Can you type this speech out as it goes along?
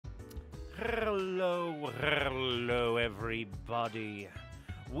Hello, everybody.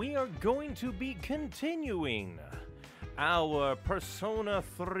 We are going to be continuing our Persona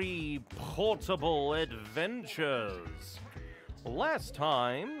 3 portable adventures. Last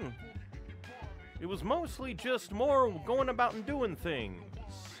time, it was mostly just more going about and doing things.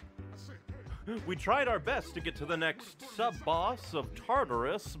 We tried our best to get to the next sub-boss of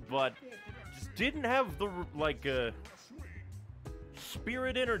Tartarus, but just didn't have the,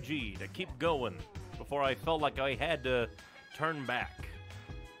 spirit energy to keep going before I felt like I had to turn back.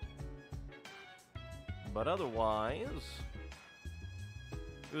 But otherwise,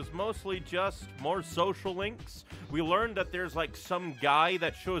 it was mostly just more social links. We learned that there's some guy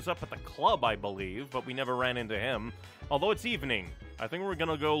that shows up at the club, I believe, but we never ran into him. Although it's evening. I think we're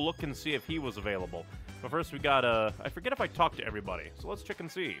gonna go look and see if he was available. But first we gotta... I forget if I talked to everybody, so let's check and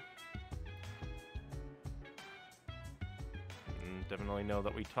see. Definitely know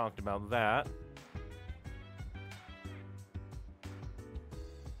that we talked about that.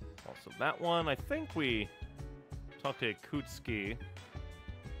 Also, that one, I think we talked to Kutsuki.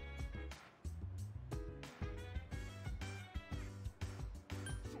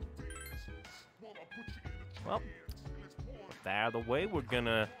 Well, with that out of the way, we're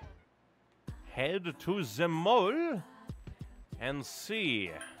gonna head to the mall and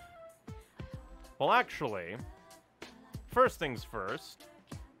see. Well, actually... First things first,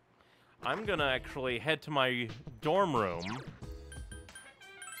 I'm gonna actually head to my dorm room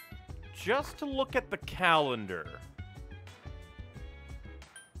just to look at the calendar.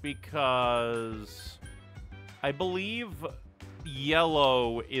 Because I believe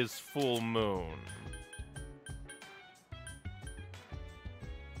yellow is full moon.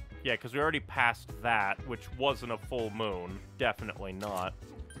 Yeah, because we already passed that, which wasn't a full moon. Definitely not.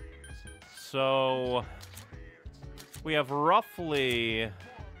 So... we have roughly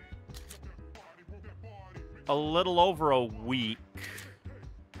a little over a week.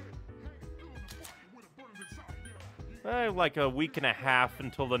 Like a week and a half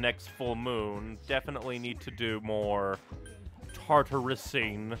until the next full moon. Definitely need to do more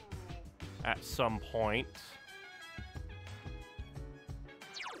Tartarusing at some point.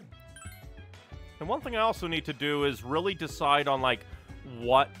 And one thing I also need to do is really decide on,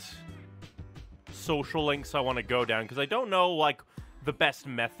 what social links I want to go down, because I don't know, the best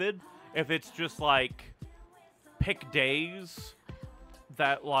method. If it's just, pick days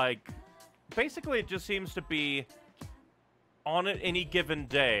that, basically it just seems to be on any given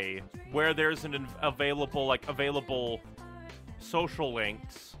day where there's an available social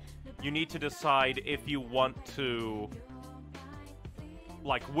links. You need to decide if you want to,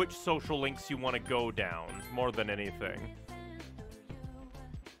 which social links you want to go down, more than anything.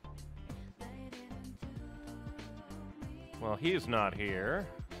 Well, he's not here.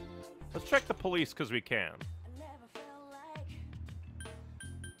 Let's check the police, because we can.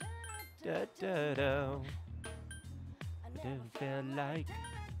 Da da da. Don't feel like.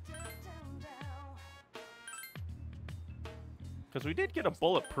 Because we did get a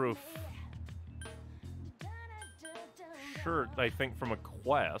bulletproof shirt, I think, from a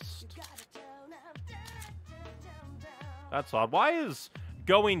quest. That's odd. Why is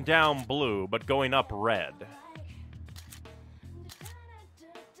going down blue, but going up red?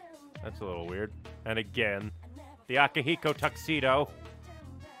 That's a little weird. And again, the Akihiko tuxedo.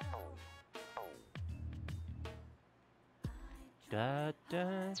 Da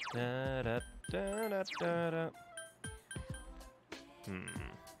da da da da da da da.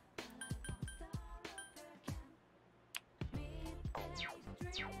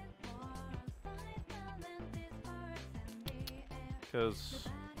 Because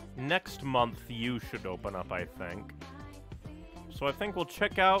next month you should open up, I think. So I think we'll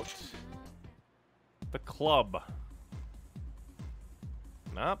check out the club.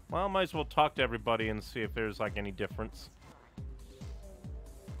 Nah, well, might as well talk to everybody and see if there's, any difference.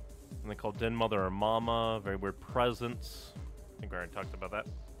 And they call Den Mother or Mama, very weird presence. I think we already talked about that.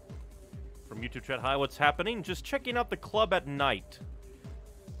 From YouTube chat, hi, what's happening? Just checking out the club at night.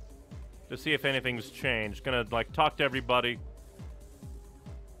 To see if anything's changed. Gonna, talk to everybody.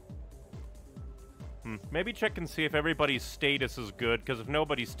 Maybe check and see if everybody's status is good, because if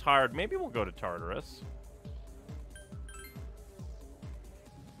nobody's tired, maybe we'll go to Tartarus.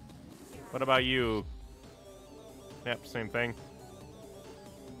 What about you? Yep, same thing.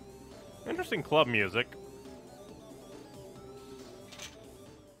 Interesting club music.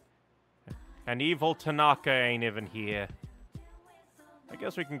 And evil Tanaka ain't even here. I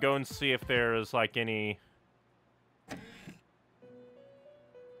guess we can go and see if there's, any...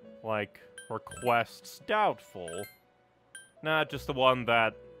 requests. Doubtful. Nah, just the one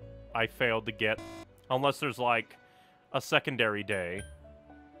that I failed to get. Unless there's, like, a secondary day.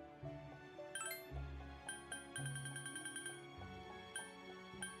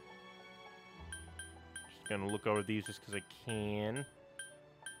 Just gonna look over these just because I can.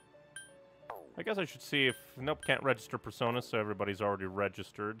 I guess I should see if... Nope, can't register Persona, so everybody's already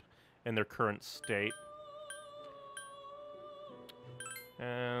registered in their current state.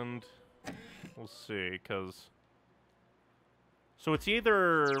 And... we'll see, because... So it's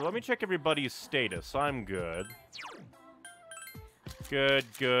either... Let me check everybody's status. I'm good. Good,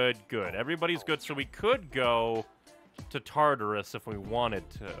 good, good. Everybody's good, so we could go to Tartarus if we wanted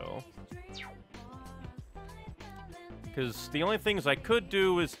to. Because the only things I could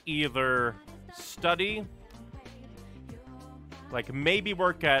do is either study, like maybe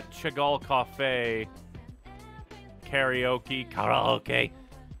work at Chagall Cafe, karaoke,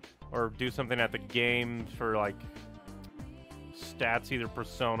 or do something at the game for, like, stats, either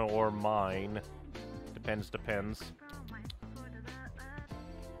Persona or mine. Depends.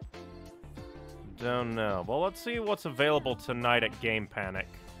 Don't know. Well, let's see what's available tonight at Game Panic.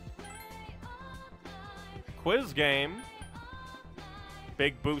 Quiz game.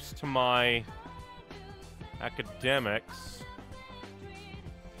 Big boost to my academics.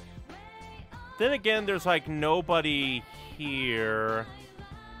 Then again, there's, like, nobody here.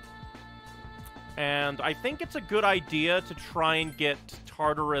 And I think it's a good idea to try and get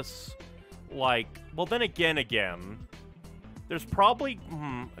Tartarus, like... Well, then again. There's probably...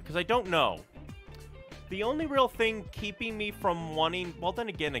 because I don't know. The only real thing keeping me from wanting... Well, then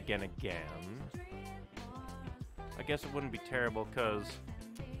again. I guess it wouldn't be terrible, because...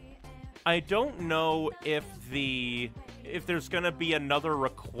 I don't know if there's gonna be another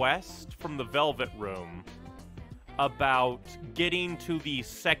request from the Velvet Room about getting to the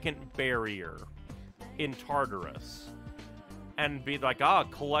second barrier in Tartarus. And be like,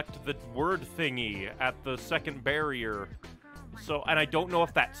 collect the word thingy at the second barrier. So, and I don't know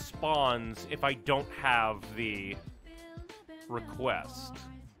if that spawns if I don't have the request.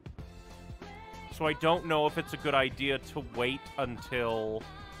 So I don't know if it's a good idea to wait until,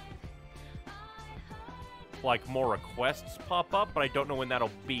 like, more requests pop up, but I don't know when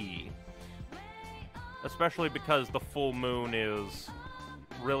that'll be. Especially because the full moon is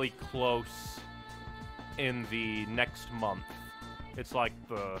really close in the next month. It's like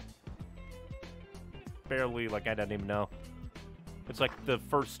the... barely, like, I don't even know. It's like the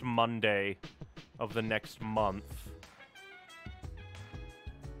first Monday of the next month.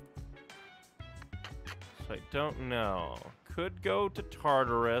 So I don't know. Could go to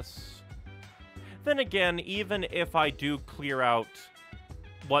Tartarus. Then again, even if I do clear out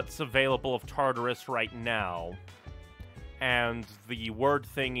what's available of Tartarus right now, and the word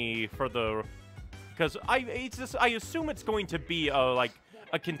thingy for the... Because I assume it's going to be a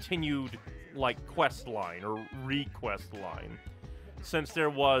continued, like, quest line, or request line. Since there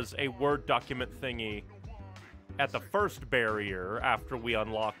was a Word document thingy at the first barrier after we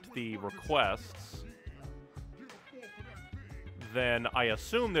unlocked the requests, then I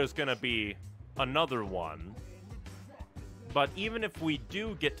assume there's gonna be another one. But even if we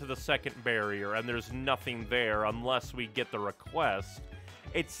do get to the second barrier and there's nothing there unless we get the request,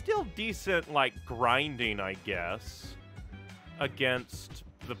 it's still decent, like, grinding, I guess, against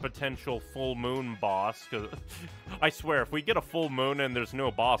the potential full moon boss. Cause I swear, if we get a full moon and there's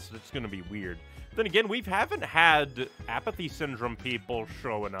no boss, it's gonna be weird. Then again, we haven't had apathy syndrome people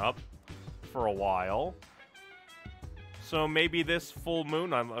showing up for a while. So maybe this full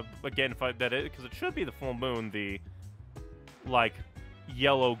moon, again, because it should be the full moon, the, like,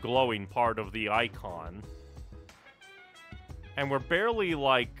 yellow glowing part of the icon. And we're barely,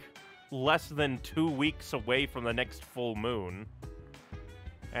 like, less than 2 weeks away from the next full moon.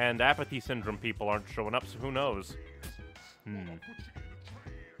 And apathy syndrome people aren't showing up, so who knows? I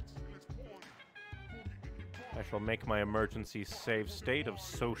shall make my emergency save state of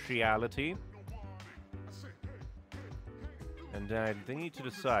sociality. And I need to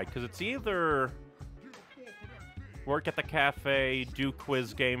decide, because it's either work at the cafe, do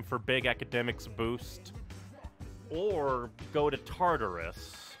quiz game for big academics boost, or go to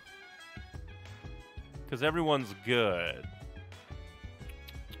Tartarus. Because everyone's good.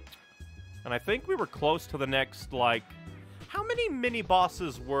 And I think we were close to the next, like... How many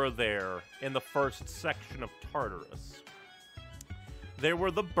mini-bosses were there in the first section of Tartarus? There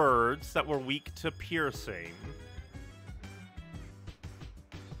were the birds that were weak to piercing.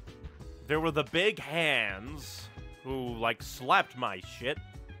 There were the big hands, who, like, slapped my shit.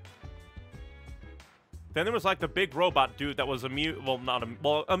 Then there was, like, the big robot dude that was immune...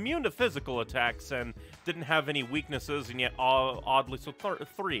 Well, immune to physical attacks and didn't have any weaknesses, and yet oddly, so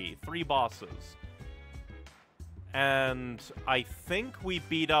three bosses. And I think we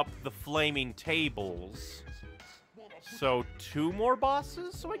beat up the flaming tables. So 2 more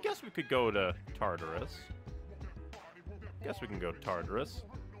bosses? So I guess we could go to Tartarus. Guess we can go to Tartarus.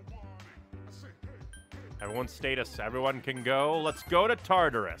 Everyone's status, everyone can go. Let's go to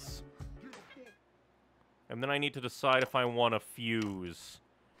Tartarus. And then I need to decide if I want to fuse.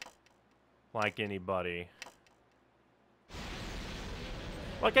 Like anybody.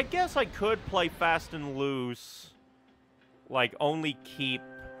 Like, I guess I could play fast and loose. Like, only keep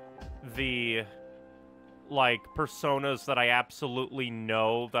the, like, personas that I absolutely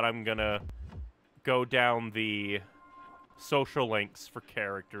know that I'm gonna go down the social links for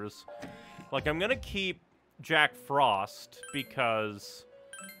characters. Like, I'm gonna keep Jack Frost because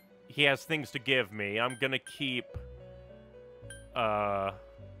he has things to give me. I'm gonna keep,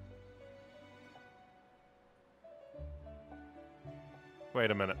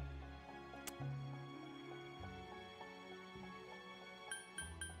 wait a minute.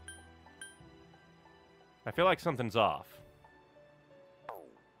 I feel like something's off.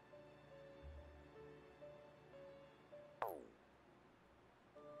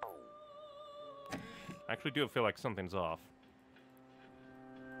 I actually do feel like something's off.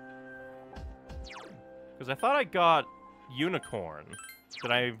 Because I thought I got Unicorn.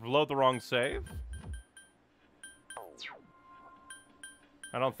 Did I load the wrong save?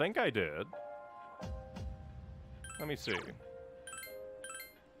 I don't think I did. Let me see.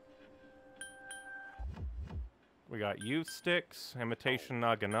 We got Youth Sticks, Imitation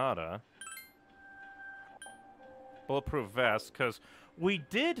Naginata, Bulletproof Vest, because we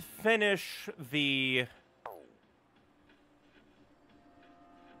did finish the...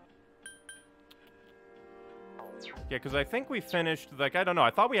 Yeah, because I think we finished, like, I don't know, I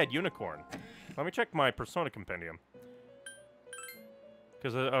thought we had Unicorn. Let me check my Persona Compendium.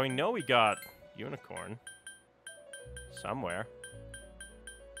 Because I know we got Unicorn. Somewhere.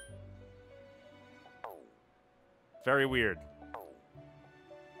 Very weird.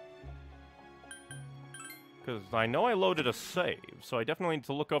 Because I know I loaded a save, so I definitely need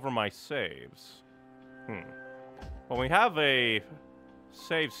to look over my saves. Well, we have a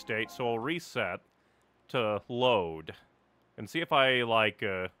save state, so I'll reset to load. And see if I, like,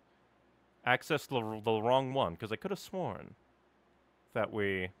 access the wrong one. Because I could have sworn that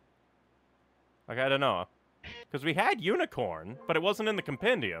we... Like, I don't know. Because we had Unicorn, but it wasn't in the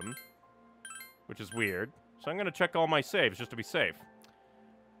compendium. Which is weird. So I'm going to check all my saves just to be safe.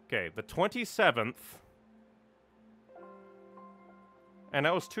 Okay, the 27th. And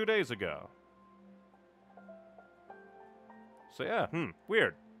that was 2 days ago. So yeah,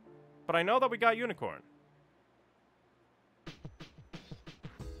 weird. But I know that we got Unicorn.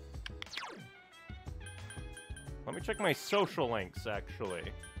 Let me check my social links,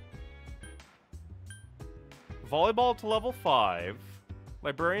 actually. Volleyball to level 5.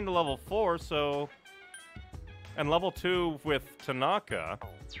 Librarian to level 4, so... And level 2 with Tanaka.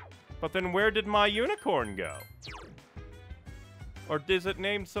 But then where did my Unicorn go? Or does it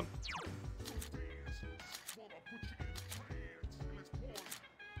name some...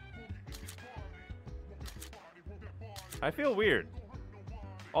 I feel weird.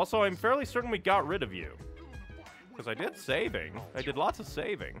 Also, I'm fairly certain we got rid of you. Because I did saving. I did lots of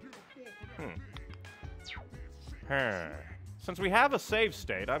saving. Since we have a save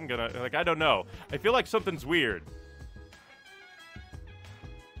state, I'm gonna... Like, I don't know. I feel like something's weird.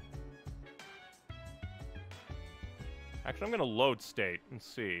 Actually, I'm gonna load state and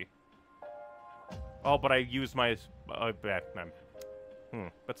see. Oh, but I used my...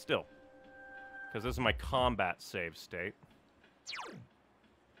 but still. Because this is my combat save state.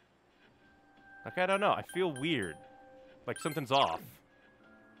 Like, I don't know. I feel weird. Like, something's off.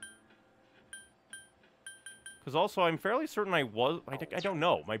 Because also, I'm fairly certain I was... I don't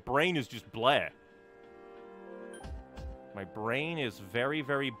know. My brain is just bleh. My brain is very,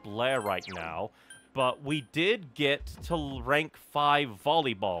 very bleh right now. But we did get to rank 5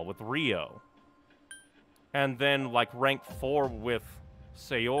 volleyball with Rio. And then, like, rank 4 with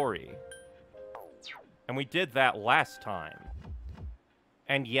Sayori. And we did that last time.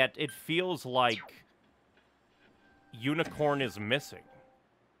 And yet, it feels like Unicorn is missing.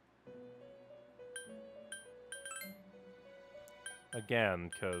 Again,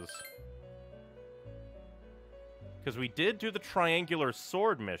 because we did do the triangular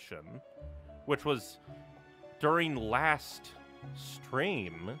sword mission, which was during last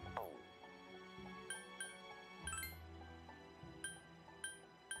stream.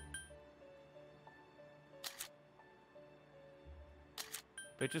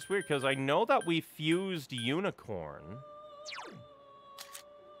 It's just weird, because I know that we fused Unicorn.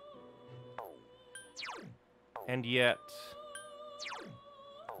 And yet,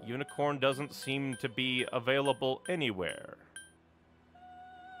 Unicorn doesn't seem to be available anywhere.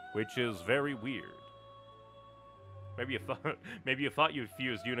 Which is very weird. Maybe you thought you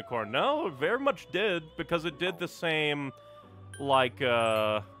fused Unicorn. No, it very much did, because it did the same, like,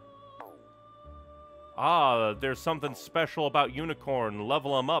 there's something special about Unicorn.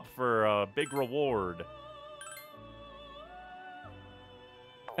 Level him up for a big reward.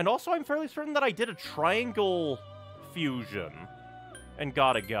 And also, I'm fairly certain that I did a triangle fusion and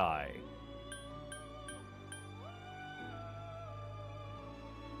got a guy.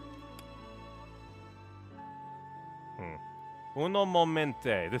 Uno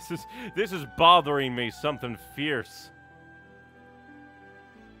momente. This is bothering me something fierce.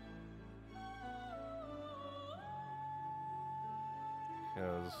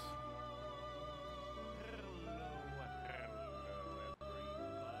 Because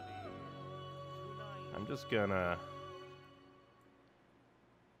I'm just gonna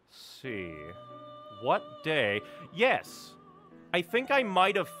see what day. Yes, I think I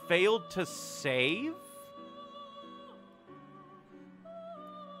might have failed to save.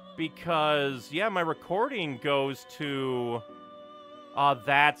 Because, yeah, my recording goes to...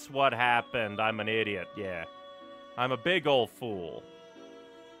 that's what happened. I'm an idiot, yeah. I'm a big old fool.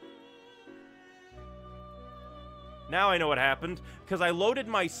 Now I know what happened, because I loaded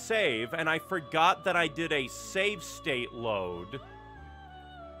my save, and I forgot that I did a save state load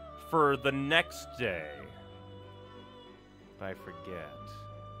for the next day. I forget.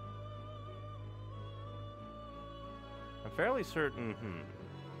 I'm fairly certain,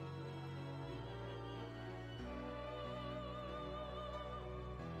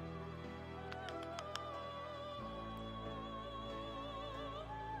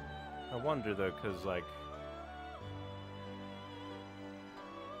 I wonder, though, because, like...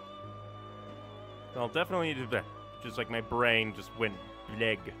 I'll definitely do that. Just like my brain just went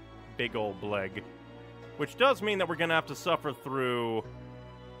bleg. Big old bleg. Which does mean that we're gonna have to suffer through...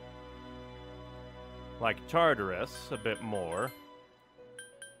 like, Tartarus a bit more.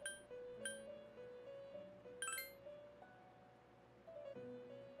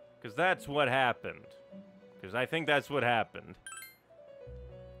 Because that's what happened. Because I think that's what happened.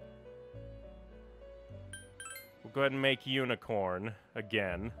 We'll go ahead and make Unicorn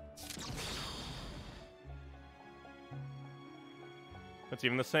again. That's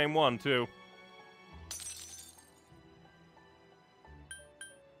even the same one, too.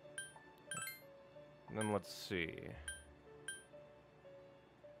 And then let's see.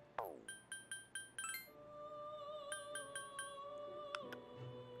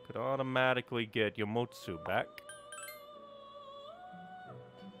 Could automatically get Yomotsu back.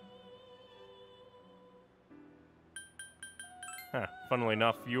 Huh, funnily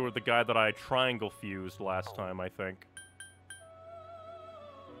enough, you were the guy that I triangle fused last time, I think.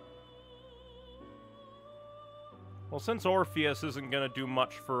 Well, since Orpheus isn't gonna do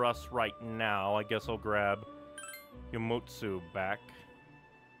much for us right now, I guess I'll grab Yomotsu back.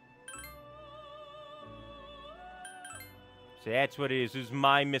 So that's what it is. It's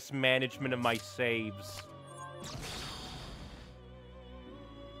my mismanagement of my saves.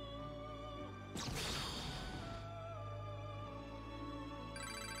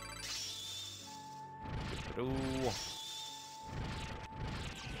 Ooh.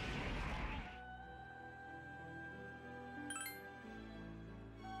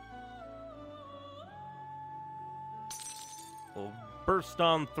 We'll burst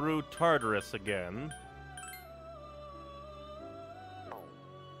on through Tartarus again.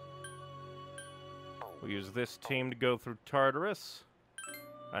 We'll use this team to go through Tartarus.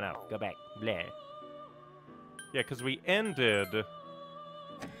 Oh no, go back. Bleh. Yeah, because we ended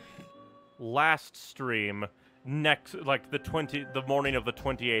last stream the morning of the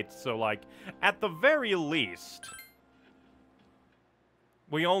 28th, so like at the very least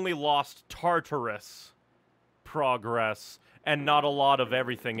we only lost Tartarus progress and not a lot of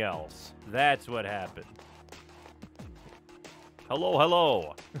everything else. That's what happened. Hello,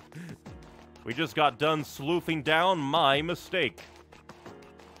 hello. We just got done sleuthing down. My mistake.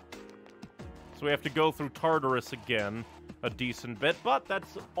 So we have to go through Tartarus again a decent bit, but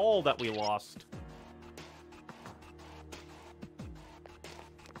that's all that we lost.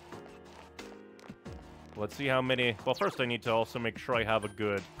 Let's see how many... Well, first I need to also make sure I have a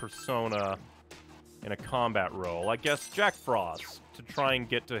good persona in a combat role. I guess Jack Frost, to try and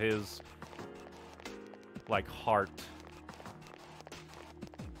get to his, like, heart.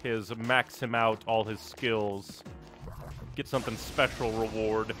 Max him out all his skills get something special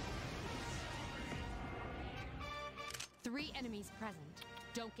reward. 3 enemies present.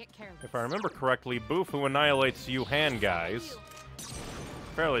 Don't get careless. If I remember correctly, Bufu annihilates you hand guys.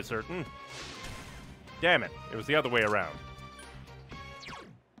 Fairly certain. Damn it, it was the other way around.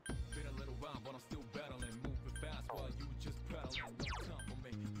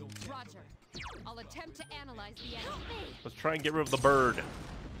 Roger. I'll attempt to analyze the enemy. Let's try and get rid of the bird.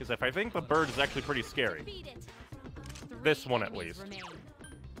 Because if I think the bird is actually pretty scary. This one at least. Remain.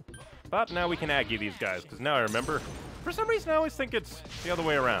 But now we can Aggie these guys, because now I remember. For some reason I always think it's the other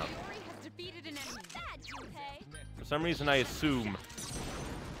way around. Has defeated an enemy. For some reason I assume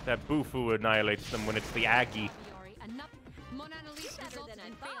that Bufu annihilates them when it's the Aggie.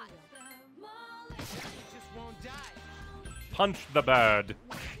 Punch the bird.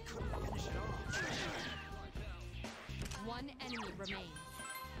 1 enemy remains.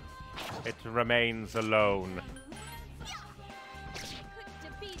 It remains alone.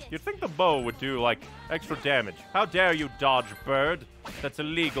 You'd think the bow would do, like, extra damage. How dare you dodge, bird? That's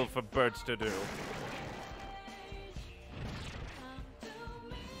illegal for birds to do.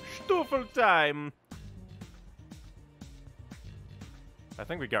 Stuffle time! I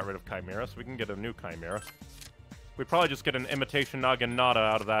think we got rid of Chimera, so we can get a new Chimera. We'd probably just get an imitation Naginata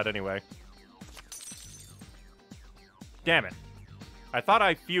out of that anyway. Damn it. I thought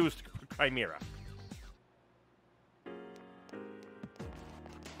I fused Chimera.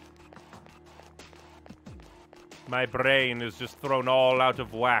 My brain is just thrown all out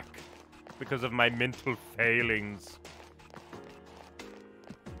of whack because of my mental failings.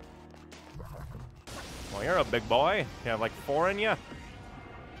 Well, you're a big boy. You have like 4 in you?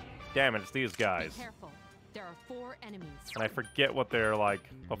 Damn it, it's these guys. Be careful. There are 4 enemies. And I forget what they're like.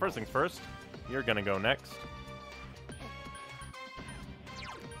 Well, first things first, you're gonna go next.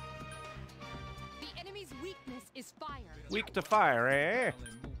 The enemy's weakness is fire. Weak to fire, eh?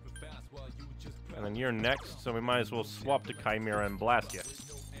 And then you're next, so we might as well swap to Chimera and blast you.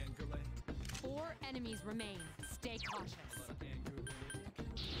 4 enemies remain. Stay cautious.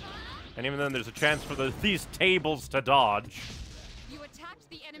 And even then, there's a chance for these tables to dodge. You attacked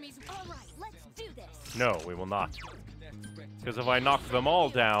the enemy's. All right, let's do this. No, we will not. Because if I knock them all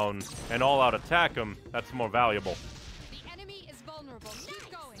down and all out attack them, that's more valuable. The enemy is vulnerable. Keep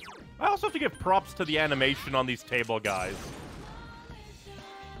going. I also have to give props to the animation on these table guys.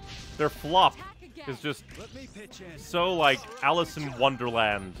 Their flop is just so like Alice in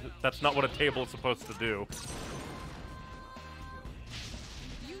Wonderland. That's not what a table is supposed to do.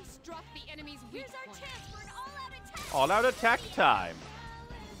 You struck the enemy's weak point. Here's our chance for an all-out attack. All-out attack time.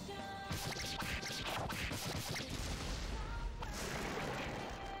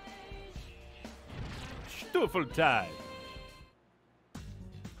 Stuffle time.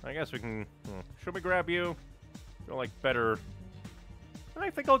 I guess we can... should we grab you? Feel like better... I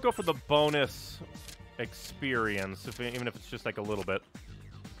think I'll go for the bonus experience, even if it's just like a little bit.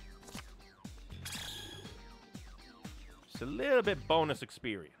 Just a little bit bonus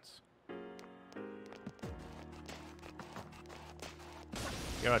experience.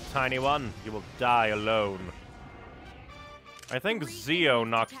 You're a tiny one. You will die alone. I think Zeo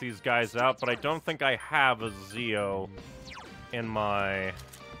knocks these guys out, but I don't think I have a Zeo in my...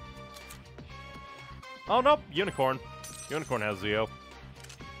 Oh, nope. Unicorn. Unicorn has Zeo.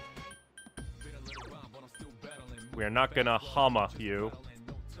 We are not gonna Hama you,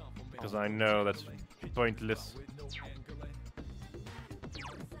 because I know that's pointless.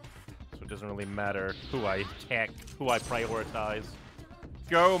 So it doesn't really matter who I attack, who I prioritize.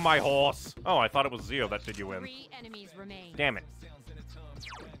 Go, my horse! Oh, I thought it was Zeo that did you in. 3 enemies remain. Damn it.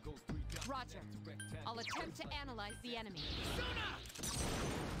 Roger. I'll attempt to analyze the enemy.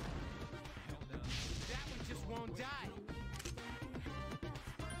 That one just won't die.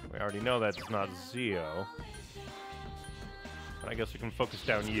 We already know that's not Zeo. But I guess we can focus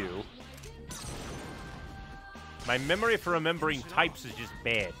down you. My memory for remembering types is just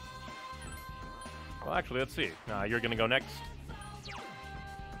bad. Well, actually, let's see. You're gonna go next.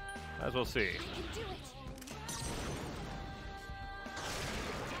 As we'll see.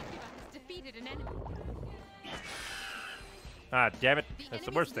 Defeated an enemy. Ah, damn it. That's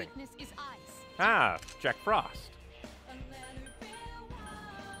the worst thing. Is ice. Ah, Jack Frost.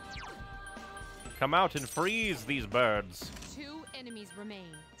 Come out and freeze these birds. 2 enemies remain.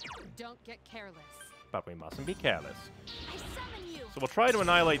 Don't get careless. But we mustn't be careless. I summon you. So we'll try to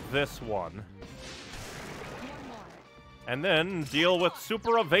annihilate this one. One more. And then deal with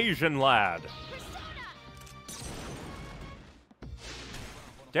Super Evasion Lad.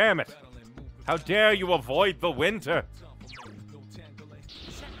 Damn it. How dare you avoid the winter?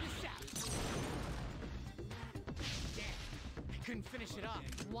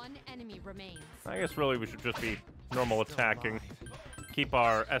 One enemy remains. I guess really we should just be normal attacking. Keep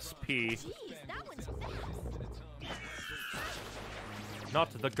our SP. Jeez, that one's fast. Not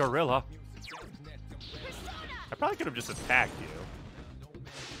the gorilla. I probably could have just attacked you.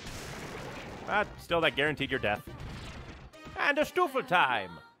 But still, that guaranteed your death. And a Stufe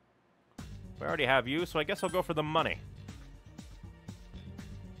time! We already have you, so I guess I'll go for the money.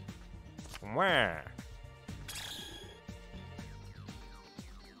 Where?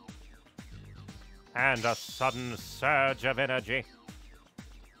 And a sudden surge of energy.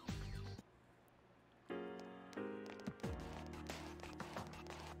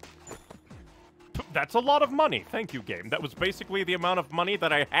 That's a lot of money. Thank you, game. That was basically the amount of money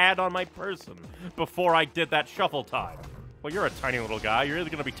that I had on my person before I did that shuffle time. Well, you're a tiny little guy. You're either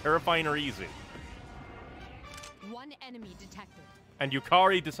going to be terrifying or easy. One enemy detected. And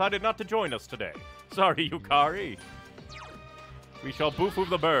Yukari decided not to join us today. Sorry, Yukari. We shall boo-foo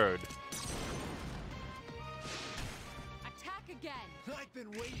the bird. Attack again. I've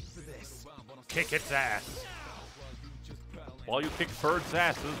been waiting for this. Kick its ass. While you kick birds'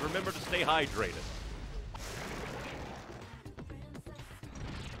 asses, remember to stay hydrated.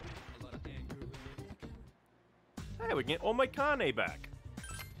 Hey, we can get Omaikane back.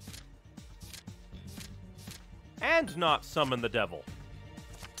 And not summon the devil.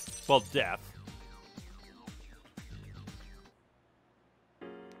 Well, death.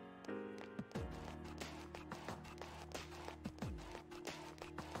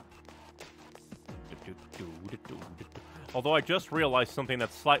 Although I just realized something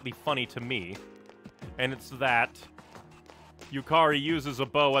that's slightly funny to me, and it's that Yukari uses a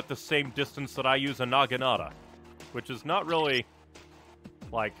bow at the same distance that I use a naginata, which is not really,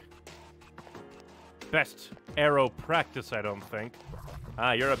 like, best arrow practice, I don't think.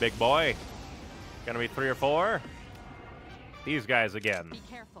 Ah, you're a big boy. Gonna be 3 or 4? These guys again. Be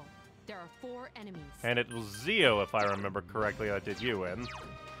careful. There are 4 enemies. And it was Zio, if I remember correctly, that did you in. The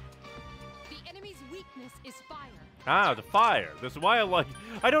enemy's weakness is fire. Ah, the fire. This is why I like...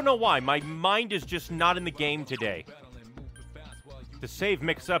 I don't know why. My mind is just not in the game today. The save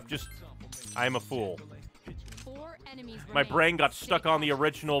mix-up just... I am a fool. 4 enemies My remain. brain got stuck on the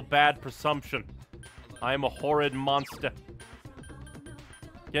original bad presumption. I am a horrid monster.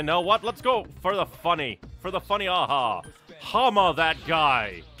 You know what? Let's go for the funny. For the funny aha. Hama that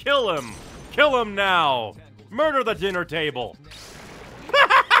guy. Kill him. Kill him now. Murder the dinner table.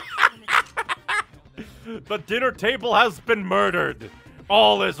 The dinner table has been murdered.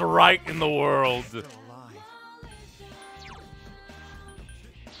 All is right in the world. Alive.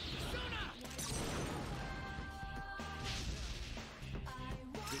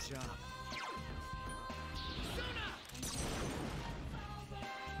 Good job.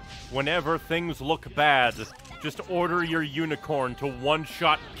 Whenever things look bad, just order your unicorn to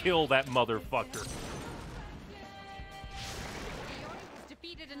one-shot kill that motherfucker. Leone has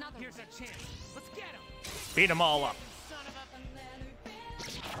defeated another. Here's a chance. Let's get him. Beat them all up.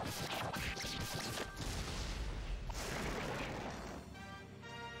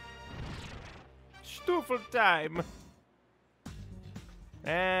 Stufe time.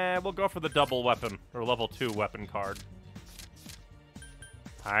 And we'll go for the double weapon, or level 2 weapon card.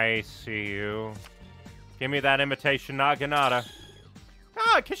 I see you. Give me that imitation naginata.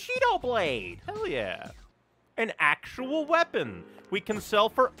 Ah, Kishido Blade! Hell yeah. An actual weapon. We can sell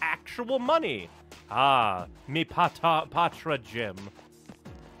for actual money. Ah, mi patra gem.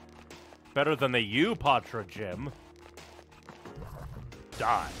 Better than the you patra gem.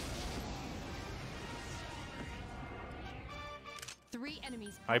 Die. 3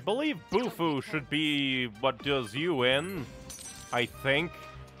 enemies. I believe Bufu should be what does you in. I think.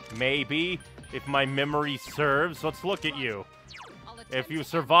 Maybe. If my memory serves. Let's look at you. I'll attempt If you to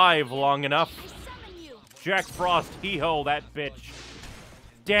survive long enough. I summon you. Jack Frost, hee-ho, that bitch.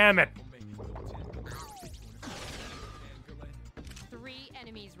 Damn it. 3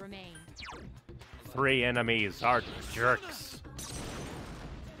 enemies remain. 3 enemies are jerks.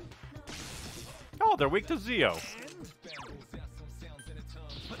 Oh, they're weak to Zio.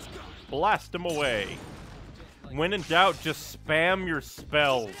 Blast them away. When in doubt, just spam your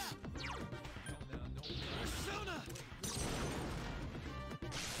spells.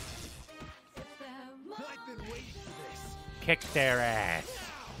 I've been waiting for this. Kick their ass.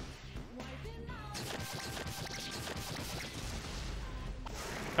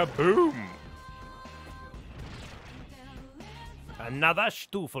 Kaboom! Another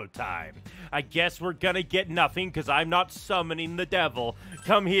Stufe time. I guess we're gonna get nothing because I'm not summoning the devil.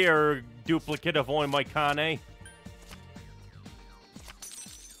 Come here, duplicate of Omaikane.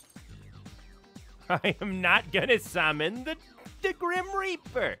 I am not gonna summon the the Grim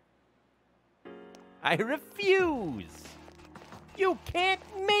Reaper. I refuse. You can't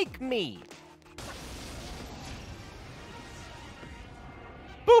make me.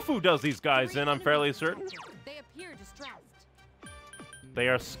 Bufu does these guys in, I'm fairly certain. They appear distressed. They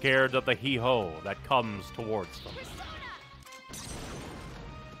are scared of the hee-ho that comes towards them.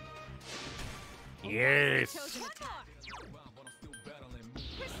 Yes.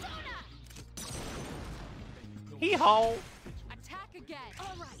 Hee-ho. Attack again.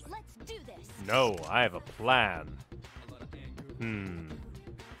 All right, let's do this. No, I have a plan.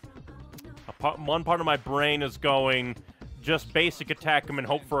 One part of my brain is going, just basic attack him and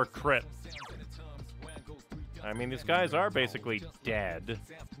hope for a crit. I mean, these guys are basically dead.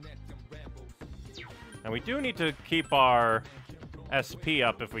 And we do need to keep our SP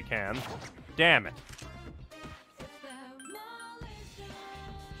up if we can. Damn it.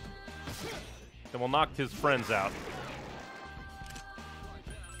 Then we'll knock his friends out.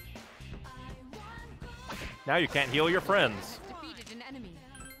 Now you can't heal your friends. Defeated an enemy.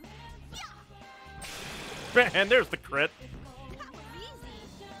 And there's the crit.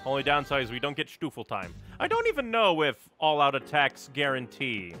 Only downside is we don't get Stuffel time. I don't even know if all-out attacks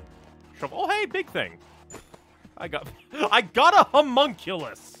guarantee. Oh, hey, big thing. I got a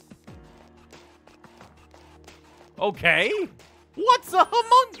homunculus. Okay. What's a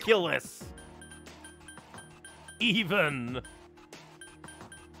homunculus? Even.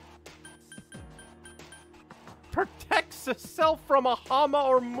 Protects itself from a Hama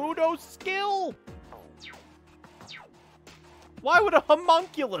or Mudo skill? Why would a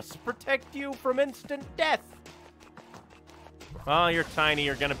homunculus protect you from instant death? Well, you're tiny,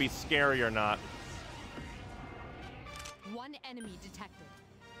 you're gonna be scary or not. One enemy detected.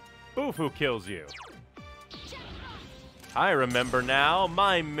 Bufu kills you. I remember now.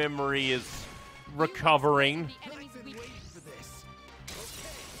 My memory is recovering. The enemy's weak.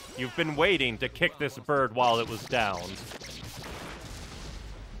 You've been waiting to kick this bird while it was down.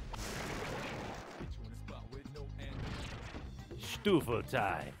 Stufa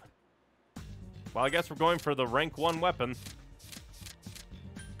time. Well, I guess we're going for the rank 1 weapon.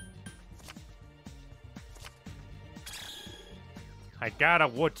 I got a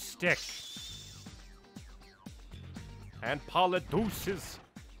wood stick. And Polydeuces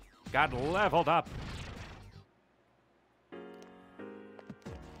got leveled up.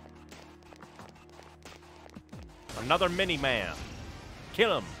 Another mini-man.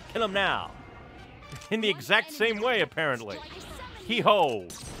 Kill him. Kill him now. In the exact same way, apparently. Hee-ho.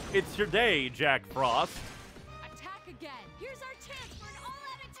 It's your day, Jack Frost. Attack again. Here's our chance for an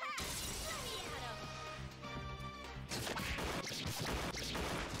all-out attack. Let me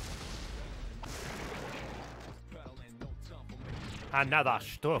at him. Another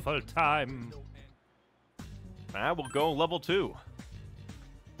Stuffel time. I will go level 2.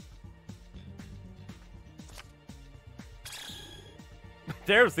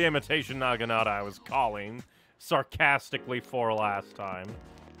 There's the imitation Naginata I was calling sarcastically for last time.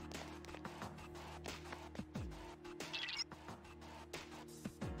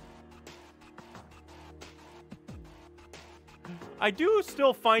 I do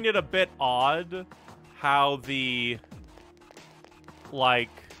still find it a bit odd how the, like,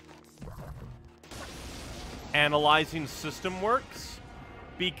 analyzing system works,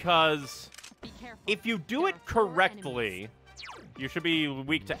 because Be careful. if you do There it are 4 correctly, enemies. you should be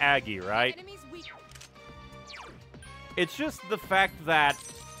weak to Aggie, right? Enemy's weak. It's just the fact that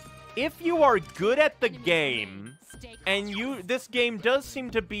if you are good at the Enemies game, remain. Stay and this game does seem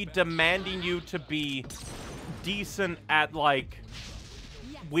to be demanding you to be decent at, like,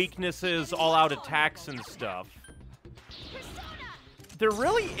 Yes. weaknesses, all-out attacks and stuff, there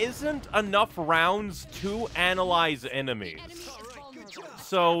really isn't enough rounds to analyze enemies. Enemy is vulnerable.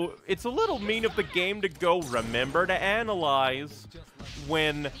 So it's a little mean of the game to go remember to analyze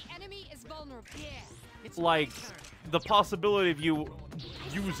when, The enemy is vulnerable. Yeah. like, the possibility of you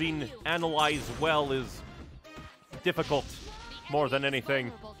using analyze well is difficult more than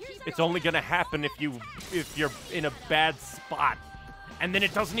anything. It's only gonna happen if you're in a bad spot, and then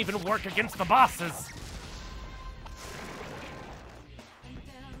it doesn't even work against the bosses.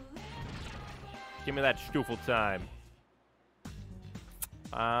 Give me that Stuffel time.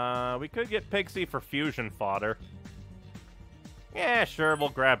 We could get Pixie for fusion fodder. Yeah, sure, we'll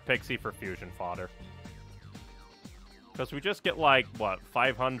grab Pixie for fusion fodder. Because we just get, like, what,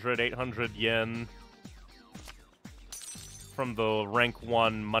 500, 800 yen from the rank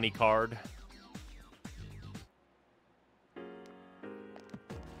 1 money card.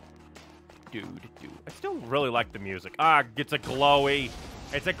 Dude. I still really like the music. Ah, it's a glowy.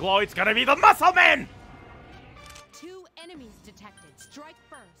 It's a glowy. It's gonna be the Muscle Man! 2 enemies detected.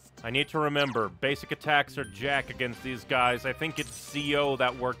 I need to remember, basic attacks are jack against these guys. I think it's Zio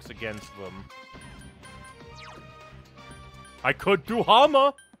that works against them. I could do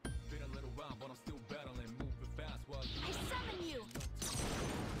Hama! I summon you.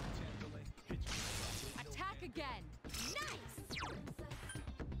 Attack again. Nice.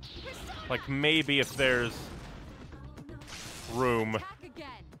 Persona. Like, maybe if there's room. Attack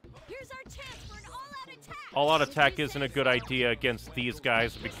again. Here's our chance for an all-out attack. All-out attack isn't a good idea against these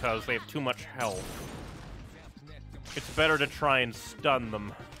guys because they have too much health. It's better to try and stun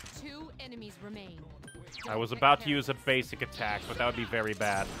them. 2 enemies remain. I was about to use a basic attack, but that would be very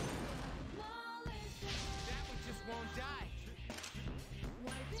bad. That one just won't die.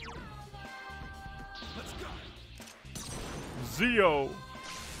 Let's go. Zio! I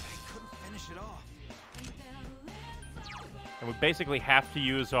couldn't finish it off. And we basically have to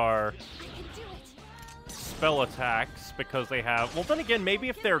use our I can do it. spell attacks because they have... Well, then again, maybe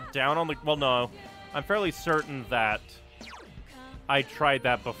if they're down on the... Well, no. I'm fairly certain that I tried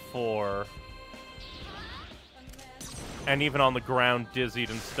that before. And even on the ground,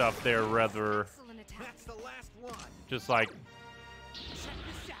 dizzied and stuff, they're rather Excellent attack. That's the last one. just, like, Check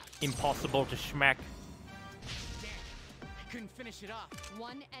this out. impossible to schmack. Damn. I couldn't finish it off.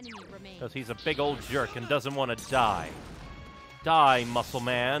 1 enemy remains. Because he's a big old jerk and doesn't want to die. Die, muscle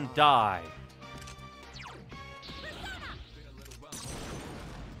man, die.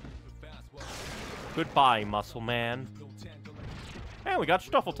 Goodbye, muscle man. And we got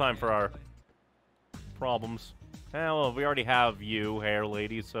Stuffle time for our problems. Well, we already have you, hair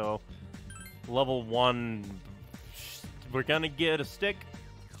lady, so level 1, we're gonna get a stick.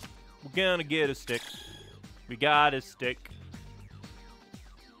 We're gonna get a stick. We got a stick.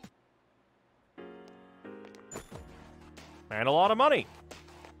 And a lot of money.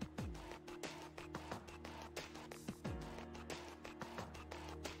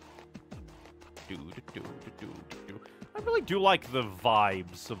 I really do like the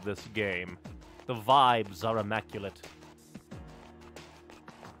vibes of this game. The vibes are immaculate.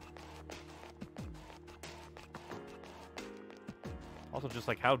 Also, just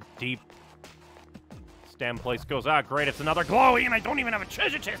like how deep this damn place goes. Ah, great, it's another glowy, and I don't even have a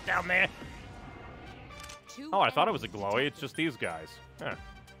treasure chest down there. 2 Oh, I thought it was a enemies glowy. It's just these guys. Huh.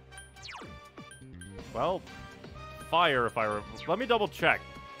 Well, fire if I... Let me double check.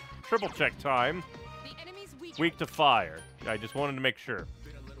 Triple check time. The enemy's Weak to fire. I just wanted to make sure.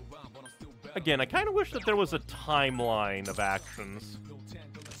 Again, I kind of wish that there was a timeline of actions.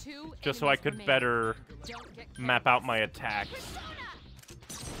 2 Just so I enemies could remain. better Don't get map out my attacks.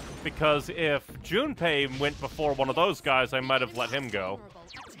 Because if Junpei went before one of those guys, I might have let him go.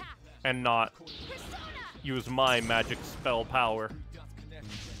 Attack. And not Persona. use my magic spell power.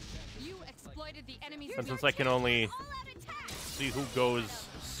 You exploited the enemy's And since I can only all-out attack. see who goes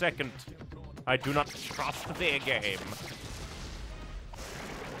second, I do not trust their game.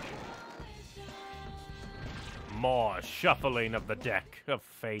 More shuffling of the deck of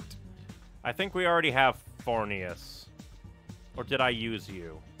fate. I think we already have Fornius. Or did I use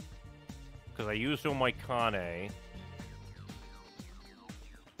you? Because I used Omoikane.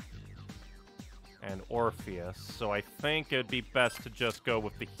 And Orpheus, so I think it'd be best to just go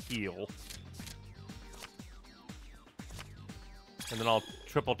with the heal. And then I'll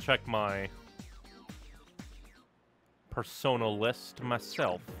triple check my persona list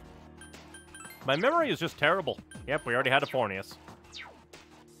myself. My memory is just terrible. Yep, we already had a Fornius.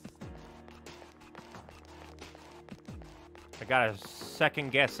 I gotta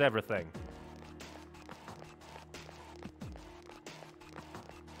second guess everything.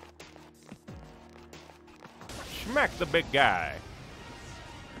 Smack the big guy.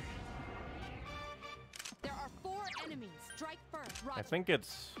 There are 4 enemies. Strike first. Roger. I think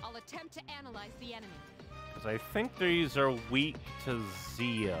it's... I'll attempt to analyze the enemy. Because I think these are weak to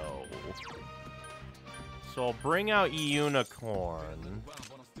Zio. So I'll bring out Unicorn.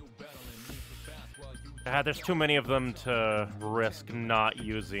 Ah, there's too many of them to risk not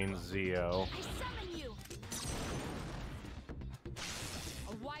using Zio. I summon you.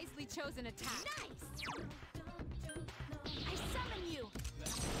 A wisely chosen attack. Nice. I summon you.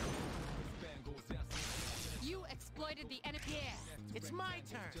 You exploited the enemy. Yeah, It's my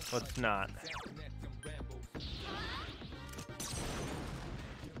turn. Let's not.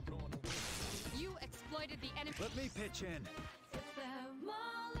 you exploited the enemy. Let me pitch in.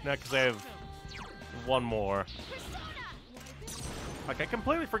 No, because I have one more. Persona. Like, I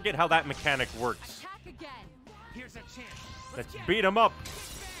completely forget how that mechanic works. Attack again. Here's a chance. Let's get beat 'em up. Back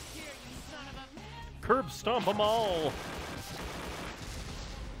here, you son of a... Curb stomp 'em all.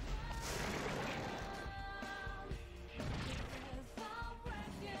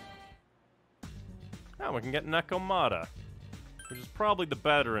 Now we can get Nekomata, which is probably the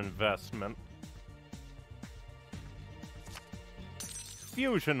better investment.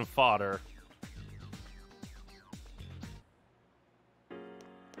 Fusion fodder.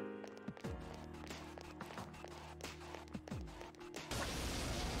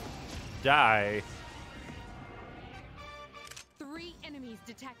 Die. 3 enemies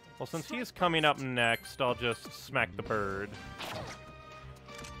detected. Well, since he's coming up next, I'll just smack the bird.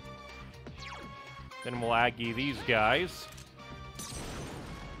 Then we'll Aggie these guys.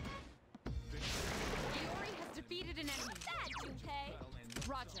 Iori has defeated an enemy. Bad, Junpei.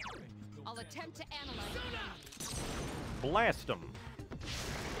 Roger. I'll attempt to analyze the enemy. Blast him. Good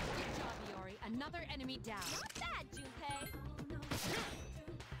job, Iori. Another enemy down. Bad, Junpei.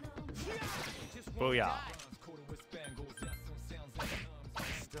 Booyah.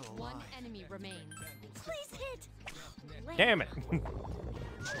 One enemy remains. Please hit. Damn it.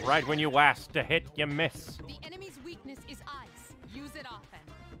 Right when you asked to hit, you miss. The enemy's weakness is ice. Use it often.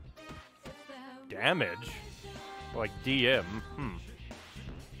 Damage? Like DM?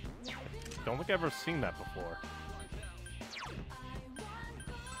 Don't think I've ever seen that before.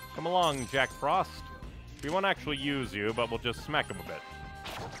 Come along, Jack Frost. We won't actually use you, but we'll just smack him a bit.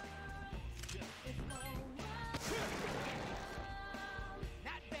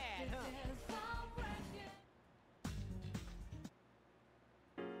 Not bad, huh?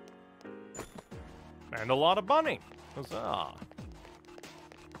 And a lot of bunny. Huzzah.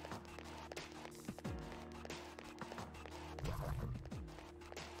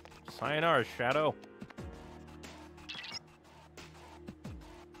 Sayonara, Shadow.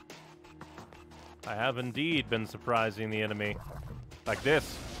 I have indeed been surprising the enemy. Like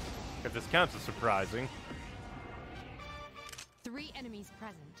this. If this counts as surprising. 3 enemies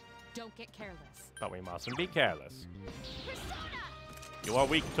present. Don't get careless. But we mustn't be careless. Persona! You are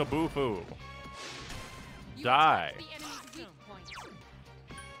weak to Bufu. You Die. attacked the enemy's weak point.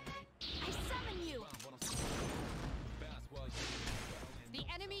 I summon you. The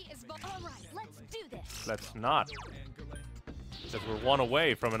enemy is all right. Let's do this. Let's not. Because we're one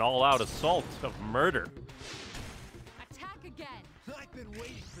away from an all-out assault of murder. Attack again. I've been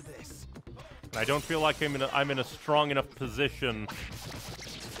waiting for this. And I don't feel like I'm in a strong enough position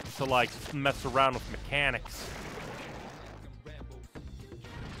to, like, mess around with mechanics.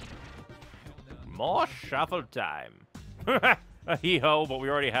 More shuffle time. A hee-ho, but we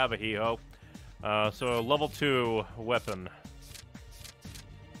already have a hee-ho. So, level 2 weapon.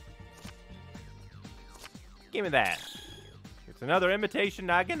 Give me that. It's another imitation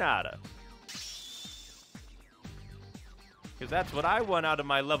Naginata. Because that's what I want out of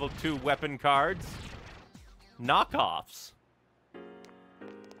my level 2 weapon cards. Knockoffs.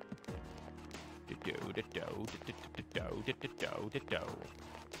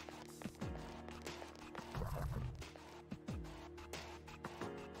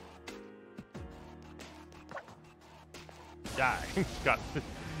 Die. God.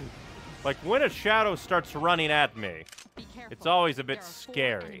 Like, when a shadow starts running at me, Be careful. it's always a There bit are 4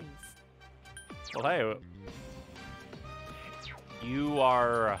 scary. enemies. Well, hey, you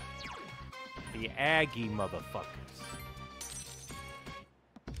are the Aggie motherfuckers.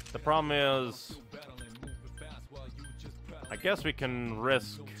 The problem is, I guess we can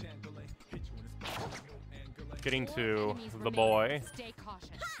risk getting Four to enemies the remain. boy. Stay cautious.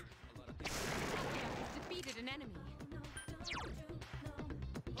 Defeated an enemy.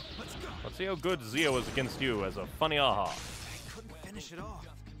 Let's see how good Zio is against you as a funny aha. I couldn't finish it off.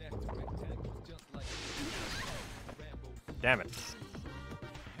 Damn it.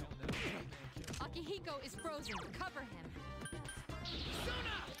 Akihiko is frozen. Cover him.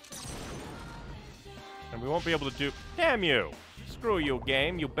 And we won't be able to do... Damn you! Screw you,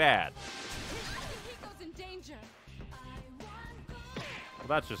 game. You bad. Akihiko's in danger. Well,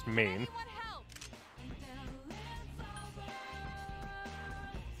 that's just mean. Anyone help?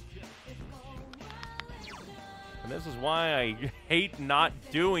 And this is why I hate not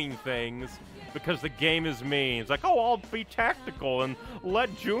doing things, because the game is mean. It's like, oh, I'll be tactical and let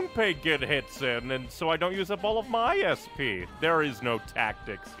Junpei get hits in, and so I don't use up all of my SP. There is no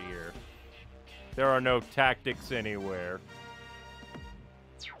tactics here. There are no tactics anywhere.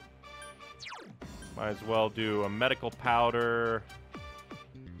 Might as well do a medical powder.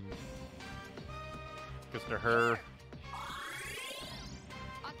 Because to her...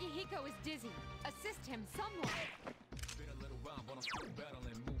 Akihiko is dizzy. Assist him somewhere.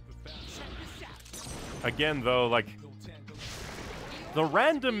 Again, though, like... The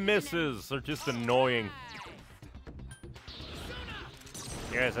random misses are just annoying.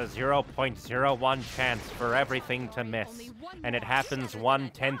 There's a 0.01 chance for everything to miss, and it happens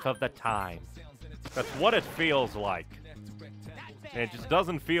 1/10 of the time. That's what it feels like. And it just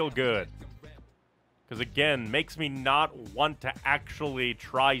doesn't feel good. Because again, makes me not want to actually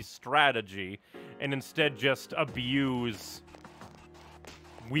try strategy and instead just abuse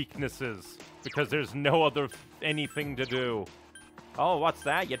weaknesses because there's no other anything to do. Oh, what's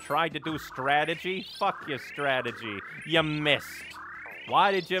that? You tried to do strategy? Fuck your strategy. You missed.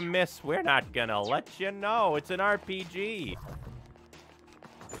 Why did you miss? We're not gonna let you know. It's an RPG.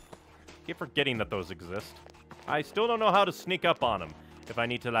 Keep forgetting that those exist. I still don't know how to sneak up on them. If I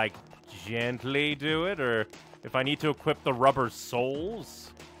need to, like, gently do it, or if I need to equip the rubber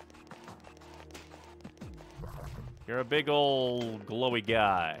soles. You're a big old glowy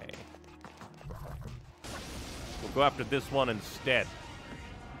guy. We'll go after this one instead.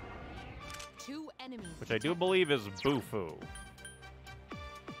 2 enemies. Which I do believe is Bufu.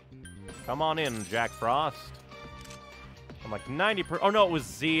 Come on in, Jack Frost. I'm like 90%. Oh no, it was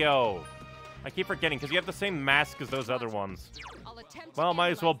Zio. I keep forgetting because you have the same mask as those other ones. Well,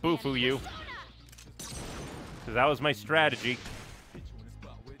 might as well Bufu you. Because that was my strategy.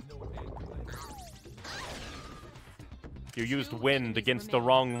 You used wind against the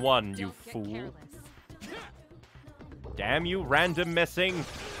wrong one, you fool. Damn you, random missing.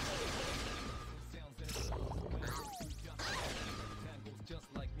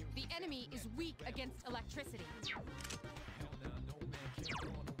 The enemy is weak against electricity.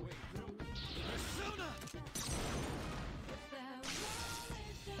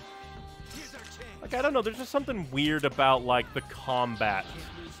 Like, I don't know, there's just something weird about, like, the combat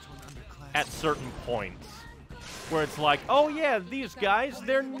at certain points. Where it's like, oh yeah, these guys,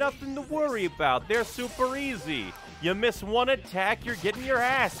 they're nothing to worry about. They're super easy. You miss one attack, you're getting your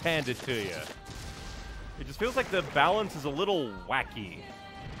ass handed to you. It just feels like the balance is a little wacky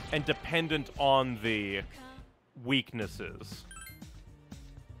and dependent on the weaknesses.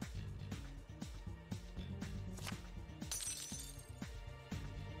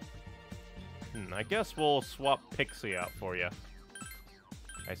 I guess we'll swap Pixie out for you.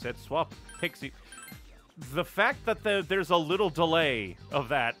 I said swap Pixie. The fact that there's a little delay of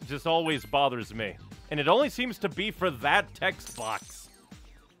that just always bothers me. And it only seems to be for that text box.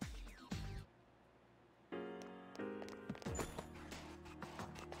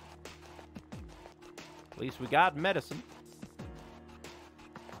 At least we got medicine.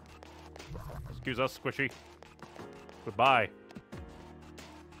 Excuse us, Squishy. Goodbye.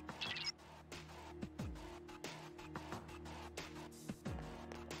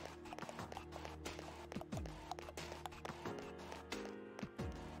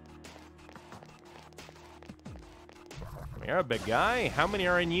 You're a big guy. How many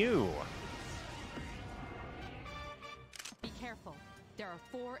are in you? Be careful. There are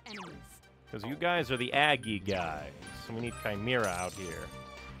 4 enemies. Because you guys are the Aggie guys. So we need Chimera out here.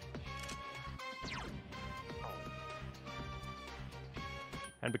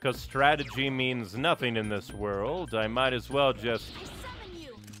 And because strategy means nothing in this world, I might as well just...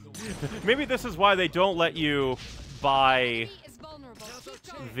 Maybe this is why they don't let you buy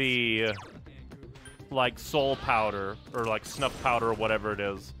the... like soul powder or like snuff powder or whatever it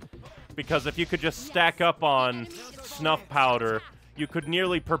is, because if you could just stack up on snuff powder, you could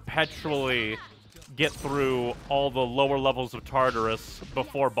nearly perpetually get through all the lower levels of Tartarus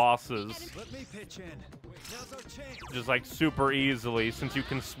before bosses. Let me pitch in. Now's our chance. Just like super easily, since you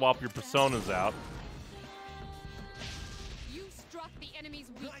can swap your personas out. You struck the enemy's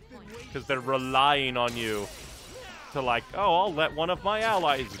weak point. Because they're relying on you to like, oh, I'll let one of my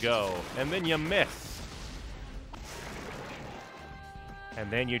allies go, and then you miss. And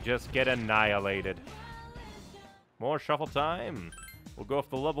then you just get annihilated. More shuffle time. We'll go with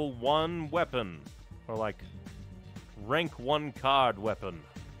the level 1 weapon. Or like, rank 1 card weapon.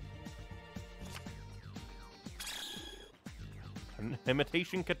 An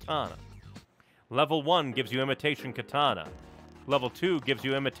imitation katana. Level 1 gives you imitation katana. Level 2 gives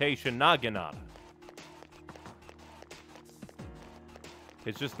you imitation naginata.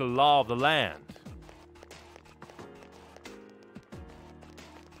 It's just the law of the land.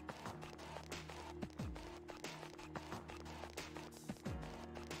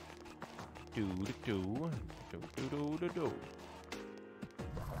 Do.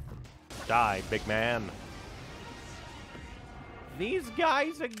 Die, big man. These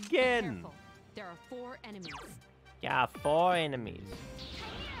guys again. Careful. There are 4 enemies. Yeah, 4 enemies.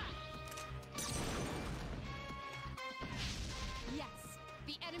 Yes,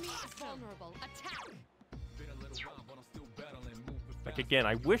 the enemy is vulnerable. Attack. Like again,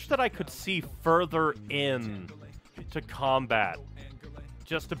 I wish that I could see further in to combat.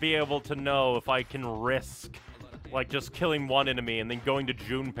 Just to be able to know if I can risk, like, just killing one enemy and then going to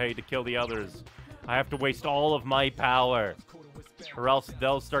Junpei to kill the others. I have to waste all of my power, or else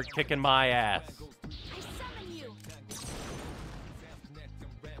they'll start kicking my ass. I summon you.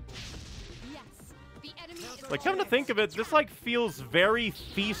 Yes, the enemy is Like, come to think of it, this, like, feels very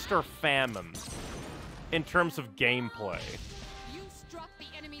feast or famine in terms of gameplay. You struck the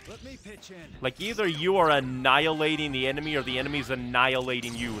enemy. Let me pitch in. Like, either you are annihilating the enemy or the enemy's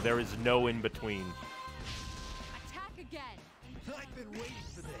annihilating you. There is no in between. Attack again. I've been waiting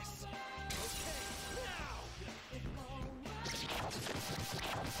for this.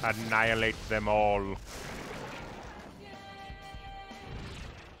 Annihilate them all.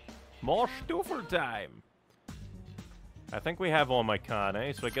 More Stuffer time. I think we have all my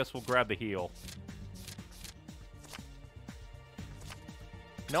Kane, so I guess we'll grab the heal.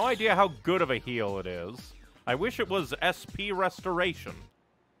 No idea how good of a heal it is. I wish it was SP restoration.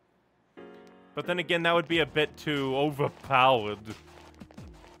 But then again, that would be a bit too overpowered.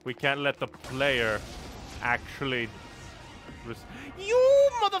 We can't let the player actually... You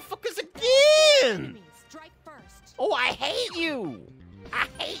motherfuckers again! Enemy, strike first. Oh, I hate you! I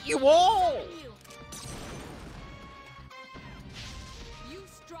hate you all! You. You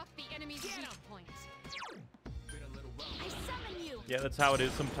struck the enemy's weak point. I summon you. Yeah, that's how it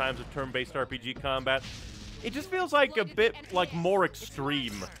is sometimes with turn-based RPG combat. It just feels like a bit, like, more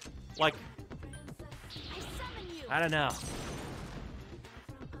extreme. Like, I summon you. I don't know.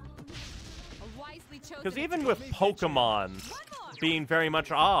 A wisely chosen. Because even with Pokemon being very much,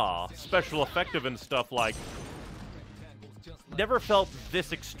 special effective and stuff, like, never felt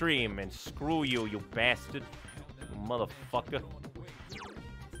this extreme. And screw you, you bastard. You motherfucker.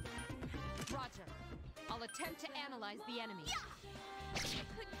 Roger. I'll attempt to analyze the enemy. I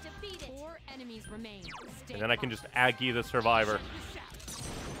couldn't defeat it. 4 enemies remain. Stay And then I can focused. just Aggie the survivor.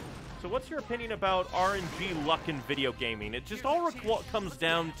 So what's your opinion about RNG luck in video gaming? It just all comes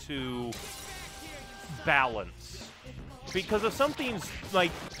down to balance. Because if something's,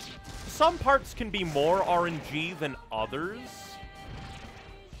 like, some parts can be more RNG than others,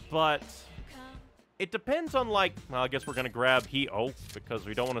 but it depends on, like, well, I guess we're gonna grab He-Oh, because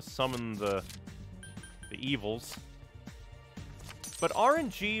we don't want to summon the evils. But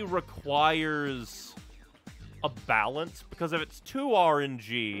RNG requires a balance, because if it's too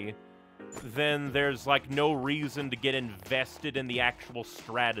RNG, then there's, like, no reason to get invested in the actual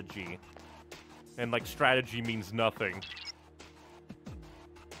strategy. And, like, strategy means nothing.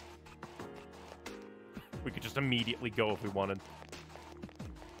 We could just immediately go if we wanted.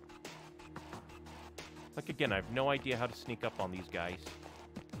 Like, again, I have no idea how to sneak up on these guys.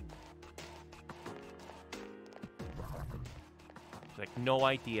 Like, no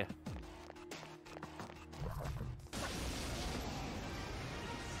idea.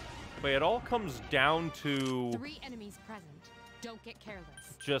 But it all comes down to 3 enemies present. Don't get careless.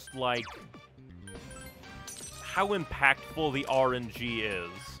 just, like, how impactful the RNG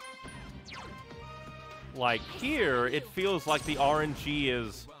is. Like, here, it feels like the RNG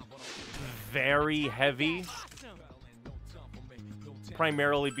is very heavy.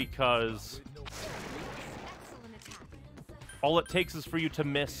 Primarily because Excellent attack. all it takes is for you to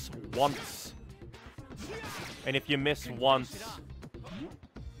miss once. And if you miss once,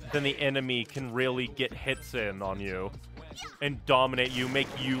 then the enemy can really get hits in on you and dominate you, make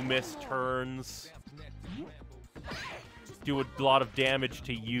you miss turns, do a lot of damage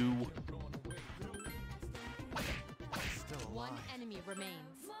to you. Still 1 alive. enemy remains.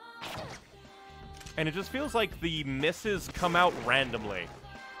 And it just feels like the misses come out randomly.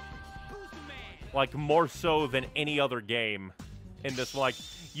 Like, more so than any other game in this. Like,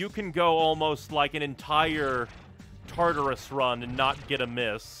 you can go almost like an entire Tartarus run and not get a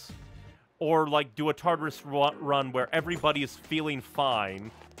miss. Or, like, do a Tartarus run where everybody is feeling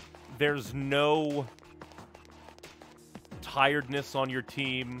fine. There's no tiredness on your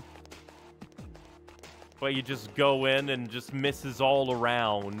team. But you just go in and just misses all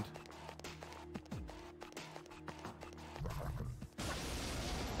around.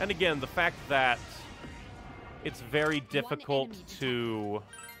 And again, the fact that it's very difficult to,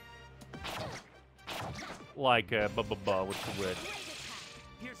 like, what's the word?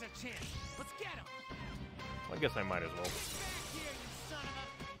 Here's a chance. Let's get him. I guess I might as well.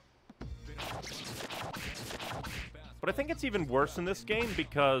 But I think it's even worse in this game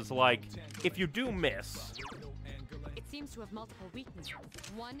because, like, if you do miss, It seems to have multiple weaknesses.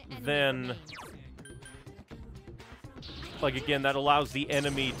 1 enemy Then- remains. like, again, that allows the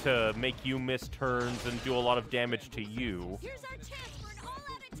enemy to make you miss turns and do a lot of damage to you, Here's our chance for an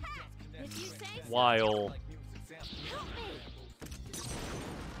all-out attack. If you say so. while, Help me.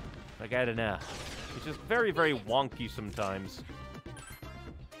 like, I don't know. It's just very, very wonky sometimes.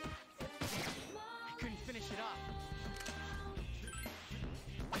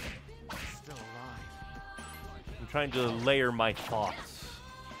 trying to layer my thoughts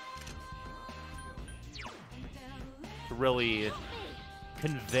to really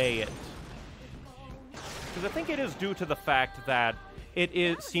convey it. Because I think it is due to the fact that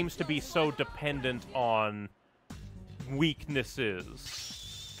it seems to be so dependent on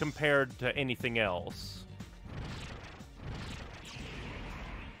weaknesses compared to anything else.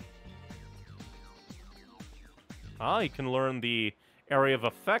 Ah, you can learn the area of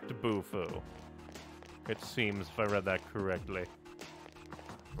effect Bufu. It seems, if I read that correctly.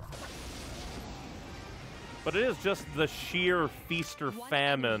 But it is just the sheer feast or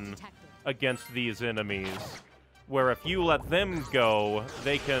famine against these enemies, where if you let them go,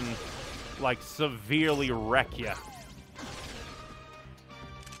 they can, like, severely wreck you.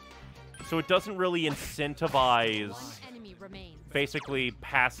 So it doesn't really incentivize basically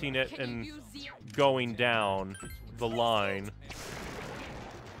passing it and going down the line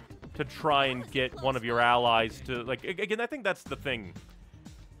to try and get one of your allies to, like, again, I think that's the thing.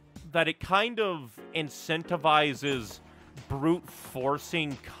 That it kind of incentivizes brute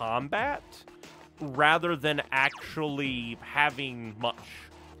forcing combat rather than actually having much.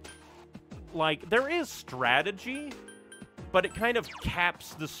 Like, there is strategy, but it kind of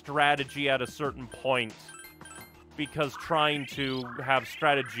caps the strategy at a certain point, because trying to have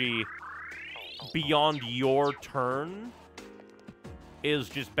strategy beyond your turn is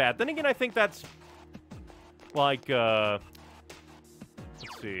just bad. Then again, I think that's like, let's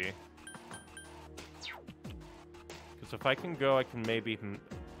see. Because if I can go, I can maybe...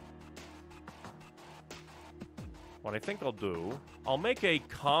 What I think I'll do, I'll make a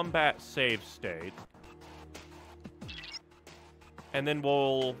combat save state. And then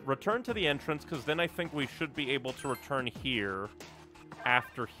we'll return to the entrance, because then I think we should be able to return here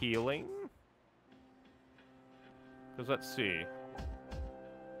after healing. Because let's see.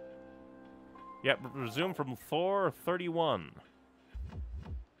 Yep, resume from floor 31.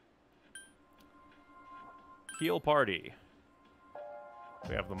 Heal party.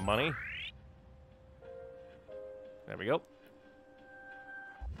 We have the money. There we go.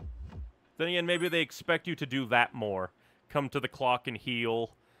 Then again, maybe they expect you to do that more. Come to the clock and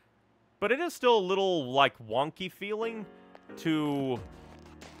heal. But it is still a little, like, wonky feeling to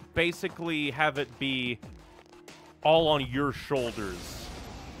basically have it be all on your shoulders.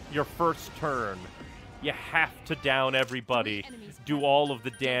 Your first turn. You have to down everybody, do all of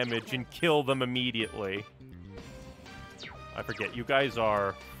the damage, and kill them immediately. I forget, you guys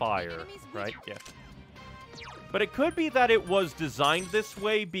are fire, right? Yeah. But it could be that it was designed this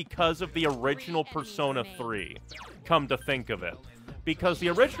way because of the original Persona 3, come to think of it. Because the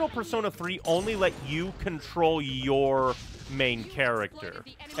original Persona 3 only let you control your main character.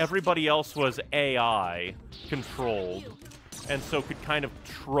 Everybody else was AI controlled, and so could kind of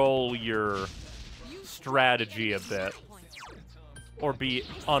troll your strategy a bit, or be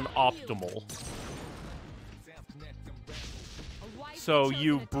unoptimal. So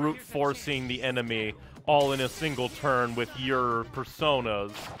you brute forcing the enemy all in a single turn with your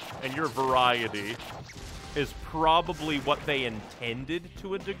personas and your variety is probably what they intended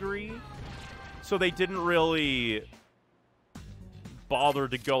to a degree. So they didn't really bother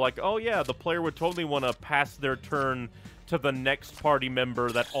to go like, oh yeah, the player would totally want to pass their turn to the next party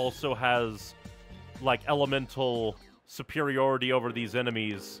member that also has, like, elemental superiority over these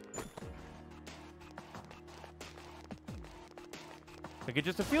enemies. Like, it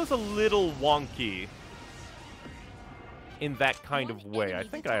feels a little wonky in that kind of way. I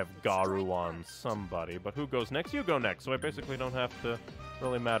think I have Garu on somebody, but who goes next? You go next, so I basically don't have to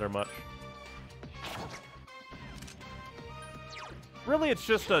really matter much. Really, it's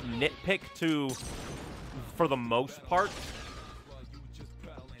just a nitpick for the most part,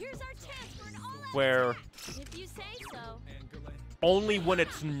 where If you say so. only when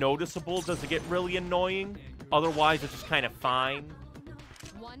it's noticeable does it get really annoying. Otherwise, it's just kind of fine.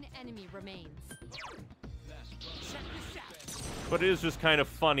 One enemy remains. But it is just kind of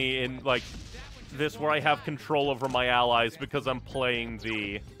funny in, like, this where I have control over my allies because I'm playing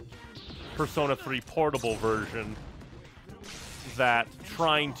the Persona 3 portable version, that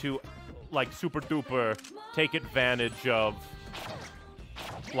trying to, like, super duper take advantage of,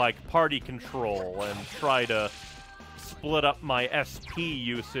 like, party control and try to split up my SP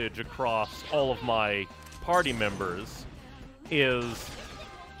usage across all of my party members is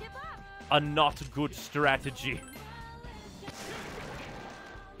a not good strategy.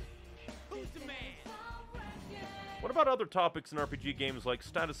 What about other topics in RPG games like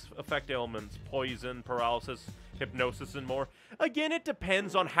status effect ailments, poison, paralysis, hypnosis, and more? Again, it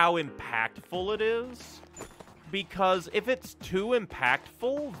depends on how impactful it is. Because if it's too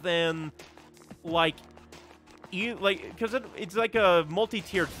impactful, then, like, because it's like a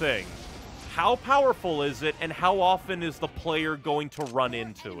multi-tiered thing. How powerful is it, and how often is the player going to run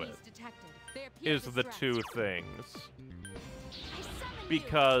into it? Is the two things.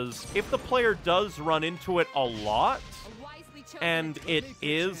 Because if the player does run into it a lot, and it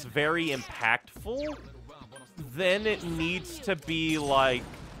is very impactful, then it needs to be, like,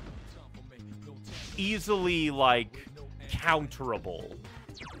 easily, like, counterable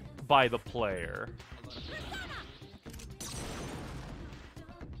by the player.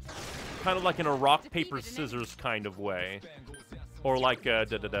 Kind of like in a rock, paper, scissors kind of way. Or like, what's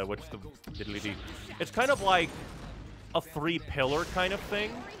the diddly-dee? It's kind of like a three-pillar kind of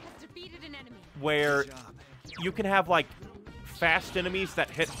thing, where you can have, like, fast enemies that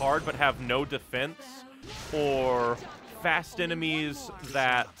hit hard but have no defense, or fast enemies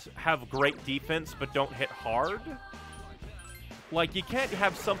that have great defense but don't hit hard. Like, you can't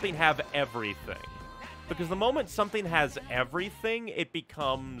have something have everything. Because the moment something has everything, it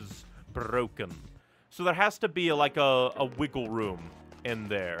becomes broken. So there has to be like a wiggle room in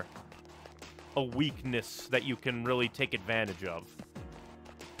there. A weakness that you can really take advantage of.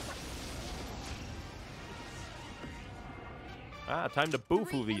 Ah, time to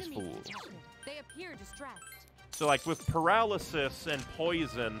boo-foo these fools. They appear distressed. So like with paralysis and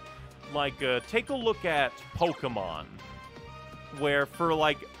poison, like take a look at Pokemon. Where for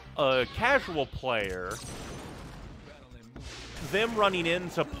like a casual player, them running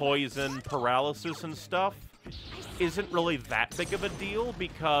into poison, paralysis, and stuff isn't really that big of a deal,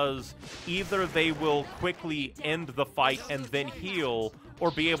 because either they will quickly end the fight and then heal, or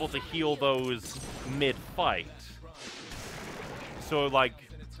be able to heal those mid-fight. So, like,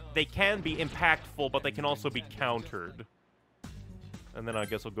 they can be impactful, but they can also be countered. And then I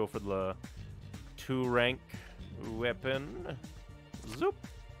guess I'll go for the 2-rank weapon. Zoop!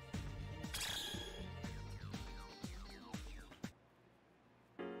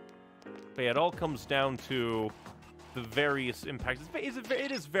 But yeah, it all comes down to the various impacts.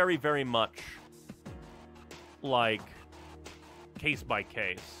 It is very, very much like case by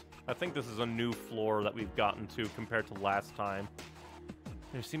case. I think this is a new floor that we've gotten to compared to last time.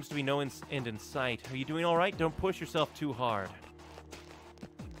 There seems to be no end in sight. Are you doing all right? Don't push yourself too hard.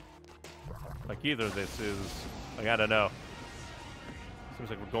 Like either this is, like, I don't know. Seems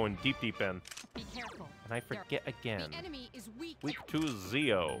like we're going deep, deep in. Be careful. And I forget again. The enemy is weak. Weak to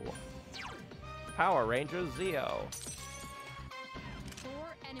Zeo. Power Ranger Zeo. 4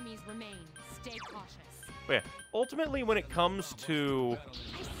 enemies remain. Stay cautious. But yeah, ultimately when it comes to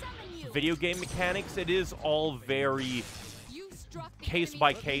video game mechanics, it is all very case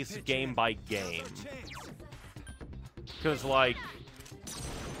by case, game by game. Because, like,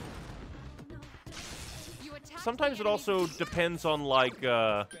 sometimes it also depends on, like,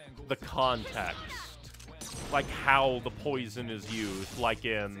 the context. Like, how the poison is used, like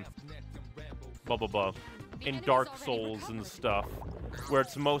in in Dark Souls and stuff, where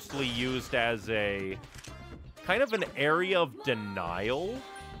it's mostly used as a kind of an area of denial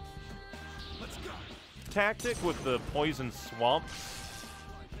tactic with the poison swamps.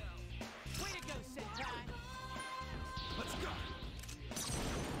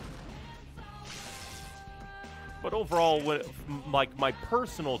 But overall, like, my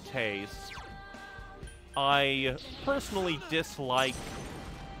personal taste, I personally dislike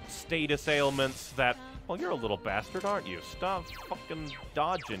status ailments that... Well, you're a little bastard, aren't you? Stop fucking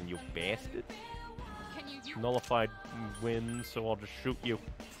dodging, you bastard. Nullified wins, so I'll just shoot you.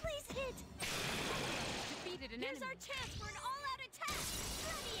 Please hit. Defeated an enemy. Here's our chance for an all-out attack.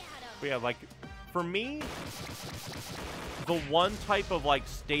 Ready at him. But yeah, like, for me, the one type of, like,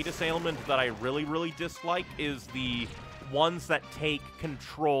 status ailment that I really, really dislike is the ones that take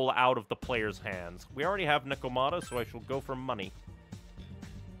control out of the player's hands. We already have Nekomata, so I shall go for money.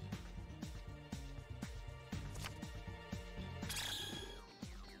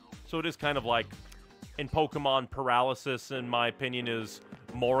 So it is kind of like, in Pokemon, paralysis, in my opinion, is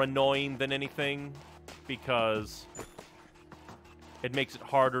more annoying than anything, because it makes it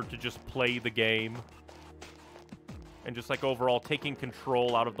harder to just play the game. And just, like, overall, taking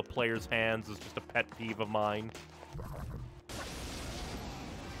control out of the player's hands is just a pet peeve of mine.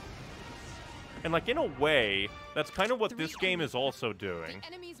 And, like, in a way, that's kind of what this game is also doing.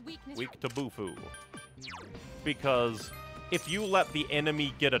 Weak to Bufu. Because if you let the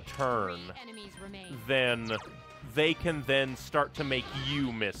enemy get a turn, then they can then start to make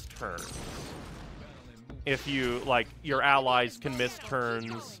you miss turns. If you, like, your allies can miss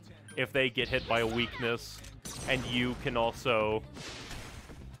turns if they get hit by a weakness, and you can also...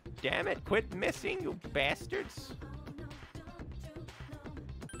 Damn it, quit missing, you bastards!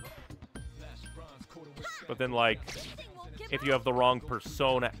 But then, like, if you have the wrong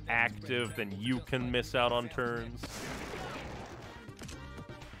persona active, then you can miss out on turns.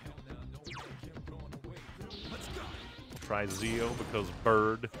 Try Zio because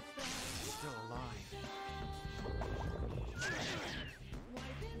bird. Still alive.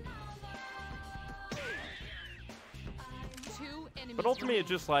 Two enemies But ultimately, it's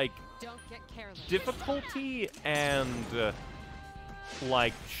just like Don't get careless. difficulty and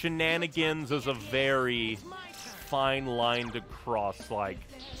like shenanigans is a very fine line to cross. Like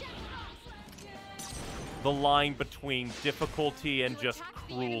the line between difficulty and just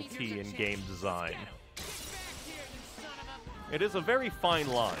cruelty in game design. It is a very fine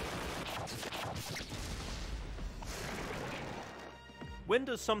line. When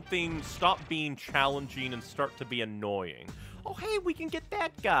does something stop being challenging and start to be annoying? Oh, hey, we can get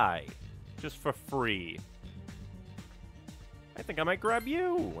that guy just for free. I think I might grab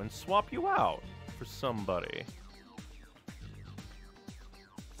you and swap you out for somebody.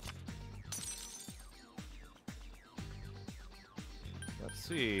 Let's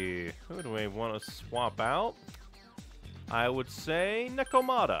see. Who do I want to swap out? I would say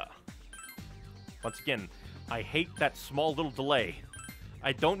Nekomata. Once again, I hate that small little delay.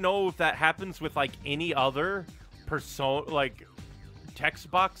 I don't know if that happens with, like, any other like,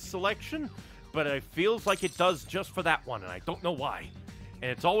 text box selection, but it feels like it does just for that one, and I don't know why.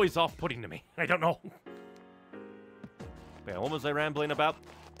 And it's always off-putting to me. I don't know. Yeah, what was I rambling about?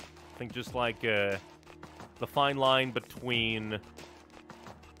 I think just, like, the fine line between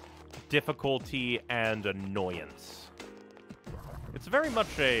difficulty and annoyance. It's very much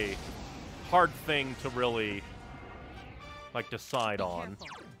a hard thing to really, like, decide Be on. careful.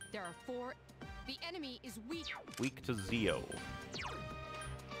 There are 4. The enemy is weak. Weak to Zio.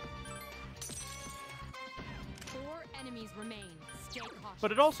 4 enemies remain. Stay cautious.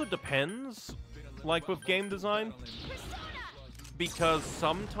 But it also depends, like with game design, because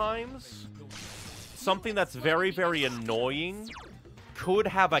sometimes something that's very, very annoying could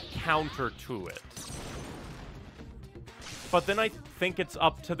have a counter to it. But then I think it's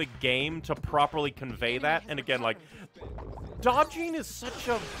up to the game to properly convey that. And again, like, dodging is such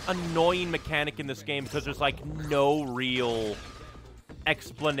an annoying mechanic in this game because there's, like, no real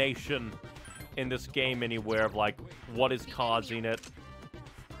explanation in this game anywhere of, like, what is causing it,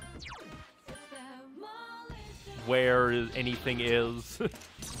 where anything is,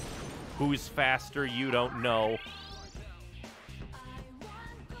 who's faster, you don't know.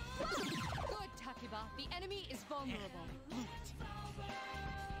 Good, Takiba. The enemy is vulnerable.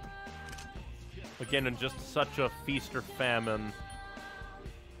 Again, in just such a feast or famine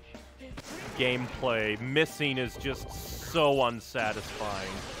gameplay, missing is just so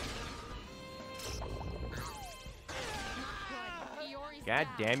unsatisfying. Good. Iori's God down.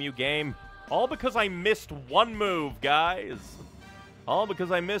 damn you, game. All because I missed one move, guys. All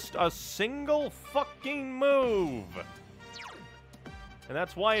because I missed a single fucking move. And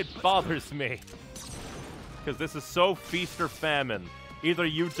that's why it bothers me. Because this is so feast or famine. Either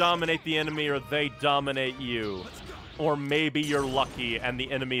you dominate the enemy or they dominate you. Or maybe you're lucky and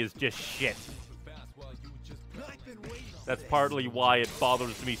the enemy is just shit. That's partly why it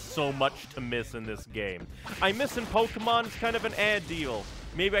bothers me so much to miss in this game. I miss in Pokemon, it's kind of an ad deal.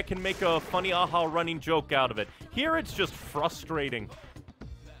 Maybe I can make a funny aha running joke out of it. Here it's just frustrating.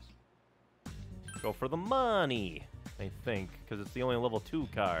 Go for the money, I think, because it's the only level 2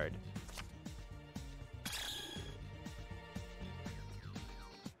 card.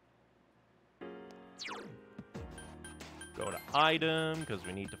 Go to item, because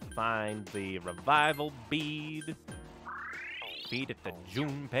we need to find the revival bead. Feed it to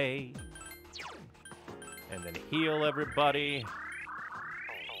Junpei. And then heal everybody.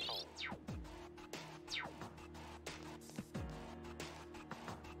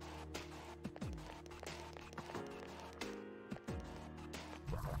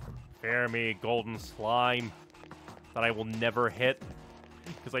 Spare me, golden slime, that I will never hit,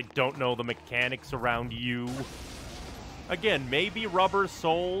 because I don't know the mechanics around you. Again, maybe rubber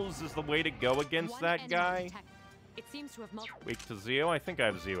souls is the way to go against One that enemy guy. detected. It seems to have multiple. Weak to Zio? I think I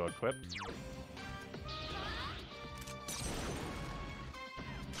have Zio equipped.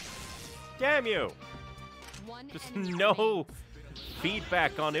 Damn you! One Just enemy no remains.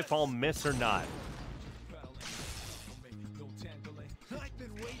 feedback on if I'll miss or not.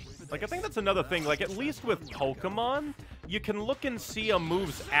 Like, I think that's another thing. Like, at least with Pokemon, you can look and see a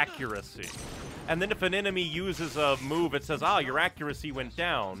move's accuracy. And then if an enemy uses a move, it says, ah, your accuracy went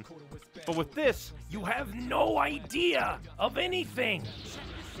down. But with this, you have no idea of anything.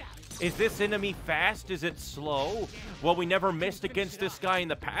 Is this enemy fast? Is it slow? Well, we never missed against this guy in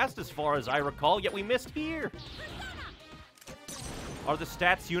the past, as far as I recall, yet we missed here. Are the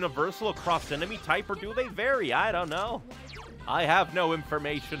stats universal across enemy type, or do they vary? I don't know. I have no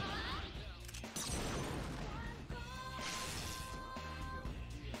information.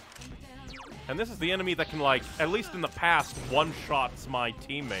 And this is the enemy that can, like, at least in the past, one-shots my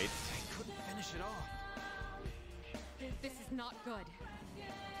teammates. I couldn't finish it off. This is not good.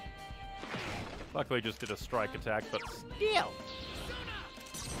 Luckily, I just did a strike attack, but still.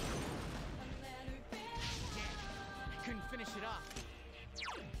 I couldn't finish it off.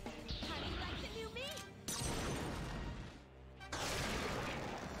 How do you like the new me?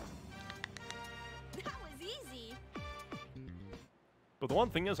 That was easy. But the one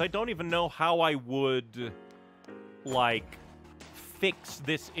thing is, I don't even know how I would, like, fix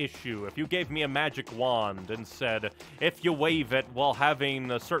this issue. If you gave me a magic wand and said, if you wave it while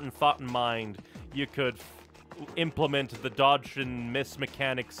having a certain thought in mind, you could implement the dodge and miss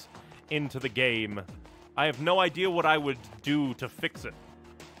mechanics into the game, I have no idea what I would do to fix it,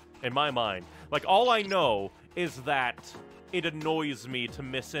 in my mind. Like, all I know is that it annoys me to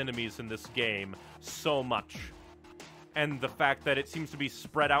miss enemies in this game so much. And the fact that it seems to be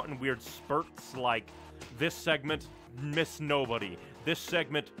spread out in weird spurts, like, this segment, miss nobody. This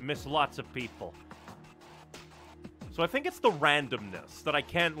segment, miss lots of people. So I think it's the randomness that I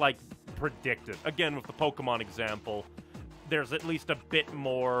can't, like, predict it. Again, with the Pokemon example, there's at least a bit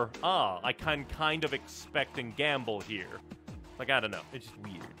more, I can kind of expect and gamble here. Like, I don't know. It's just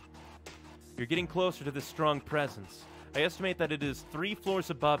weird. You're getting closer to this strong presence. I estimate that it is 3 floors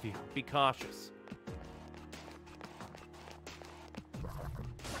above you. Be cautious.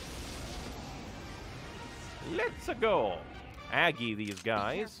 Let's go. Aggie these Be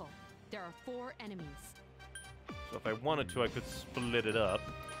guys. careful. There are 4 enemies. So if I wanted to, I could split it up.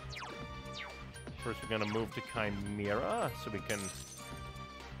 First, we're gonna move to Chimera, so we can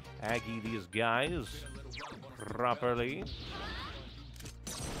Aggie these guys properly.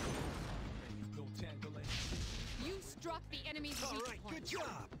 You struck the enemy's weak point. Good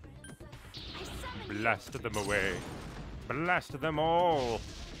job. I summoned you. Blast them away. Blast them all.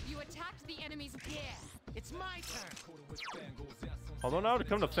 You attacked the enemy's gear. It's my turn. Although now to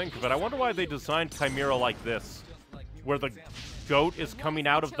come to think of it, I wonder why they designed Chimera like this. Where the goat is coming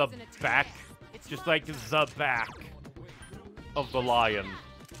out of the back. Just like the back of the lion.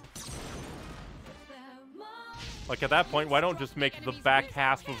 Like, at that point, why don't just make the back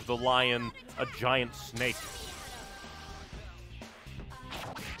half of the lion a giant snake?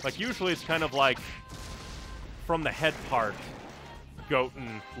 Like, usually it's kind of like from the head part, goat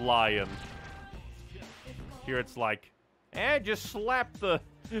and lion. Here it's like, just slap the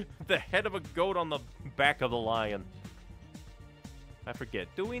head of a goat on the back of the lion. I forget.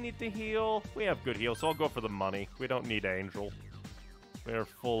 Do we need to heal? We have good heal, so I'll go for the money. We don't need Angel. We're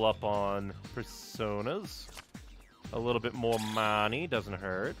full up on personas. A little bit more money doesn't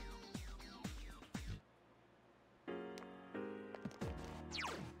hurt.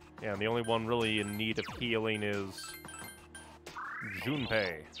 Yeah, and the only one really in need of healing is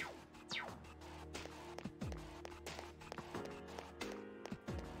Junpei.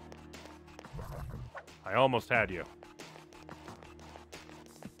 I almost had you.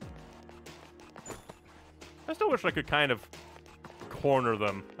 I still wish I could kind of corner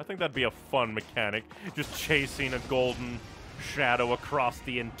them. I think that'd be a fun mechanic. Just chasing a golden shadow across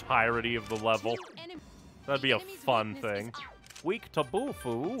the entirety of the level. That'd be a fun thing. Weak to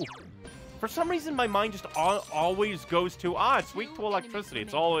Bufu. For some reason, my mind just always goes to, it's weak to electricity.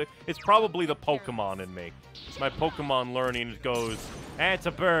 It's probably the Pokemon in me. My Pokemon learning goes, it's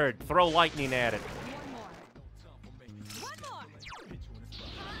a bird. Throw lightning at it.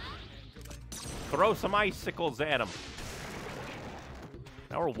 Throw some icicles at him.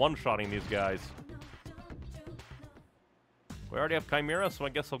 Now we're one-shotting these guys. We already have Chimera, so I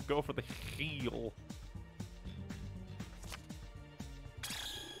guess I'll go for the heal.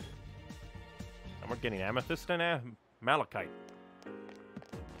 And we're getting Amethyst and Malachite.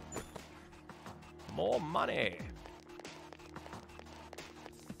 More money.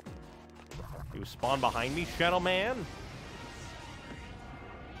 You spawn behind me, Shadow Man?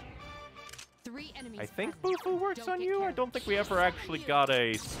 I think Bufu works on you. I don't think we ever actually got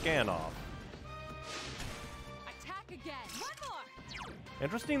a scan off. Attack again. One more.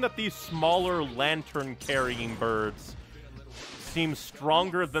 Interesting that these smaller lantern-carrying birds seem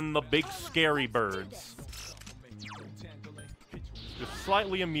stronger than the big scary birds. Just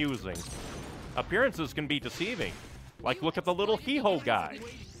slightly amusing. Appearances can be deceiving. Like, look at the little hee-ho guy.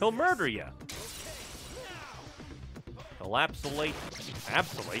 He'll murder you. Collapsolate,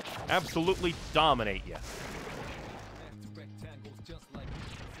 absolutely dominate you.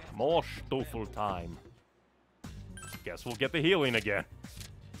 More Stoffel time. Guess we'll get the healing again.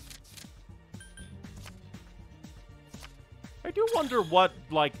 I do wonder what,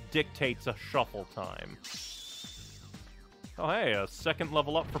 like, dictates a shuffle time. Oh, hey, a second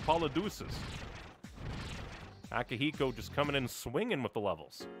level up for Polydeuces. Akihiko just coming in swinging with the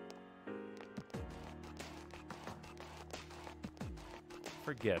levels.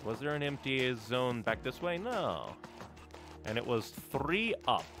 Forget, was there an empty zone back this way? No. And it was 3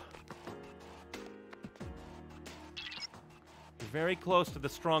 up. You're very close to the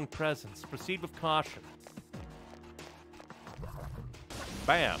strong presence. Proceed with caution.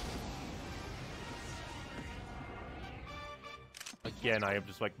 Bam. Again, I am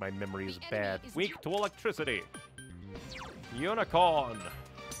just like, my memory is bad. Weak to electricity. Unicorn.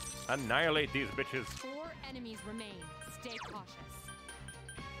 Annihilate these bitches. 4 enemies remain. Stay cautious.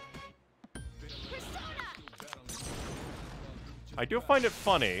 I do find it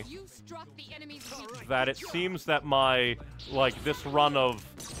funny You struck the enemy's weak. that it seems that my, like, this run of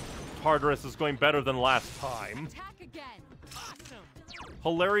Tartarus is going better than last time. Attack again. Awesome.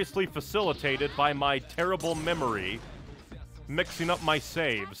 Hilariously facilitated by my terrible memory, mixing up my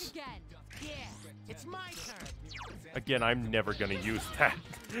saves. Attack again. Yeah, it's my turn. Again, I'm never gonna use that.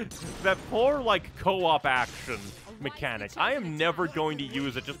 That poor, like, co-op action mechanic. I am never going to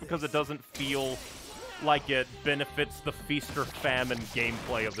use it just because it doesn't feel like it benefits the feast or famine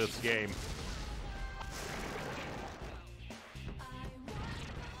gameplay of this game.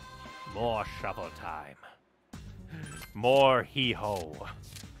 More shovel time. More hee-ho.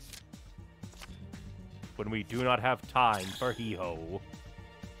 When we do not have time for hee-ho.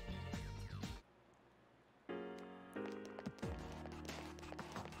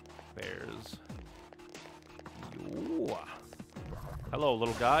 There's you. Hello,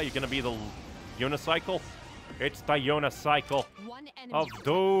 little guy. You gonna be the unicycle? It's the unicycle 1 enemy. of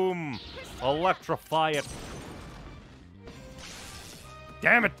doom. Electrify it.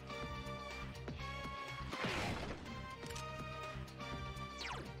 Damn it!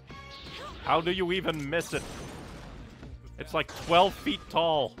 How do you even miss it? It's like 12 feet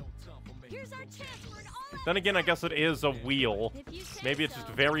tall. Here's our chance for an all. Then again, I guess it is a wheel. Maybe it's just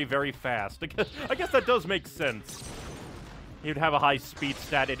very, very fast. I guess that does make sense. You'd have a high speed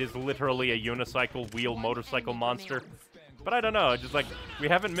stat. It is literally a unicycle wheel motorcycle monster. But I don't know. Just like, we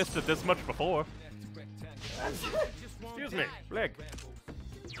haven't missed it this much before. Excuse me. Blick.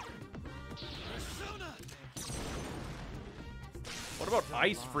 What about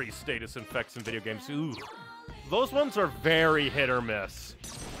ice-free status effects in video games? Ooh. Those ones are very hit or miss.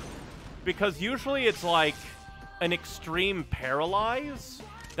 Because usually it's like an extreme paralyze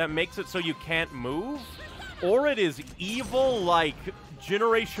that makes it so you can't move. Or it is evil like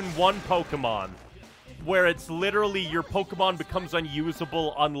Generation 1 Pokemon, where it's literally your Pokemon becomes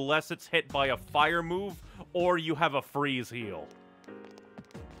unusable unless it's hit by a fire move, or you have a freeze heal.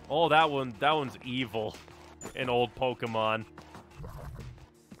 Oh, that one's evil in old Pokemon.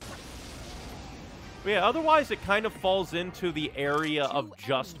 But yeah, otherwise it kind of falls into the area of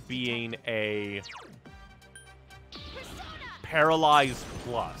just being a Paralyze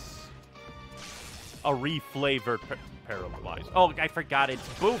Plus. A reflavored Paralyze. Oh, I forgot, it's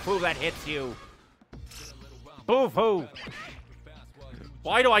Boo-Foo that hits you. Boo-Foo.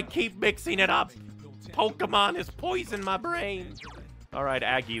 Why do I keep mixing it up? Pokemon has poisoned my brain. Alright,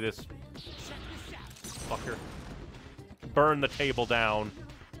 Aggie, this fucker. Burn the table down.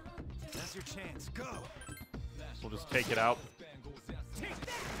 That's your chance. Go. We'll just take it out. Take that.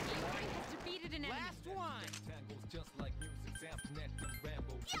 Iori has defeated an enemy. Last one.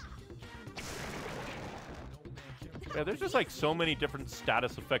 Yeah, there's just like so many different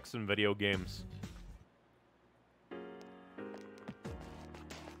status effects in video games.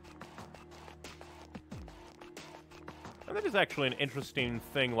 And that is actually an interesting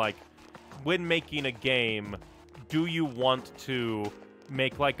thing, like, when making a game, do you want to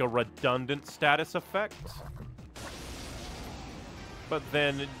make like a redundant status effect? But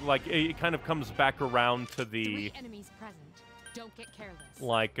then, like, it kind of comes back around to the 3 enemies present. Don't get careless.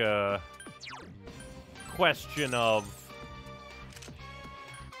 like question of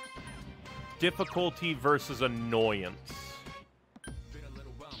difficulty versus annoyance.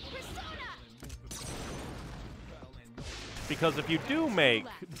 Because if you do make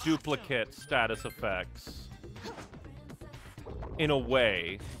duplicate status effects in a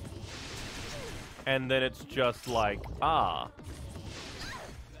way, and then it's just like,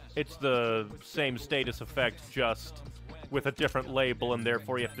 it's the same status effect just with a different label, and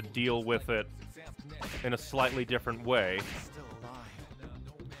therefore you have to deal with it in a slightly different way. Still alive.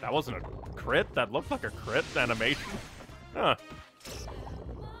 That wasn't a crit. That looked like a crit animation. Huh.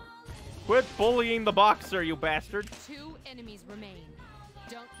 Quit bullying the boxer, you bastard. 2 enemies remain.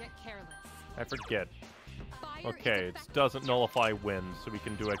 Don't get careless. I forget. Fire Okay, is it effective. doesn't nullify wins, so we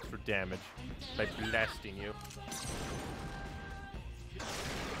can do extra damage by blasting you. Has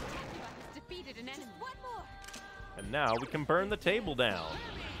defeated an enemy. One more. And now we can burn the table down.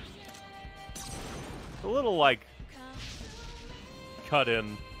 The little, like,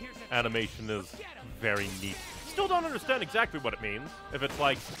 cut-in animation is very neat. Still don't understand exactly what it means. If it's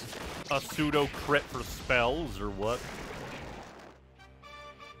like a pseudo crit for spells or what.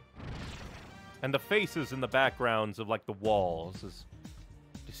 And the faces in the backgrounds of like the walls is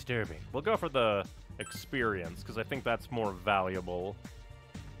disturbing. We'll go for the experience because I think that's more valuable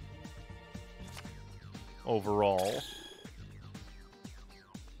overall.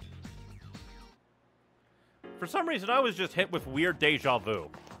 For some reason, I was just hit with weird deja vu.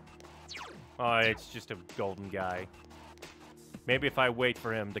 Oh, it's just a golden guy. Maybe if I wait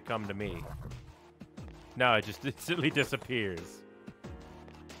for him to come to me. No, it just instantly disappears.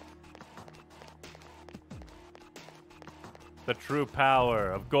 The true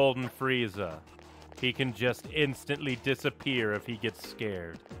power of Golden Frieza. He can just instantly disappear if he gets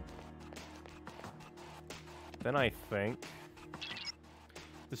scared. Then I think...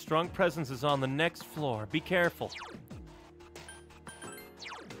 the strong presence is on the next floor. Be careful.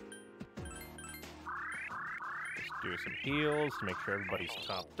 Do some heals to make sure everybody's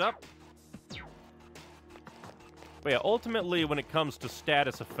topped up. But yeah, ultimately, when it comes to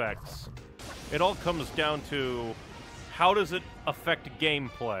status effects, it all comes down to how does it affect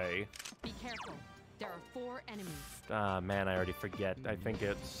gameplay. Be careful. There are 4 enemies. Ah, man, I already forget. I think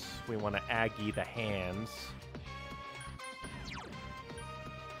it's we want to Aggie the hands.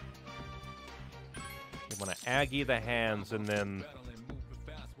 We want to Aggie the hands and then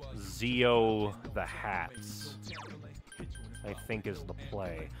Zeo the hats. I think is the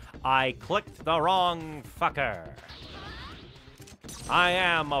play. I clicked the wrong fucker. I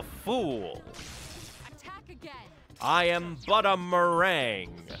am a fool. Attack again. I am but a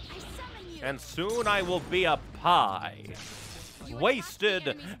meringue. I summon you. And soon I will be a pie.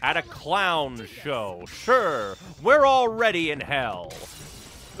 Wasted at a clown show. Sure, we're already in hell.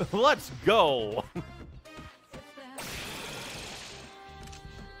 Let's go.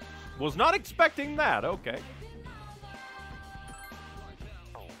 Was not expecting that, okay.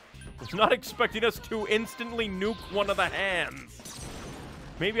 Was not expecting us to instantly nuke one of the hands.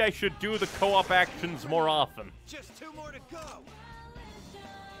 Maybe I should do the co-op actions more often. Just 2 more to go.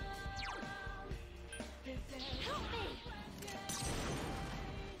 Help me.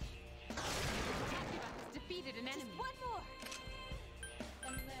 Has defeated an enemy. One more.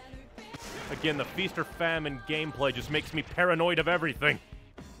 Again, the Feast or Famine gameplay just makes me paranoid of everything.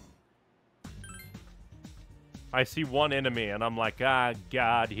 I see one enemy and I'm like, ah,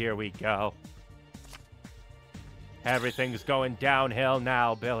 God, here we go. Everything's going downhill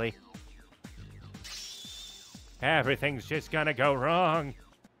now, Billy. Everything's just gonna go wrong.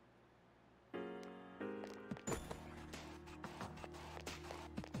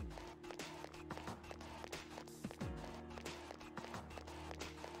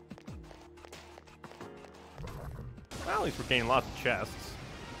 Well, at least we're getting lots of chests.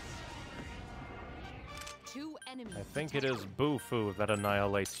 2 enemies. I think it is Bufu that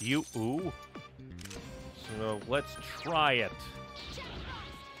annihilates you. Ooh. So let's try it.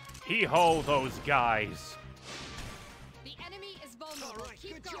 Hee-ho, those guys. The enemy is vulnerable. All right,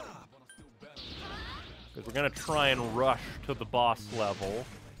 Keep good going. job. Because we're going to try and rush to the boss level.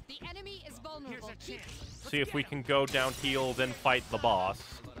 The enemy is vulnerable. Here's a Keep chance. See if we can go down heal, then fight the boss.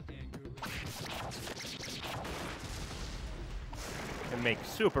 And make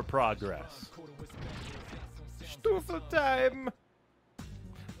super progress. Stufa time!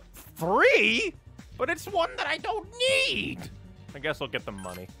 3? But it's one that I don't need! I guess I'll get the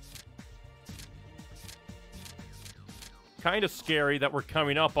money. Kind of scary that we're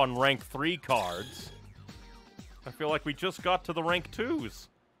coming up on rank 3 cards. I feel like we just got to the rank 2s.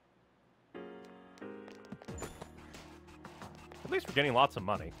 At least we're getting lots of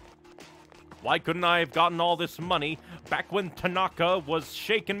money. Why couldn't I have gotten all this money back when Tanaka was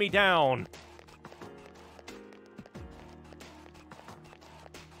shaking me down?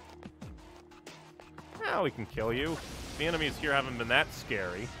 Now we can kill you. The enemies here haven't been that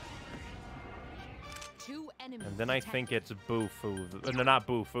scary. 2 enemies. And then I think it's Bufu. No, not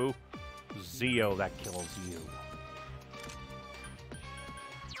Bufu. Zeo that kills you.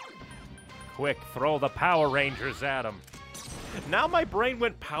 Quick, throw the Power Rangers at him. Now my brain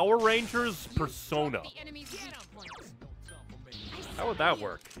went Power Rangers Persona. The enemy's weak point. How would that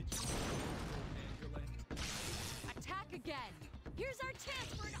work? Attack again. Here's our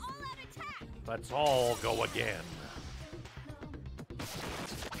chance for an all-out attack. Let's all go again.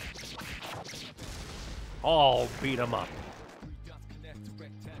 All beat 'em up.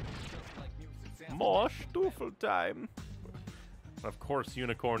 More Stuffel time. Of course,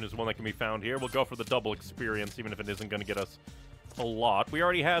 Unicorn is one that can be found here. We'll go for the double experience, even if it isn't going to get us a lot. We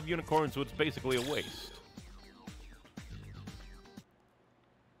already have Unicorn, so it's basically a waste.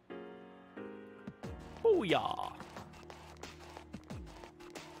 Booyah!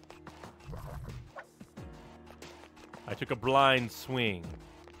 I took a blind swing.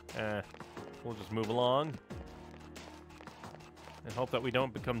 We'll just move along. And hope that we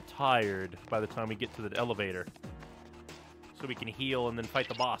don't become tired by the time we get to the elevator. So we can heal and then fight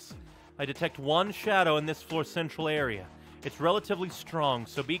the boss. I detect one shadow in this floor's central area. It's relatively strong,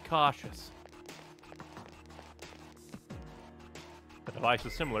 so be cautious. The device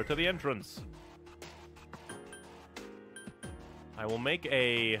is similar to the entrance. I will make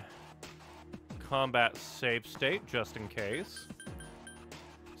a combat save state, just in case.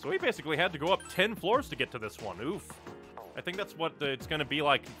 So we basically had to go up 10 floors to get to this one. Oof. I think that's what it's going to be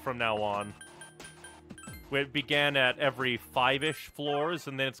like from now on. It began at every 5-ish floors,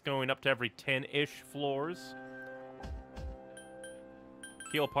 and then it's going up to every 10-ish floors.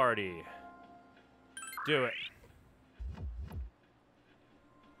 Heal party. Do it.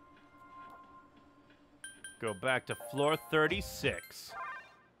 Go back to floor 36.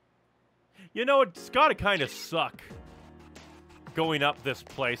 You know, it's gotta kind of suck going up this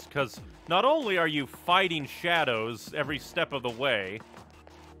place, because not only are you fighting shadows every step of the way,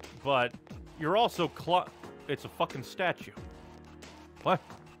 but you're also it's a fucking statue. What?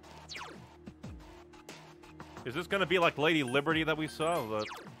 Is this gonna be like Lady Liberty that we saw?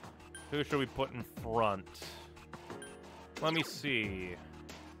 Who should we put in front? Let me see.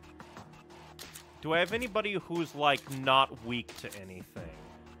 Do I have anybody who's, like, not weak to anything?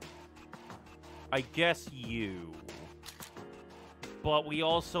 I guess you. But we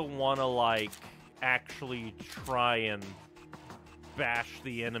also want to, like, actually try and bash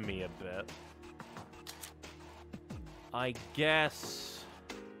the enemy a bit. I guess...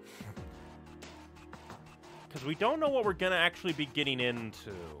 because we don't know what we're going to actually be getting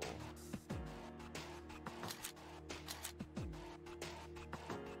into.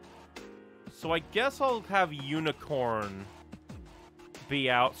 So I guess I'll have Unicorn be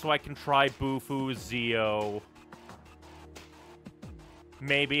out so I can try Bufu, Zio.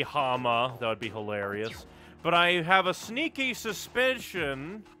 Maybe Hama. That would be hilarious. But I have a sneaky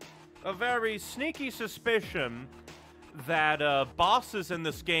suspicion, a very sneaky suspicion, that bosses in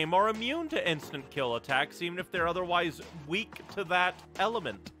this game are immune to instant kill attacks, even if they're otherwise weak to that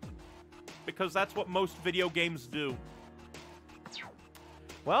element. Because that's what most video games do.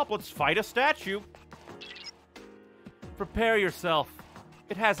 Well, let's fight a statue. Prepare yourself.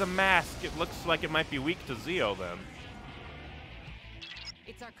 It has a mask. It looks like it might be weak to Zio, then.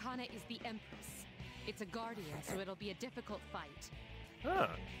 Its arcana is the Empress. It's a guardian, so it'll be a difficult fight. Huh.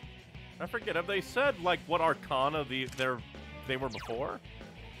 I forget, have they said, like, what arcana they were before?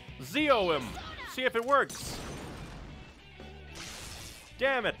 Zio him! See if it works!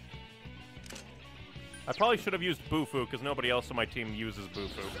 Damn it! I probably should have used Bufu, because nobody else on my team uses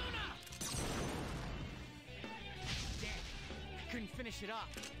Bufu. Couldn't finish it up.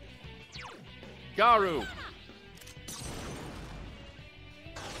 Garu!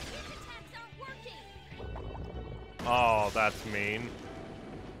 Oh, that's mean.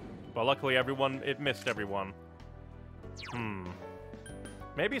 But luckily it missed everyone.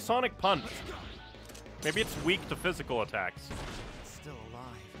 Maybe Sonic Punch. Maybe it's weak to physical attacks. Still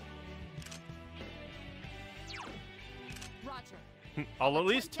alive. Roger. I'll at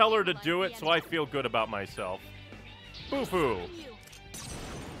least tell her to do it so I feel good about myself. Bufu!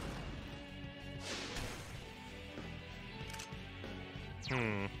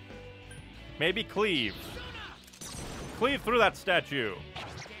 Maybe Cleave. Cleave through that statue.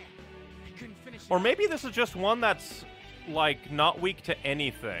 Or maybe this is just one that's, like, not weak to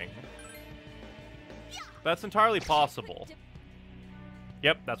anything. That's entirely possible.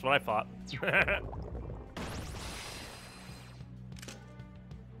 Yep, that's what I thought.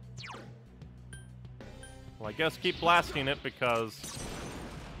 Well, I guess keep blasting it because...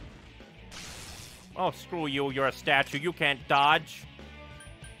 oh, screw you, you're a statue. You can't dodge.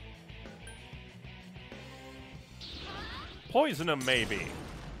 Poison him, maybe.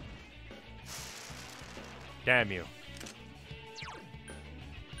 Damn you.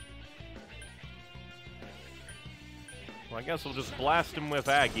 Well, I guess we'll just blast him with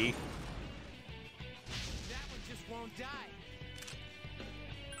Aggie. That one just won't die.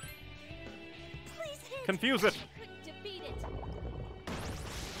 Please hit. Confuse it. Couldn't defeat it.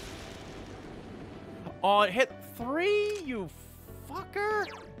 Oh, it hit 3, you fucker.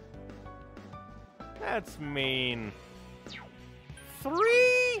 That's mean.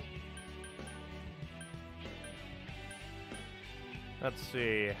 3? Let's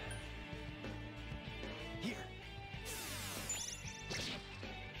see. Here.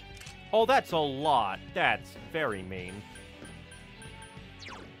 Oh, that's a lot. That's very mean.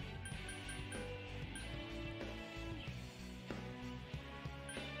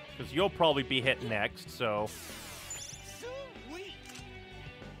 Because you'll probably be hit next, so... Sweet.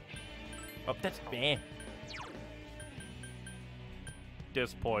 Oh, that's bad.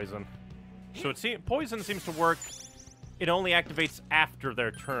 Disc poison. So it seems poison seems to work. It only activates after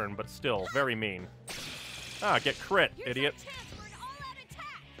their turn, but still very mean. Ah, get crit, Here's idiot. our chance for an all-out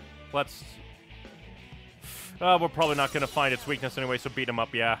attack. Let's. We're probably not gonna find its weakness anyway, so beat him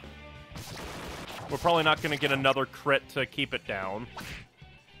up. Yeah. We're probably not gonna get another crit to keep it down.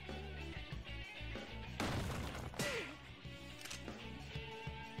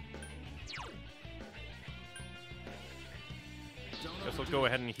 Guess I'll go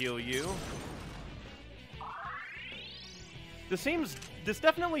ahead and heal you. This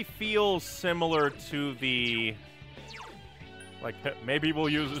definitely feels similar to the, like, maybe we'll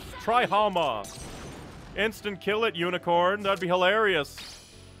use try Hama. Instant kill it, unicorn. That'd be hilarious.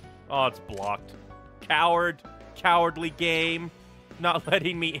 Oh, it's blocked. Cowardly game. Not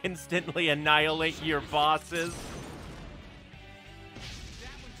letting me instantly annihilate your bosses.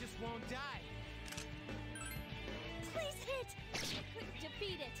 That one just won't die. Please hit. Couldn't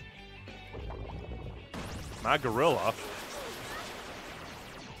defeat it. My gorilla.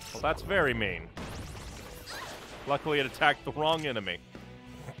 Well, that's very mean. Luckily, it attacked the wrong enemy.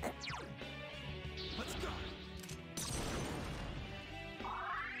 Let's go.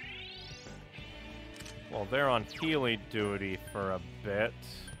 Well, they're on Healy duty for a bit.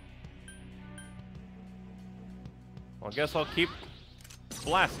 Well, I guess I'll keep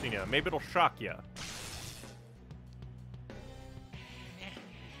blasting you. Maybe it'll shock you.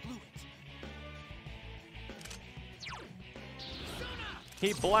 Blew it.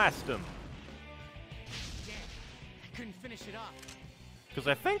 Keep blasting. Damn. I couldn't finish it off. Because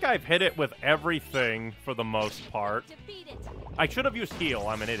I think I've hit it with everything for the most part. Defeat it. I should have used heal.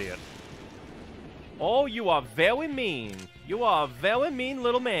 I'm an idiot. Oh, you are very mean. You are a very mean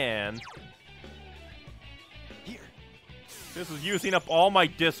little man. Here. This is using up all my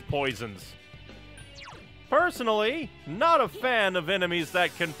disc poisons. Personally, not a fan of enemies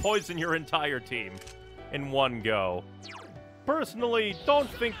that can poison your entire team in one go. Personally, don't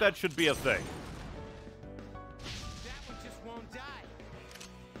think that should be a thing. That one just won't die.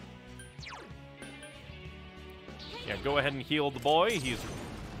 Yeah, go ahead and heal the boy. He's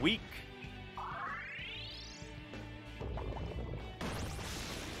weak.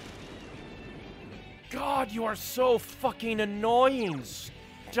 God, you are so fucking annoying.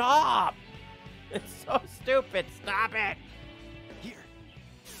 Stop. It's so stupid. Stop it. Here.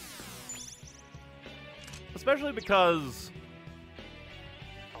 Especially because...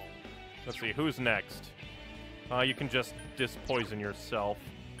 Let's see, who's next? You can just dispoison yourself.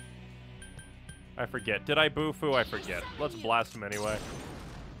 I forget. Did I Bufu? I forget. Let's blast him anyway.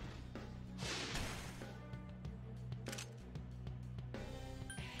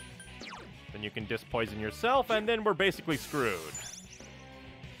 Then you can dispoison yourself, and then we're basically screwed.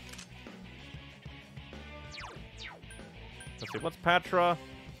 Let's see, what's Patra?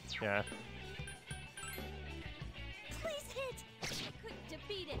 Yeah. Please hit. Couldn't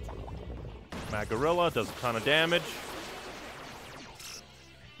defeat it. My gorilla does a ton of damage.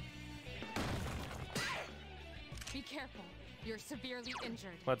 Be careful. You're severely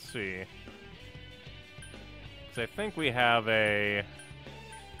injured. Let's see. 'Cause I think we have a...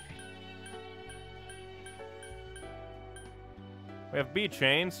 We have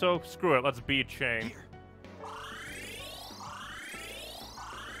B-Chain, so screw it, let's B-Chain. Here.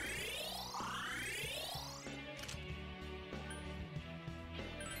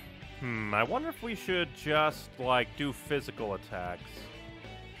 I wonder if we should just, like, do physical attacks.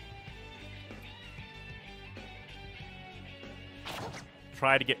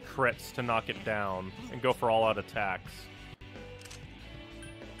 Try to get crits to knock it down, and go for all-out attacks.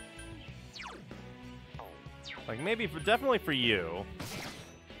 Like, maybe, definitely for you.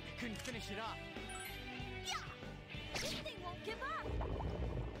 I couldn't finish it off. This thing won't give up.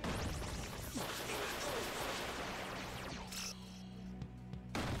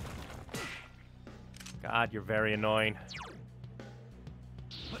 God, you're very annoying.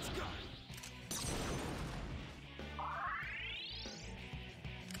 Let's go.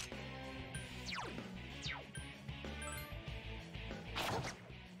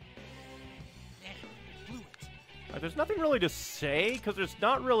 Blew it. There's nothing really to say, because there's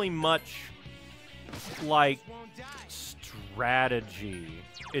not really much, like, Won't die. strategy,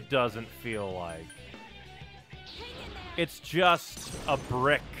 it doesn't feel like. It's just a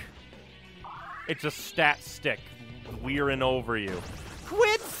brick. It's a stat stick wearing over you.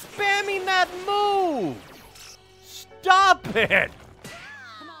 Quit spamming that move! Stop it!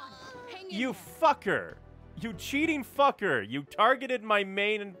 Come on, hang in You there. fucker! You cheating fucker! You targeted my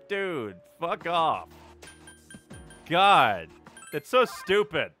main dude. Fuck off. God. That's so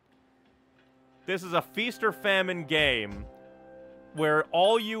stupid. This is a feast or famine game where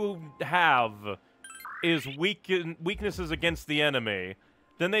all you have is weaknesses against the enemy.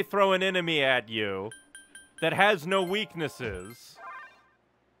 Then they throw an enemy at you that has no weaknesses.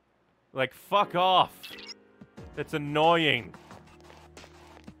 Like, fuck off. That's annoying.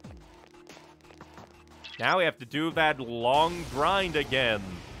 Now we have to do that long grind again.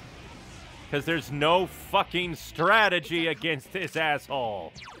 Because there's no fucking strategy against this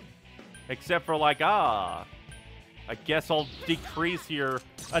asshole. Except for like, I guess I'll decrease your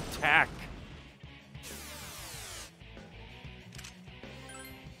attack.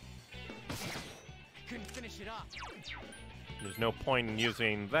 Couldn't finish it off. There's no point in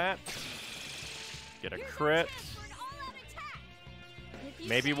using that. Get a crit.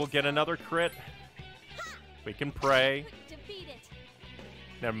 Maybe we'll get another crit. We can pray. Defeat it.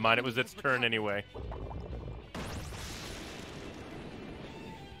 Never mind, it was its turn anyway.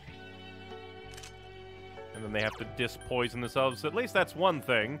 And then they have to dispoison themselves. At least that's one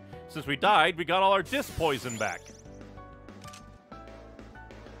thing. Since we died, we got all our dispoison back.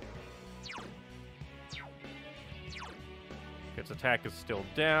 Its attack is still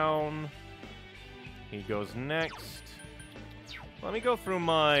down. He goes next. Let me go through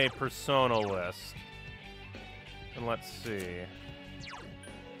my persona list. And let's see.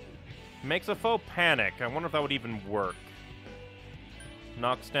 Makes a foe panic. I wonder if that would even work.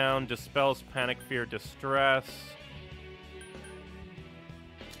 Knocks down, dispels panic, fear, distress.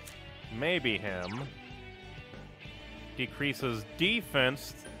 Maybe him. Decreases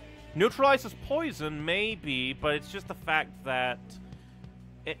defense. Neutralizes poison, maybe, but it's just the fact that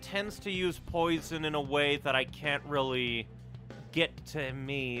it tends to use poison in a way that I can't really get to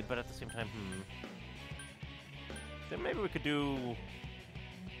me, but at the same time, Then maybe we could do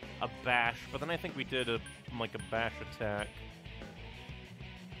a bash, but then I think we did a bash attack.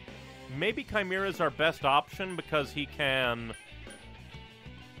 Maybe Chimera's our best option because he can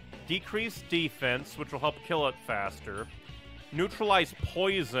decrease defense, which will help kill it faster. Neutralize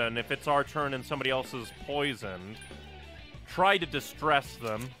poison if it's our turn and somebody else is poisoned. Try to distress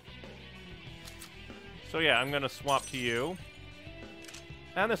them. So yeah, I'm gonna swap to you.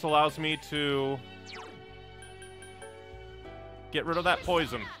 And this allows me to get rid of that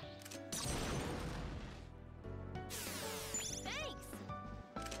poison.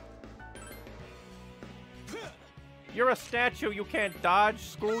 You're a statue, you can't dodge,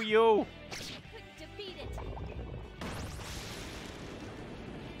 screw you! Defeat it.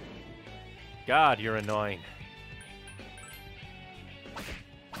 God, you're annoying.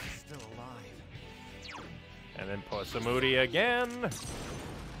 Still alive. And then Posamudi again.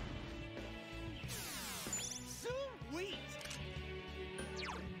 Sweet.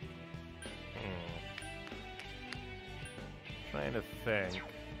 Trying to think.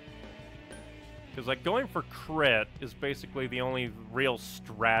 Because, like, going for crit is basically the only real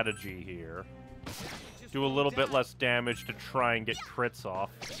strategy here. Do a little bit less damage to try and get crits off.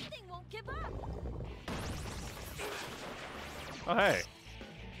 This thing won't give up. Oh, hey.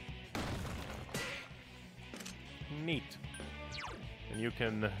 Neat. And you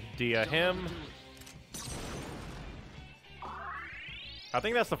can Dia him. I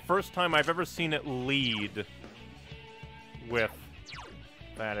think that's the first time I've ever seen it lead with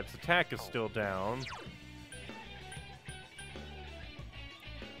that. Its attack is still down.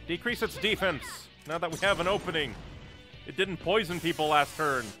 Decrease its defense, now that we have an opening. It didn't poison people last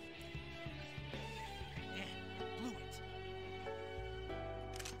turn. Blew it.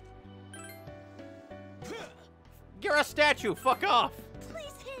 You're a statue, fuck off!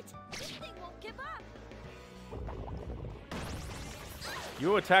 Please hit. This thing won't give up.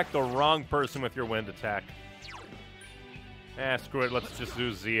 You attacked the wrong person with your wind attack. Screw it, let's just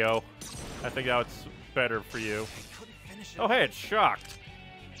do Zeo. I think that's better for you. Couldn't finish it. Oh, hey, it's shocked.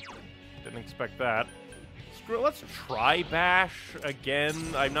 Didn't expect that. Screw it, let's try Bash again.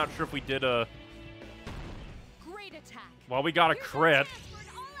 I'm not sure if we did a attack. Well, we got a crit.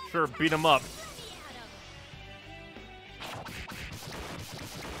 Sure, beat him up.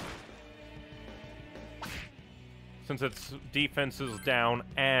 Since its defense is down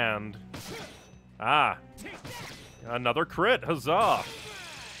and... Ah. Another crit. Huzzah.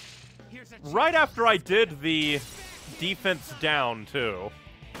 Right after I did the defense down, too,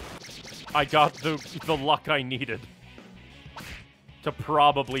 I got the luck I needed to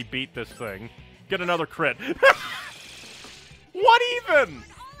probably beat this thing. Get another crit. What even?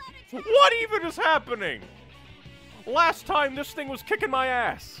 What even is happening? Last time this thing was kicking my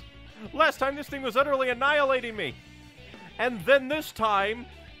ass. Last time this thing was utterly annihilating me. And then this time,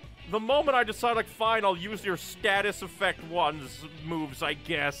 the moment I decide, like, fine, I'll use your status effect ones moves, I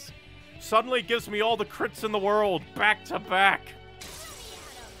guess, suddenly it gives me all the crits in the world, back to back.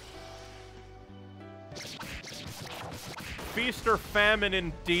 Feast or famine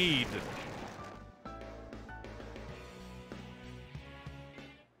indeed.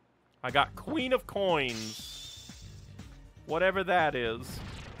 I got Queen of Coins. Whatever that is.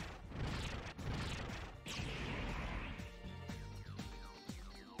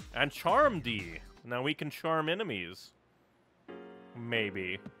 And Charm D. Now we can charm enemies.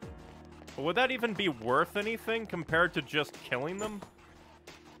 Maybe. But would that even be worth anything compared to just killing them?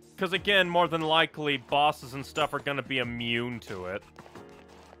 Because again, more than likely, bosses and stuff are going to be immune to it.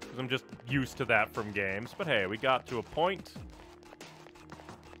 Because I'm just used to that from games. But hey, we got to a point.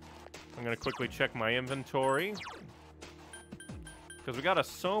 I'm going to quickly check my inventory. Because we got a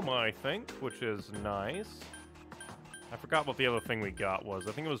Soma, I think, which is nice. I forgot what the other thing we got was.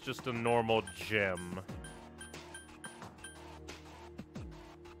 I think it was just a normal gem.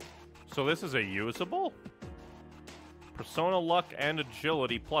 So this is a usable? Persona, luck, and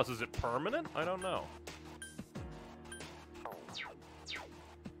agility plus. Is it permanent? I don't know.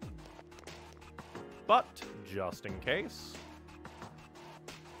 But, just in case,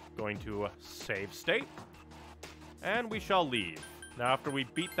 going to save state. And we shall leave. Now after we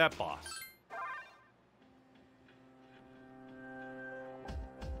beat that boss.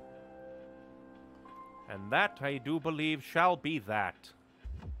 And that, I do believe, shall be that.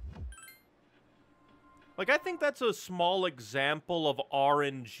 Like, I think that's a small example of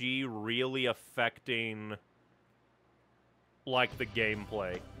RNG really affecting, like, the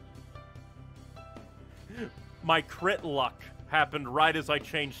gameplay. My crit luck happened right as I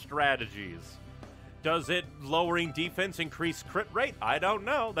changed strategies. Does it lowering defense increase crit rate? I don't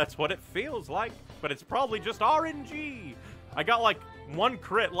know. That's what it feels like. But it's probably just RNG. I got, like, 1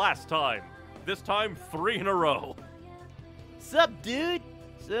 crit last time. This time, 3 in a row. Sup, dude?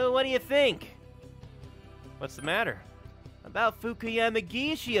 So, what do you think? What's the matter? About Fukuya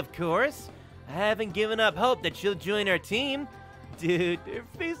Magishi, of course. I haven't given up hope that she'll join our team. Dude, her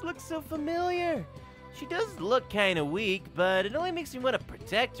face looks so familiar. She does look kinda weak, but it only makes me want to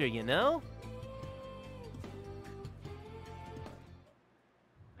protect her, you know?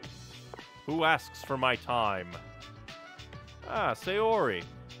 Who asks for my time? Ah, Sayori.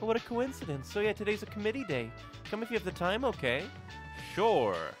 Oh, what a coincidence. So yeah, today's a committee day. Come if you have the time, okay?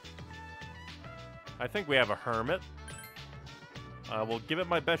 Sure. I think we have a hermit. We'll give it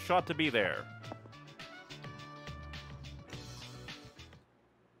my best shot to be there.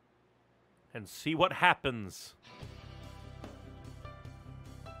 And see what happens.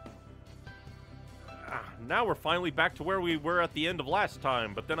 Now we're finally back to where we were at the end of last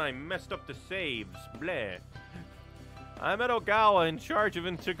time, but then I messed up the saves. Bleh. I'm at Ogawa, in charge of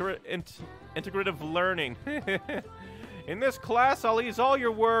integrative learning. In this class, I'll ease all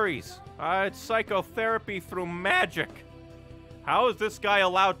your worries. It's psychotherapy through magic. How is this guy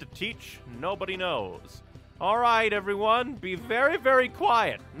allowed to teach? Nobody knows. All right, everyone, be very, very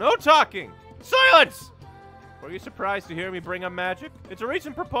quiet. No talking. Silence! Were you surprised to hear me bring up magic? It's a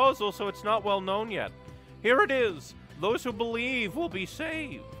recent proposal, so it's not well known yet. Here it is. Those who believe will be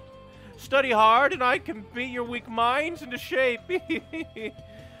saved. Study hard, and I can beat your weak minds into shape.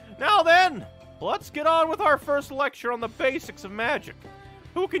 Now then, let's get on with our first lecture on the basics of magic.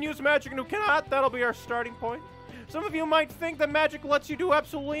 Who can use magic and who cannot? That'll be our starting point. Some of you might think that magic lets you do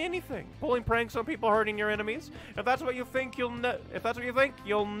absolutely anything, pulling pranks on people, hurting your enemies. If that's what you think,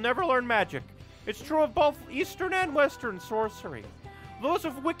 you'll never learn magic. It's true of both Eastern and Western sorcery. Those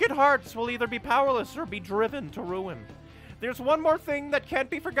with wicked hearts will either be powerless or be driven to ruin. There's one more thing that can't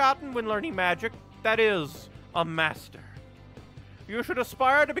be forgotten when learning magic. That is, a master. You should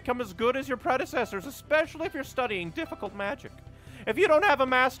aspire to become as good as your predecessors, especially if you're studying difficult magic. If you don't have a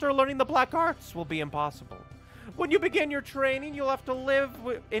master, learning the black arts will be impossible. When you begin your training, you'll have to live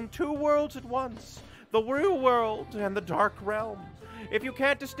in 2 worlds at once. The real world and the dark realm. If you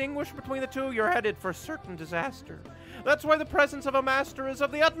can't distinguish between the two, you're headed for certain disaster. That's why the presence of a master is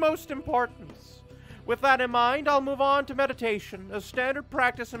of the utmost importance. With that in mind, I'll move on to meditation, a standard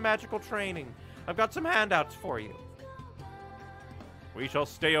practice in magical training. I've got some handouts for you. We shall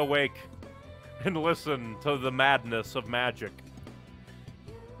stay awake and listen to the madness of magic.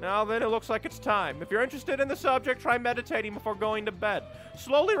 Now then, it looks like it's time. If you're interested in the subject, try meditating before going to bed.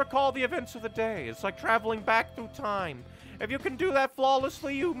 Slowly recall the events of the day. It's like traveling back through time. If you can do that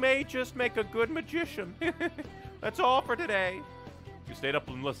flawlessly, you may just make a good magician. That's all for today. You stayed up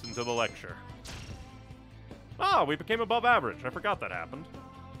and listened to the lecture. Ah, we became above average. I forgot that happened.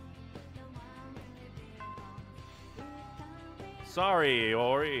 Sorry,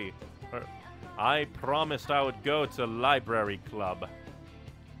 Ori. I promised I would go to library club.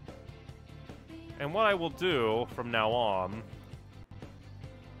 And what I will do from now on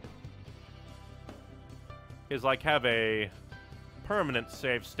is like have a permanent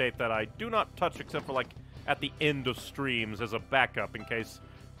save state that I do not touch except for like at the end of streams as a backup in case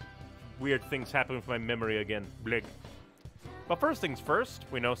weird things happen with my memory again. Blig. But first things first,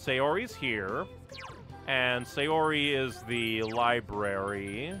 we know Sayori's here. And Sayori is the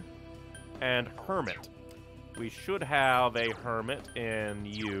library and hermit. We should have a hermit in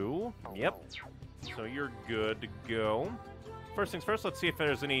you. Yep. So you're good to go. First things first, let's see if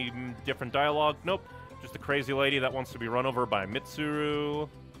there's any different dialogue. Nope. Just a crazy lady that wants to be run over by Mitsuru.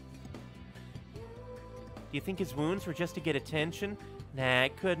 Do you think his wounds were just to get attention? Nah,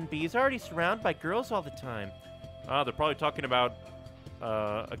 it couldn't be. He's already surrounded by girls all the time. Ah, they're probably talking about,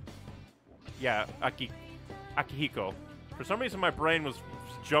 yeah, Akihiko. For some reason, my brain was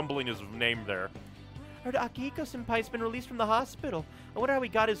jumbling his name there. Heard Akihiko-senpai's been released from the hospital. I wonder how he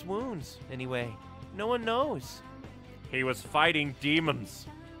got his wounds. Anyway, no one knows. He was fighting demons.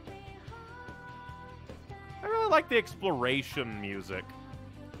 I really like the exploration music.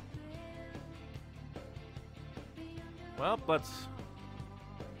 Well, let's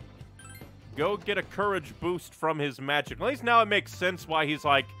go get a courage boost from his magic. At least now it makes sense why he's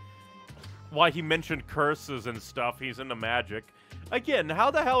like, why he mentioned curses and stuff. He's into magic. Again,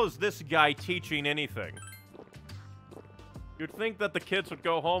 how the hell is this guy teaching anything? You'd think that the kids would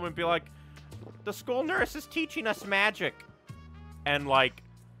go home and be like, the school nurse is teaching us magic. And like,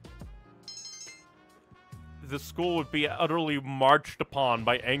 the school would be utterly marched upon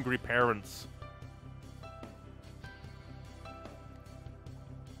by angry parents.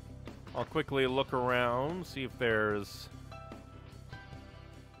 I'll quickly look around, see if there's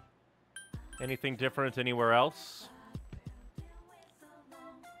anything different anywhere else.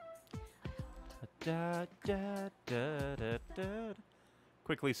 Da, da, da, da, da.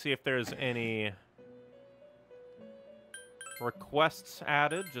 Quickly see if there's any requests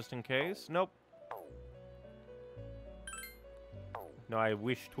added, just in case. Nope. No, I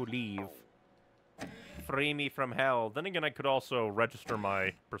wish to leave. Free me from hell. Then again, I could also register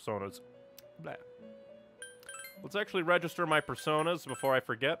my personas. Blah. Let's actually register my personas before I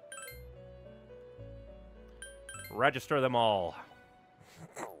forget. Register them all.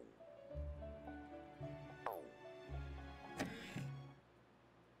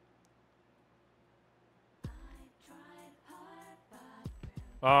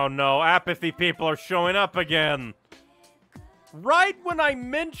 Oh no, apathy people are showing up again. Right when I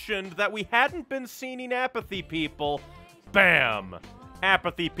mentioned that we hadn't been seeing apathy people, bam!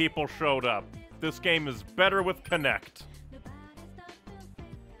 Apathy people showed up. This game is better with Connect.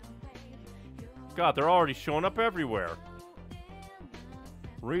 God, they're already showing up everywhere.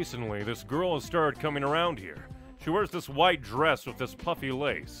 Recently, this girl has started coming around here. She wears this white dress with this puffy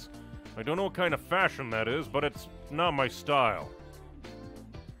lace. I don't know what kind of fashion that is, but it's not my style.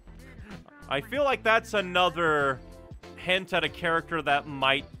 I feel like that's another hint at a character that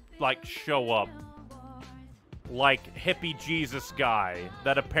might, like, show up. Like, hippie Jesus guy,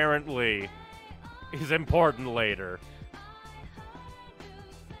 that apparently is important later.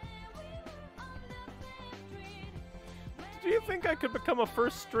 Do you think I could become a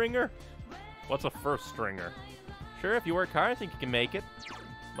first stringer? What's a first stringer? Sure, if you work hard, I think you can make it.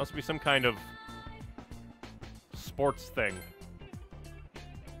 Must be some kind of sports thing.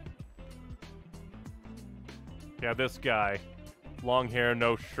 Yeah, this guy. Long hair,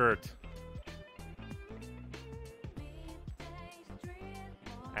 no shirt.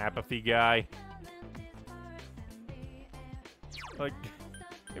 Apathy guy. Like,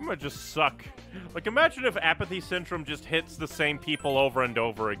 it might just suck. Like, imagine if apathy syndrome just hits the same people over and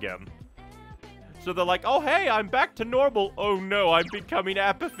over again. So they're like, oh hey, I'm back to normal. Oh no, I'm becoming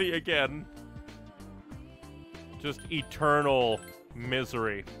apathy again. Just eternal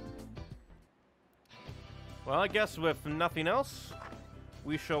misery. Well, I guess with nothing else,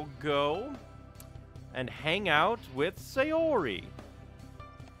 we shall go and hang out with Sayori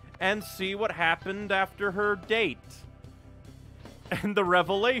and see what happened after her date. And the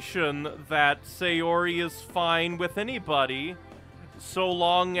revelation that Sayori is fine with anybody so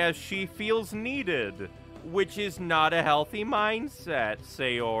long as she feels needed, which is not a healthy mindset,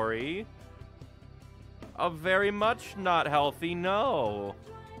 Sayori. A very much not healthy, no.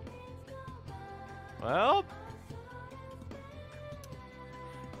 Well.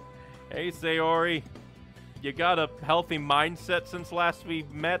 Hey, Sayori. You got a healthy mindset since last we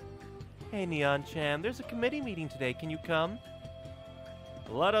met? Hey, Neon-chan, there's a committee meeting today. Can you come?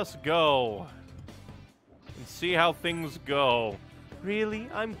 Let us go. And see how things go. Really?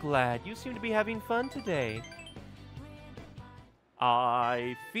 I'm glad. You seem to be having fun today.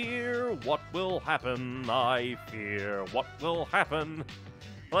 I fear what will happen. I fear what will happen.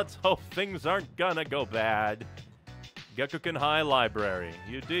 Let's hope things aren't gonna go bad. Gekuken High Library.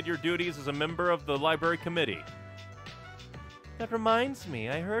 You did your duties as a member of the library committee. That reminds me,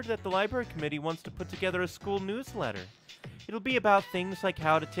 I heard that the library committee wants to put together a school newsletter. It'll be about things like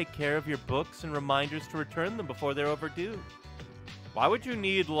how to take care of your books and reminders to return them before they're overdue. Why would you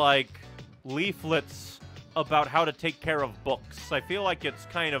need, like, leaflets about how to take care of books? I feel like it's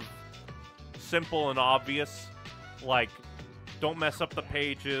kind of simple and obvious. Like, don't mess up the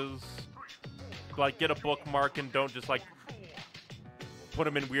pages. Like, get a bookmark and don't just, like, put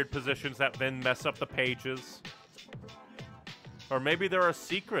them in weird positions that then mess up the pages. Or maybe there are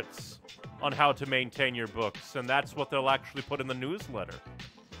secrets on how to maintain your books, and that's what they'll actually put in the newsletter.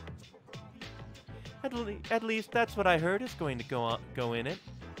 At least that's what I heard is going to go in it.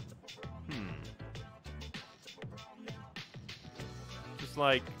 Just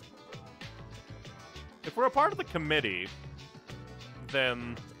like, if we're a part of the committee,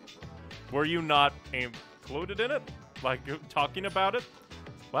 then were you not included in it? Like, talking about it?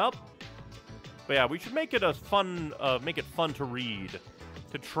 Well, but yeah, we should make it fun to read.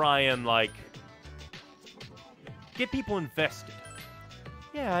 To try and, like, get people invested.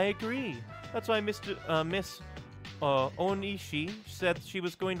 Yeah, I agree. That's why Miss Onishi said she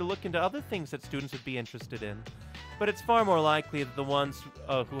was going to look into other things that students would be interested in. But it's far more likely that the ones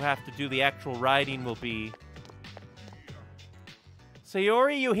who have to do the actual writing will be...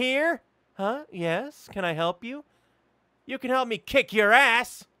 Sayori, you here? Huh? Yes? Can I help you? You can help me kick your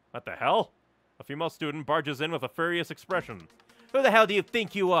ass! What the hell? A female student barges in with a furious expression. Who the hell do you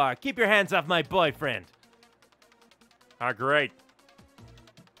think you are? Keep your hands off my boyfriend. Ah, great.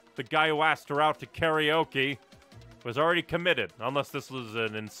 The guy who asked her out to karaoke was already committed, unless this was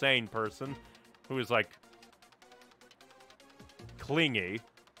an insane person who is, like, clingy.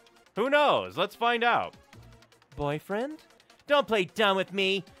 Who knows? Let's find out. Boyfriend? Don't play dumb with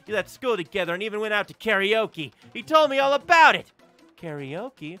me. You left school together and even went out to karaoke. He told me all about it.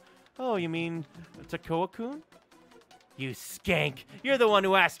 Karaoke? Oh, you mean Takoa-kun? You skank. You're the one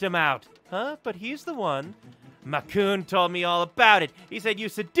who asked him out. Huh? But he's the one. Makun told me all about it. He said you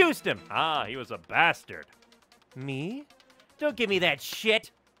seduced him. Ah, he was a bastard. Me? Don't give me that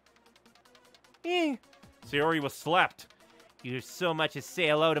shit. Sayori was slapped. You so much as say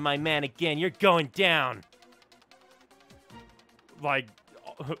hello to my man again, you're going down. Like,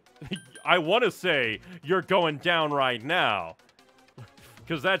 I want to say you're going down right now.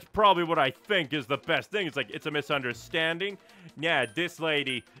 Because that's probably what I think is the best thing. It's like, it's a misunderstanding. Yeah, this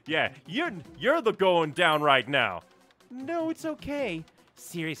lady, yeah, you're the going down right now. No, it's okay.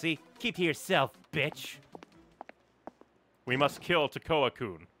 Seriously, keep to yourself, bitch. We must kill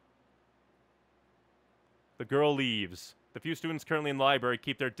Takoa-kun. The girl leaves. The few students currently in the library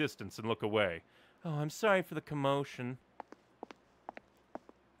keep their distance and look away. Oh, I'm sorry for the commotion.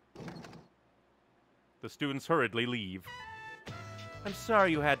 The students hurriedly leave. I'm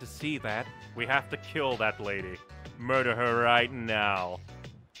sorry you had to see that. We have to kill that lady. Murder her right now.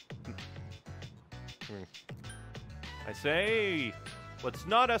 I say, let's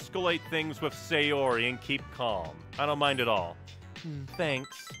not escalate things with Sayori and keep calm. I don't mind at all.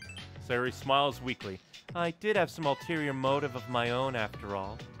 Thanks. Sayori smiles weakly. I did have some ulterior motive of my own, after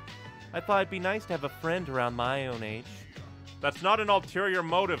all. I thought it'd be nice to have a friend around my own age. That's not an ulterior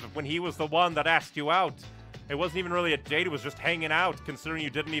motive when he was the one that asked you out. It wasn't even really a date, it was just hanging out, considering you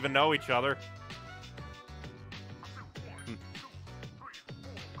didn't even know each other.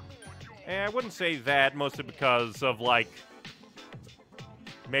 I wouldn't say that, mostly because of, like,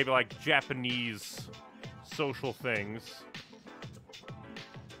 maybe, like, Japanese social things.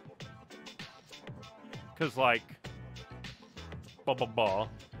 Because, like,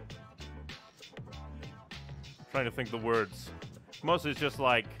 trying to think the words. Mostly it's just,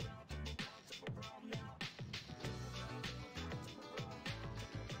 like,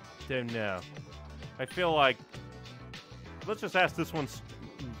 Don't know. I feel like... Let's just ask this one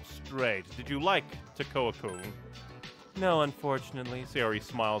straight. Did you like Takoa-kun? No, unfortunately. Sayori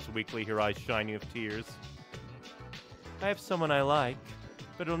smiles weakly, her eyes shining with tears. I have someone I like,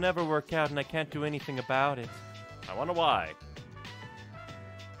 but it'll never work out and I can't do anything about it. I wonder why.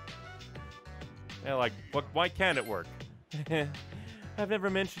 Yeah, like, why can't it work? I've never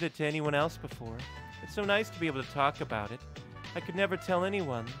mentioned it to anyone else before. It's so nice to be able to talk about it. I could never tell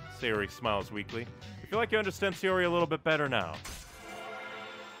anyone. Sayori smiles weakly. I feel like you understand Sayori a little bit better now.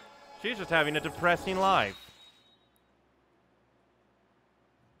 She's just having a depressing life.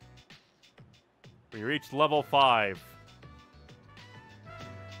 We reached level 5.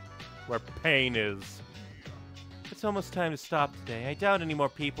 Where pain is. It's almost time to stop today. I doubt any more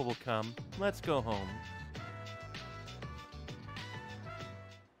people will come. Let's go home.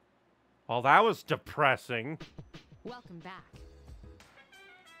 Well, that was depressing. Welcome back.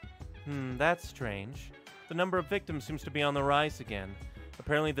 That's strange. The number of victims seems to be on the rise again.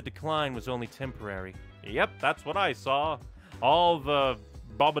 Apparently the decline was only temporary. Yep, that's what I saw. All the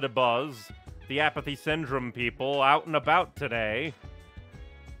buzz, the apathy syndrome people out and about today.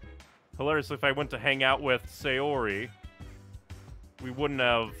 Hilariously, if I went to hang out with Sayori, we wouldn't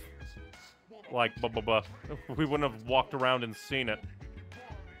have, like, we wouldn't have walked around and seen it.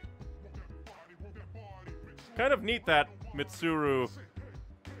 Kind of neat that Mitsuru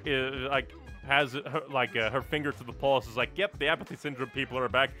is, like, has her, like, her finger to the pulse, is like, yep, the apathy syndrome people are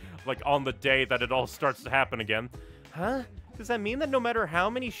back, like, on the day that it all starts to happen again. Huh? Does that mean that no matter how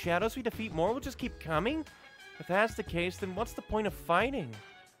many shadows we defeat, more will just keep coming? If that's the case, then what's the point of fighting?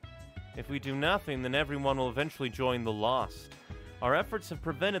 If we do nothing, then everyone will eventually join the Lost. Our efforts have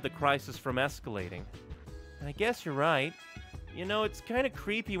prevented the crisis from escalating. I guess you're right. You know, it's kind of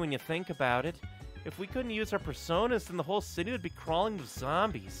creepy when you think about it. If we couldn't use our personas, then the whole city would be crawling with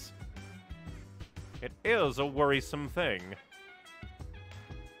zombies. It is a worrisome thing.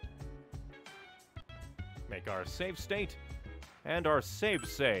 Make our save state and our save.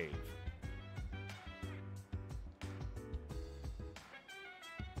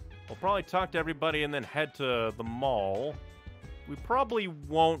 We'll probably talk to everybody and then head to the mall. We probably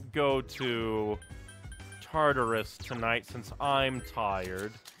won't go to Tartarus tonight since I'm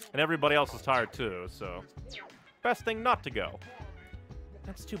tired. And everybody else is tired too, so... Best thing not to go.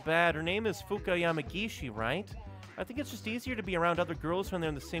 That's too bad. Her name is Fuka Yamagishi, right? I think it's just easier to be around other girls when they're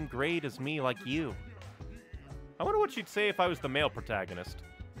in the same grade as me, like you. I wonder what she'd say if I was the male protagonist.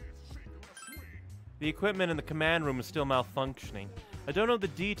 The equipment in the command room is still malfunctioning. I don't know the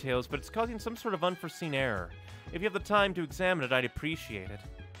details, but it's causing some sort of unforeseen error. If you have the time to examine it, I'd appreciate it.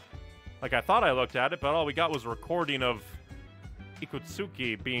 Like, I thought I looked at it, but all we got was a recording of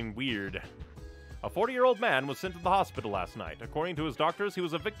Ikutsuki being weird. A 40-year-old man was sent to the hospital last night. According to his doctors, he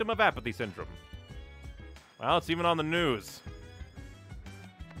was a victim of apathy syndrome. Well, it's even on the news.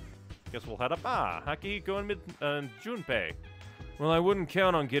 Guess we'll head up. Akihiko and Junpei. Well, I wouldn't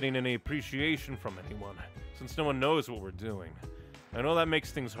count on getting any appreciation from anyone, since no one knows what we're doing. I know that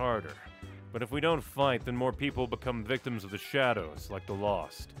makes things harder, but if we don't fight, then more people become victims of the shadows, like the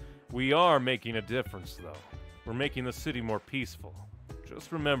Lost. We are making a difference, though. We're making the city more peaceful.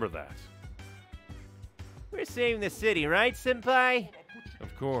 Just remember that. We're saving the city, right, Senpai?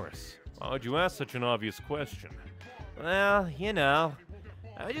 Of course. Why would you ask such an obvious question? Well, you know,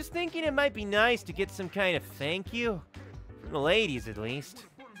 I was just thinking it might be nice to get some kind of thank you. From the ladies, at least.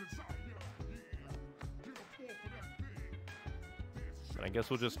 I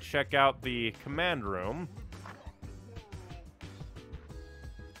guess we'll just check out the command room.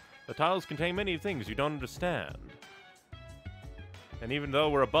 The tiles contain many things you don't understand. And even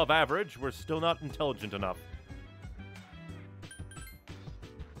though we're above average, we're still not intelligent enough.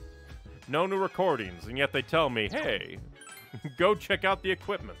 No new recordings, and yet they tell me, hey, go check out the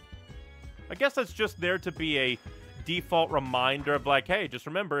equipment. I guess that's just there to be a default reminder of like, hey, just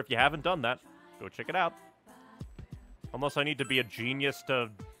remember, if you haven't done that, go check it out. Unless I need to be a genius to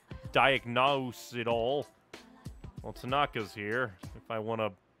diagnose it all. Well, Tanaka's here, if I want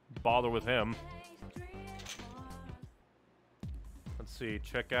to bother with him. Let's see,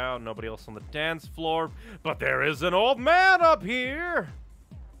 check out, nobody else on the dance floor. But there is an old man up here!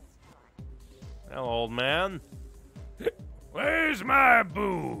 Hello, old man. Where's my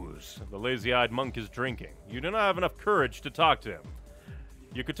booze? The lazy-eyed monk is drinking. You do not have enough courage to talk to him.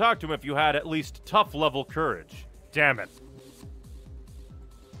 You could talk to him if you had at least tough-level courage. Damn it.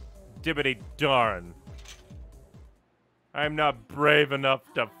 Dibbity darn. I'm not brave enough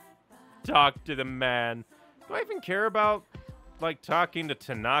to talk to the man. Do I even care about, like, talking to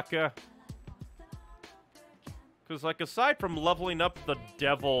Tanaka? Because, like, aside from leveling up the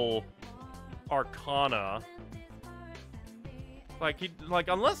Devil Arcana,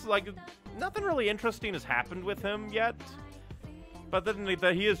 unless, nothing really interesting has happened with him yet. But then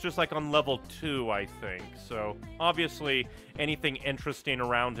he is just, like, on level 2, I think. So, obviously, anything interesting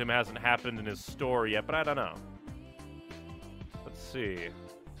around him hasn't happened in his story yet, but I don't know. Let's see.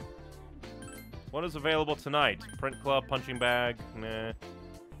 What is available tonight? Print Club, Punching Bag, meh.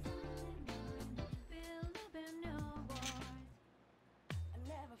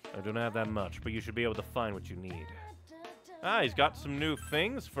 I don't have that much, but you should be able to find what you need. Ah, he's got some new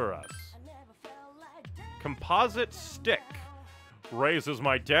things for us. Composite Stick. Raises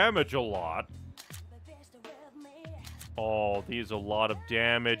my damage a lot. Oh, these are a lot of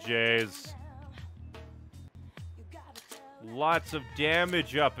damages. Lots of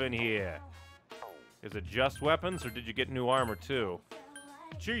damage up in here. Is it just weapons, or did you get new armor too?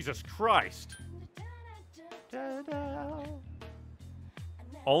 Jesus Christ.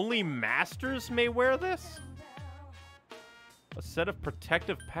 Only masters may wear this? A set of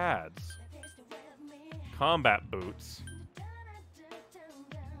protective pads. Combat boots.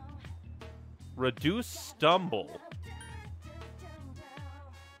 Reduce stumble.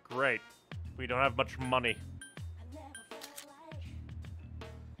 Great. We don't have much money.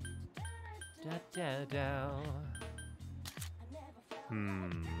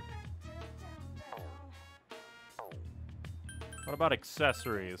 What about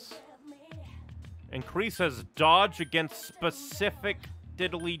accessories? Increases dodge against specific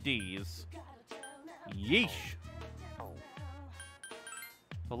diddly-dees. Yeesh.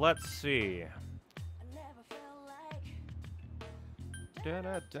 Well, let's see. Because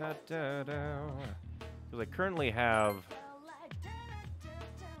I currently have...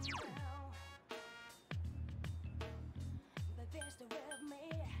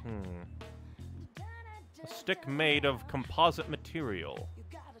 A stick made of composite material.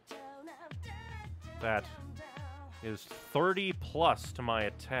 That is 30 plus to my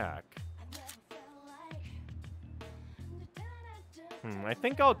attack. I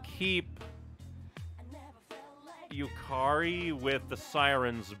think I'll keep Yukari with the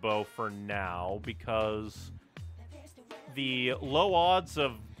Siren's Bow for now, because the low odds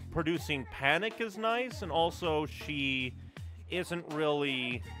of producing panic is nice, and also she isn't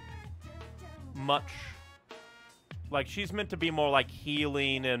really much... Like, she's meant to be more like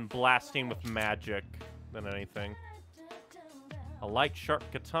healing and blasting with magic than anything. A light sharp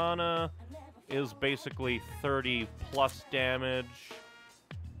katana is basically 30 plus damage.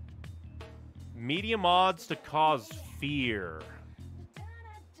 Medium odds to cause fear.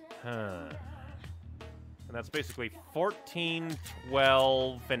 And that's basically 14,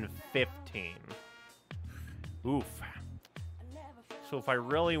 12, and 15. Oof. So if I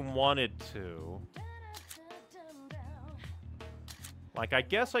really wanted to... Like, I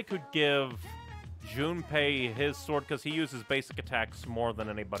guess I could give Junpei his sword, because he uses basic attacks more than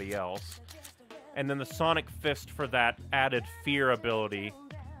anybody else. And then the Sonic Fist for that added fear ability.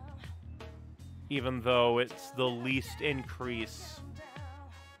 Even though it's the least increase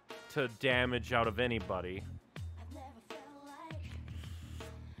to damage out of anybody.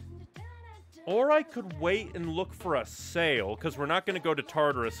 Or I could wait and look for a sale, because we're not going to go to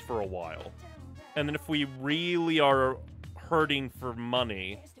Tartarus for a while. And then if we really are hurting for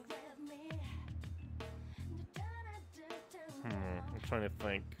money... I'm trying to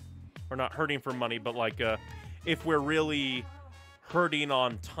think. We're not hurting for money, but like, if we're really hurting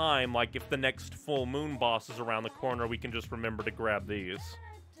on time, like if the next full moon boss is around the corner, we can just remember to grab these.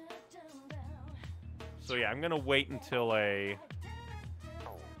 So yeah, I'm gonna wait until a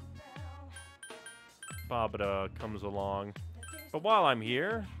Babada comes along. But while I'm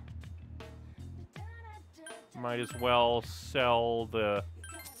here, might as well sell the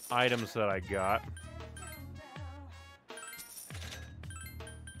items that I got.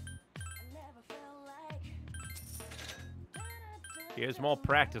 Here's more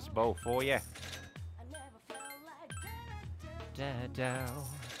practice bow for ya. Is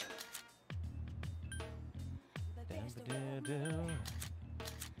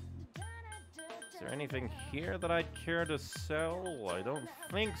there anything here that I'd care to sell? I don't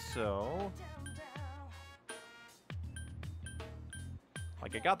think so.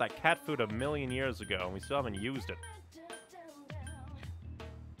 Like, I got that cat food a million years ago, and we still haven't used it.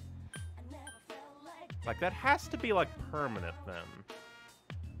 Like, that has to be, like, permanent, then.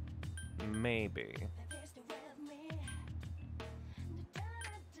 Maybe.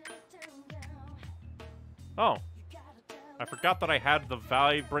 Oh. I forgot that I had the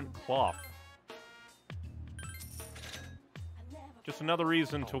vibrant cloth. Just another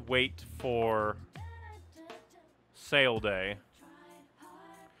reason to wait for sale day.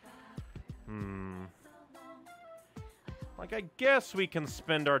 Like, I guess we can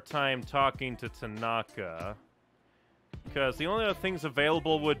spend our time talking to Tanaka. Because the only other things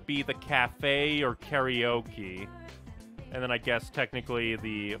available would be the cafe or karaoke. And then I guess technically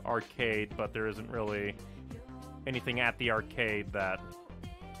the arcade, but there isn't really anything at the arcade that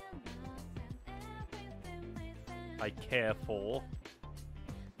I care for.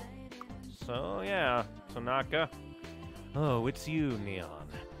 So, yeah, Tanaka. Oh, it's you, Neon.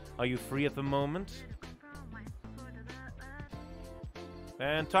 Are you free at the moment?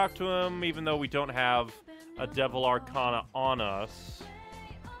 And talk to him, even though we don't have a Devil Arcana on us.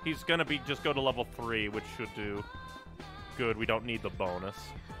 He's gonna just go to level 3, which should do good. We don't need the bonus.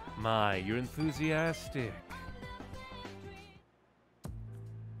 My, you're enthusiastic.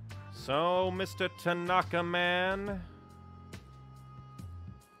 So, Mr. Tanaka man,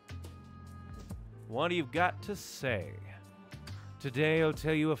 what do you got to say? Today I'll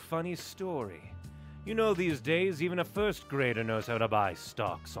tell you a funny story. You know, these days, even a first grader knows how to buy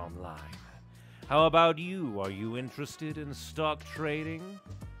stocks online. How about you? Are you interested in stock trading?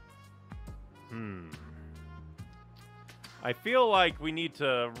 I feel like we need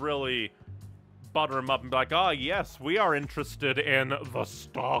to really butter him up and be like, oh, yes, we are interested in the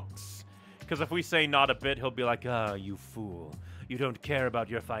stocks. Because if we say not a bit, he'll be like, Ah, you fool. You don't care about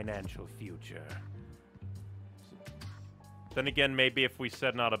your financial future. Then again, maybe if we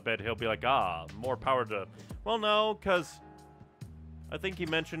said not a bit, he'll be like, ah, more power to... Well, no, because I think he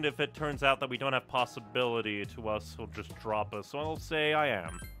mentioned if it turns out that we don't have possibility to us, he'll just drop us. So I'll say I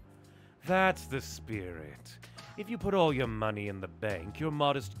am. That's the spirit. If you put all your money in the bank, your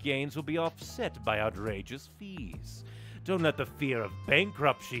modest gains will be offset by outrageous fees. Don't let the fear of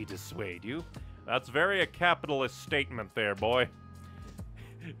bankruptcy dissuade you. That's very a capitalist statement there, boy.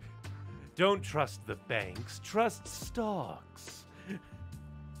 Don't trust the banks, trust stocks.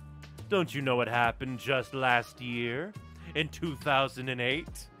 Don't you know what happened just last year? In 2008?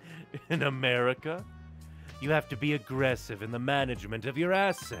 In America? You have to be aggressive in the management of your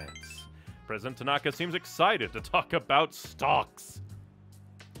assets. President Tanaka seems excited to talk about stocks.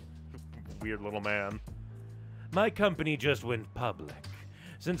 Weird little man. My company just went public.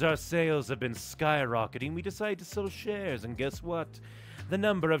 Since our sales have been skyrocketing, we decided to sell shares, and guess what? The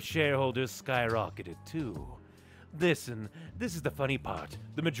number of shareholders skyrocketed too. Listen, this is the funny part.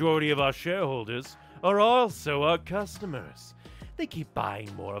 The majority of our shareholders are also our customers. They keep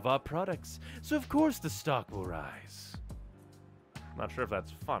buying more of our products, so of course the stock will rise. Not sure if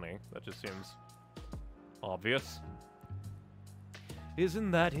that's funny. That just seems obvious.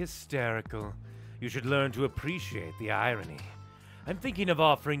 Isn't that hysterical? You should learn to appreciate the irony. I'm thinking of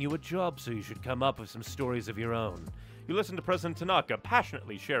offering you a job, so you should come up with some stories of your own. You listen to President Tanaka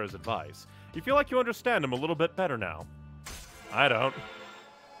passionately share his advice. You feel like you understand him a little bit better now. I don't.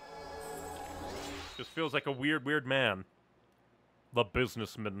 Just feels like a weird, weird man. The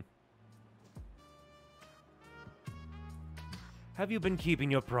businessman. Have you been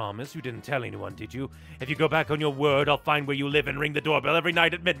keeping your promise? You didn't tell anyone, did you? If you go back on your word, I'll find where you live and ring the doorbell every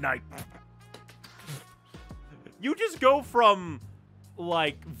night at midnight. You just go from,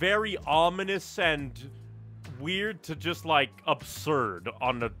 like, very ominous and weird to just, like, absurd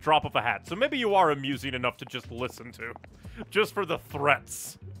on the drop of a hat. So maybe you are amusing enough to just listen to. Just for the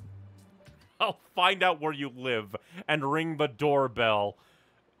threats. I'll find out where you live and ring the doorbell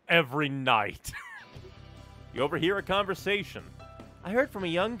every night. You overhear a conversation. I heard from a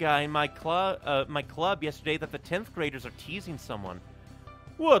young guy in my club yesterday that the 10th graders are teasing someone.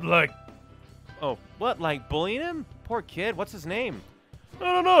 What, like... Oh, what, like bullying him? Poor kid, what's his name?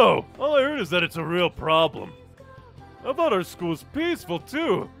 I don't know. All I heard is that it's a real problem. I thought our school's peaceful,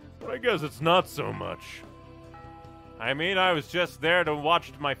 too. But I guess it's not so much. I mean, I was just there to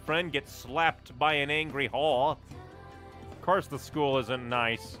watch my friend get slapped by an angry haw. Of course the school isn't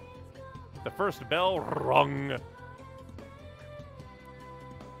nice. The first bell rung.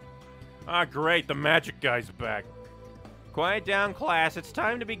 Ah, great, the magic guy's back. Quiet down, class. It's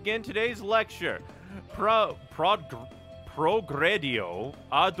time to begin today's lecture. Progredio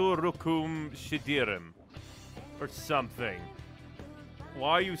adorucum shidirim. Or something.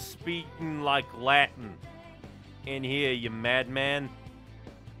 Why are you speaking like Latin? In here, you madman.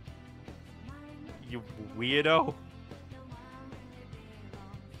 You weirdo.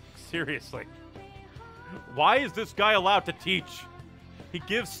 Seriously. Why is this guy allowed to teach? He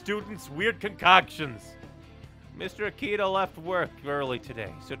gives students weird concoctions. Mr. Akita left work early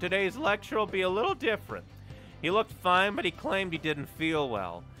today, so today's lecture will be a little different. He looked fine, but he claimed he didn't feel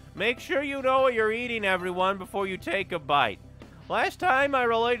well. Make sure you know what you're eating, everyone, before you take a bite. Last time, I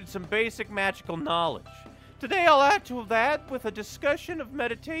related some basic magical knowledge. Today I'll add to that with a discussion of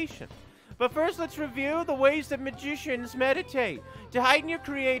meditation. But first, let's review the ways that magicians meditate. To heighten your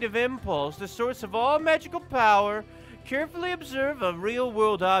creative impulse, the source of all magical power, carefully observe a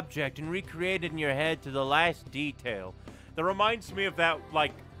real-world object and recreate it in your head to the last detail. That reminds me of that,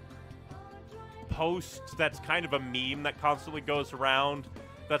 like, post that's kind of a meme that constantly goes around.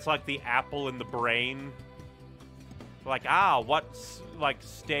 That's like the apple in the brain. Like, what, like,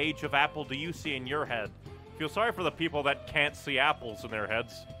 stage of apple do you see in your head? Feel sorry for the people that can't see apples in their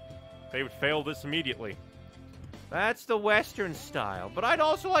heads. They would fail this immediately. That's the Western style, but I'd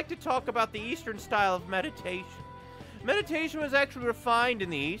also like to talk about the Eastern style of meditation. Meditation was actually refined in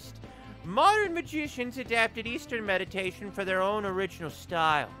the East. Modern magicians adapted Eastern meditation for their own original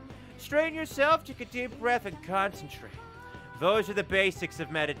style. Straighten yourself, take a deep breath, and concentrate. Those are the basics of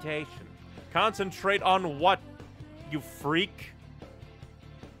meditation. Concentrate on what, you freak?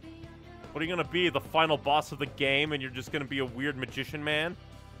 What are you gonna be, the final boss of the game, and you're just gonna be a weird magician man?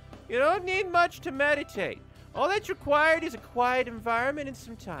 You don't need much to meditate. All that's required is a quiet environment and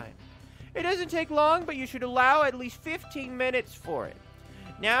some time. It doesn't take long, but you should allow at least 15 minutes for it.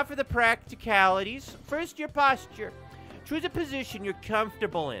 Now for the practicalities. First, your posture. Choose a position you're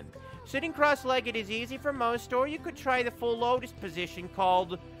comfortable in. Sitting cross-legged is easy for most, or you could try the full lotus position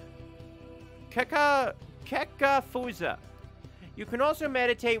called Kekafusa. You can also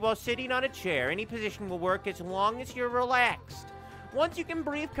meditate while sitting on a chair. Any position will work as long as you're relaxed. Once you can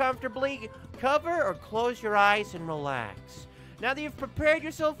breathe comfortably, cover or close your eyes and relax. Now that you've prepared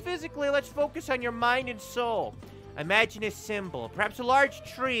yourself physically, let's focus on your mind and soul. Imagine a symbol, perhaps a large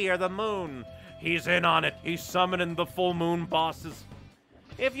tree or the moon. He's in on it. He's summoning the full moon bosses.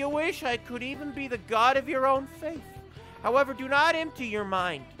 If you wish, I could even be the god of your own faith. However, do not empty your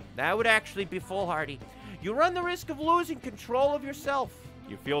mind. That would actually be foolhardy. You run the risk of losing control of yourself.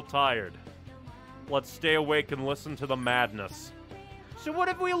 You feel tired. Let's stay awake and listen to the madness. So what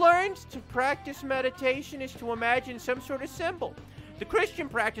have we learned? To practice meditation is to imagine some sort of symbol. The Christian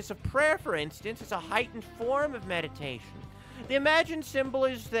practice of prayer, for instance, is a heightened form of meditation. The imagined symbol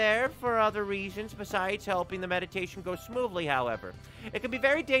is there for other reasons besides helping the meditation go smoothly, however. It can be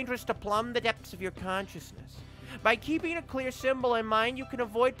very dangerous to plumb the depths of your consciousness. By keeping a clear symbol in mind, you can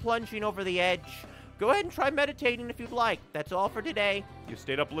avoid plunging over the edge. Go ahead and try meditating if you'd like. That's all for today. You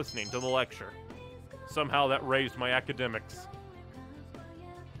stayed up listening to the lecture. Somehow that raised my academics.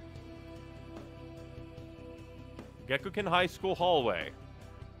 Gekuken High School hallway.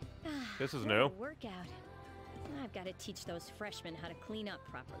 This is new. Workout. I've got to teach those freshmen how to clean up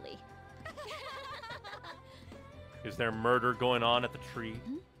properly. Is there murder going on at the tree?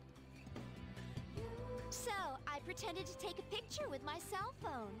 So, I pretended to take a picture with my cell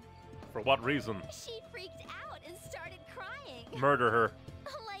phone. For what reason? She freaked out and started crying. Murder her.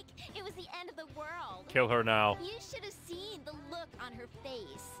 Like it was the end of the world. Kill her now. You should have seen the look on her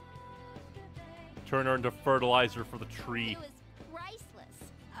face. Turn her into fertilizer for the tree. It was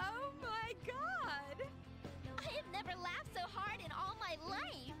priceless. Oh my god! I have never laughed so hard in all my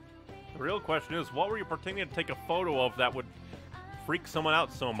life. The real question is, what were you pretending to take a photo of that would freak someone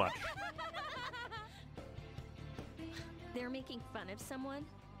out so much? They're making fun of someone?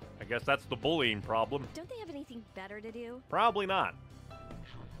 I guess that's the bullying problem. Don't they have anything better to do? Probably not.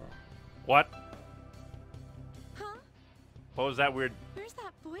 What? Huh? What was that weird? Where's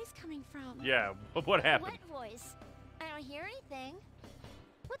that voice coming from? Yeah, what happened? What voice? I don't hear anything.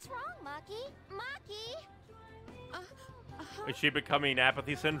 What's wrong, Maki? Maki? Is she becoming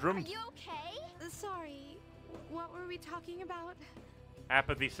apathy Are syndrome? you okay? Sorry. What were we talking about?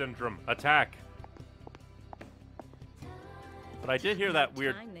 Apathy syndrome. Attack. But I did hear that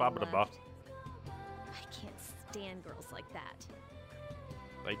weird Time they ba-ba-da-ba. left. I can't stand girls like that.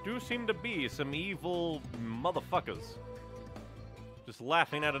 They do seem to be some evil motherfuckers. Just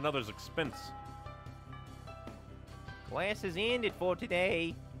laughing at another's expense. Class is ended for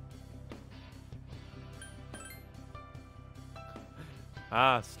today.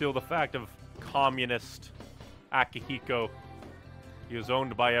 Still the fact of communist Akihiko. He is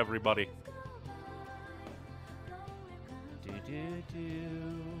owned by everybody.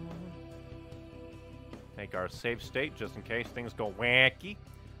 Take our save state just in case things go wacky.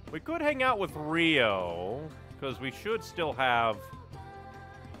 We could hang out with Rio, because we should still have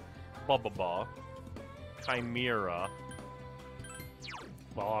Bubba, Chimera.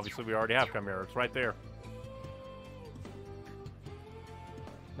 Well, obviously we already have Chimera. It's right there.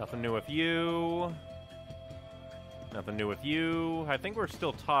 Nothing new with you. Nothing new with you. I think we're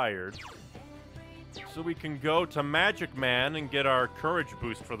still tired. So we can go to Magic Man and get our courage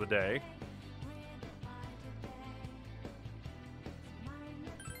boost for the day.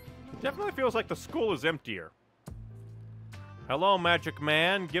 Definitely feels like the school is emptier. Hello, magic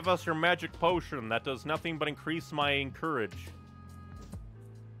man. Give us your magic potion. That does nothing but increase my courage.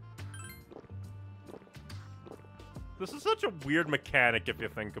 This is such a weird mechanic if you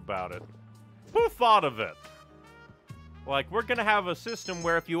think about it. Who thought of it? Like, we're gonna have a system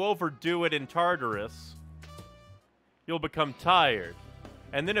where if you overdo it in Tartarus, you'll become tired.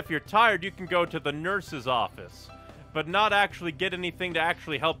 And then if you're tired, you can go to the nurse's office. But not actually get anything to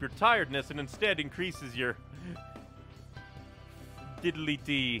actually help your tiredness, and instead increases your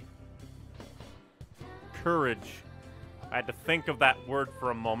diddly-dee courage. I had to think of that word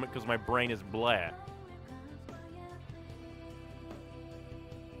for a moment because my brain is blah.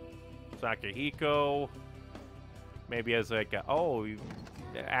 Sakahiko. Maybe as like, oh, you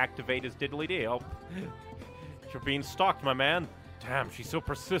activate his diddly-dee. Oh, you're being stalked, my man. Damn, she's so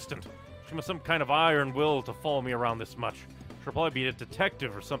persistent. She must have some kind of iron will to follow me around this much. She'll probably be a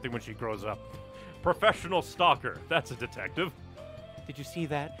detective or something when she grows up. Professional stalker. That's a detective. Did you see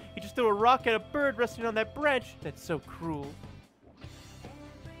that? He just threw a rock at a bird resting on that branch. That's so cruel.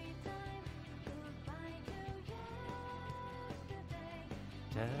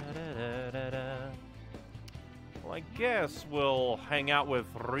 Da-da-da-da-da. Well, I guess we'll hang out with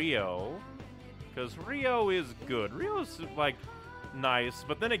Rio. Because Rio is good. Rio's, like, nice.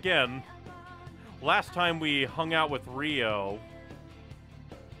 But then again, last time we hung out with Rio,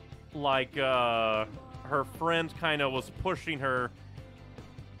 like, her friend kind of was pushing her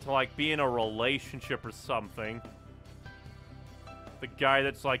to, like, be in a relationship or something. The guy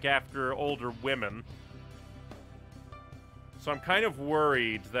that's, like, after older women. So I'm kind of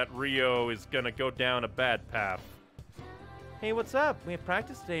worried that Rio is gonna go down a bad path. Hey, what's up? We have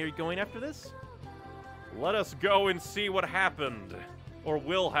practice today. Are you going after this? Let us go and see what happened. Or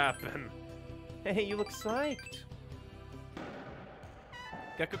will happen. Hey, you look psyched.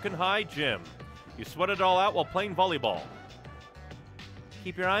 Gekkoken High Gym. You sweat it all out while playing volleyball.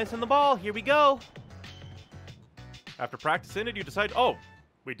 Keep your eyes on the ball. Here we go. After practicing it, you decide, oh,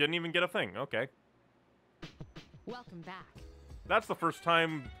 we didn't even get a thing. Okay. Welcome back. That's the first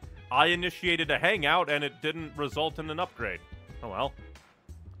time I initiated a hangout and it didn't result in an upgrade. Oh well.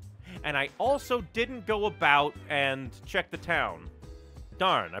 And I also didn't go about and check the town.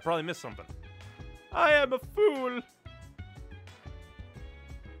 Darn, I probably missed something. I am a fool.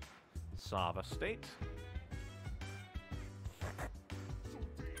 Sava State.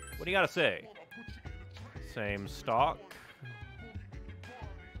 What do you gotta say? Same stock.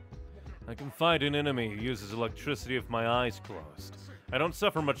 I can fight an enemy who uses electricity with my eyes closed. I don't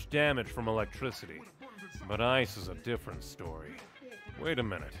suffer much damage from electricity. But ice is a different story. Wait a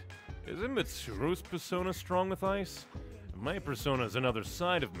minute. Isn't Mitsuru's persona strong with ice? My persona is another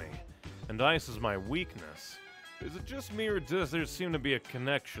side of me, and ice is my weakness. Is it just me, or does there seem to be a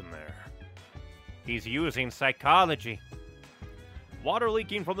connection there? He's using psychology. Water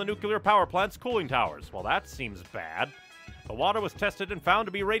leaking from the nuclear power plant's cooling towers. Well, that seems bad. The water was tested and found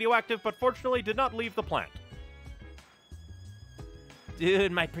to be radioactive, but fortunately did not leave the plant.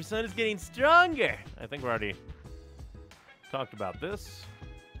 Dude, my persona's getting stronger. I think we already talked about this.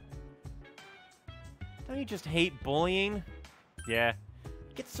 Don't you just hate bullying? Yeah.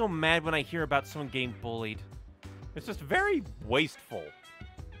 I get so mad when I hear about someone getting bullied. It's just very wasteful.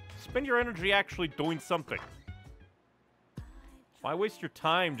 Spend your energy actually doing something. Why waste your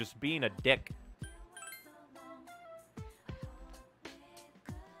time just being a dick?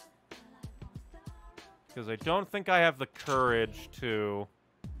 Because I don't think I have the courage to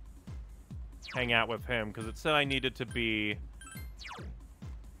hang out with him, because it said I needed to be...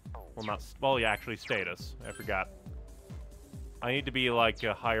 Well, not... Well, yeah, actually, status. I forgot. I need to be, like,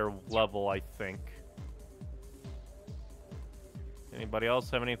 a higher level, I think. Anybody else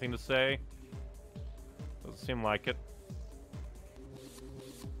have anything to say? Doesn't seem like it.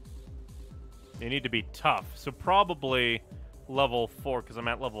 You need to be tough, so probably level 4, because I'm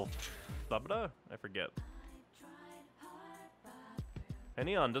at level... I forget.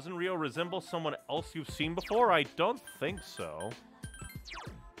 Neon, doesn't Rio resemble someone else you've seen before? I don't think so.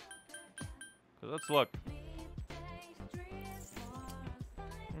 Let's look.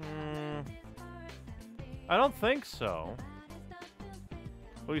 I don't think so.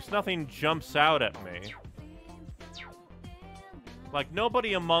 At least nothing jumps out at me. Like,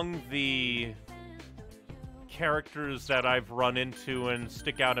 nobody among the characters that I've run into and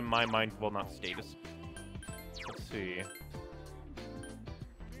stick out in my mind, well, not status. Let's see.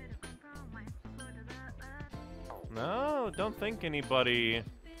 No, don't think anybody...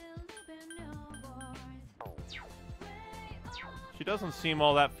 She doesn't seem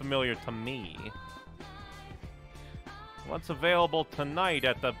all that familiar to me. What's available tonight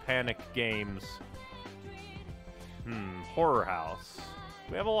at the Panic Games? Horror House.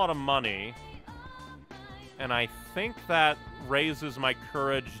 We have a lot of money. And I think that raises my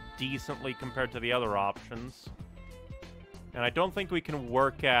courage decently compared to the other options. And I don't think we can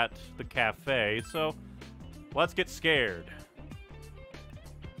work at the cafe, so let's get scared.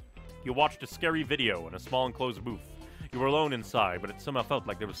 You watched a scary video in a small enclosed booth. You were alone inside, but it somehow felt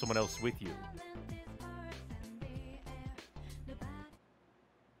like there was someone else with you.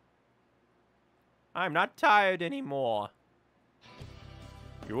 I'm not tired anymore.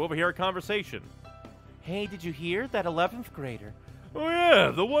 You overhear a conversation. Hey, did you hear that 11th grader? Oh yeah,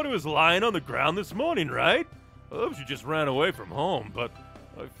 the one who was lying on the ground this morning, right? I hope she just ran away from home, but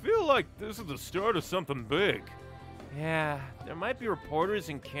I feel like this is the start of something big. Yeah, there might be reporters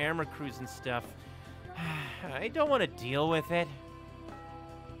and camera crews and stuff. I don't want to deal with it.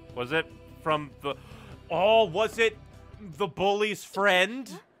 Was it from the... Oh, was it the bully's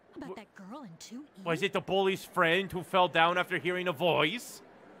friend? About that girl in 2E? Was it the bully's friend who fell down after hearing a voice?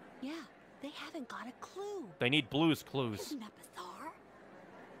 Yeah, they haven't got a clue. They need Blue's Clues. Isn't that bizarre?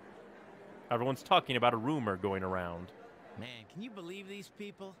 Everyone's talking about a rumor going around. Man, can you believe these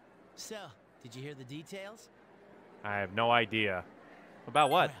people? So, did you hear the details? I have no idea. About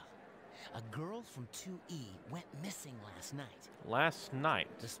what? Well, a girl from 2E went missing last night. Last night?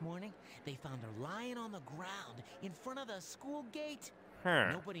 This morning, they found her lying on the ground in front of the school gate.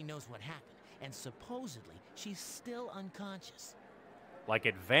 Huh. Nobody knows what happened, and supposedly she's still unconscious. Like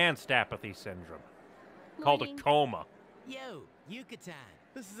advanced apathy syndrome. Called a Morning. coma. Yo, Yucatan.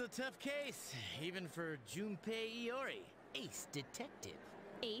 This is a tough case, even for Junpei Iori, ace detective.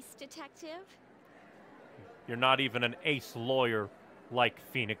 Ace detective? You're not even an ace lawyer like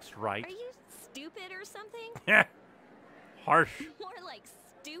Phoenix Wright. Are you stupid or something? Harsh. More like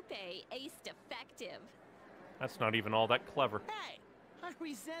stupe, ace defective. That's not even all that clever. Hey, I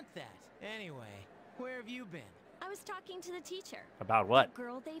resent that. Anyway, where have you been? I was talking to the teacher. About what? The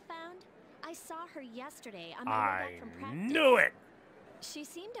girl they found? I saw her yesterday on my way I back from practice. knew it! She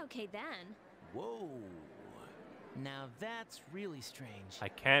seemed okay then. Whoa. Now that's really strange. I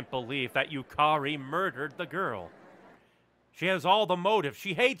can't believe that Yukari murdered the girl. She has all the motive.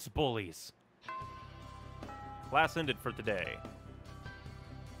 She hates bullies. Class ended for today.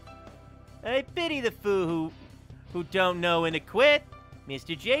 I pity the fool who don't know when to quit.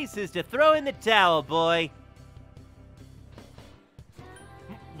 Mr. J says to throw in the towel, boy.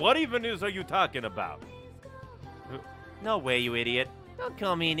 What even are you talking about? No way, you idiot. Don't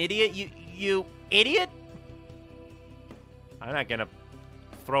call me an idiot, you idiot. I'm not gonna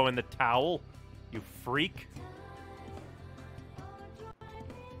throw in the towel, you freak.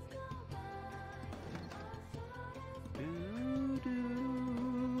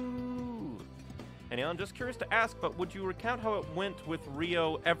 Anyway, I'm just curious to ask, but would you recount how it went with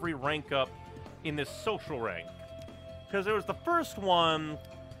Rio every rank up in this social rank? Because there was the first one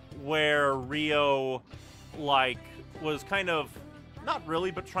where Rio, like, was kind of, not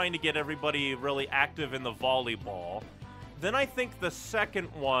really, but trying to get everybody really active in the volleyball. Then I think the second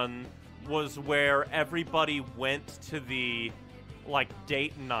one was where everybody went to the, like,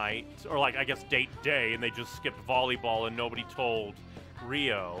 date night, or, like, I guess date day, and they just skipped volleyball and nobody told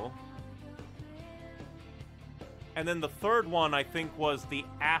Rio. And then the third one, I think, was the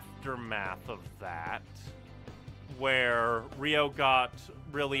aftermath of that, where Rio got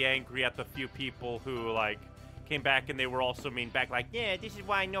really angry at the few people who, like, came back and they were also mean back, like, yeah, this is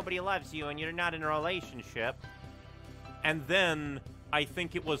why nobody loves you and you're not in a relationship. And then I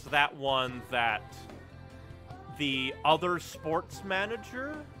think it was that one that the other sports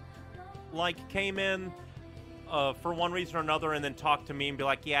manager, like, came in for one reason or another and then talked to me and be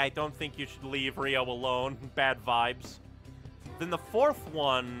like, yeah, I don't think you should leave Rio alone. Bad vibes. Then the fourth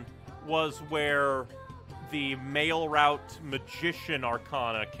one was where the male route magician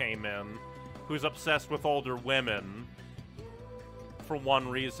Arcana came in, who's obsessed with older women for one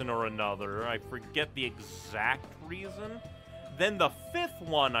reason or another. I forget the exact reason. Then the fifth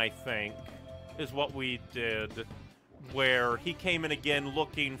one, I think, is what we did, where he came in again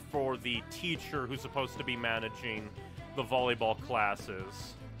looking for the teacher who's supposed to be managing the volleyball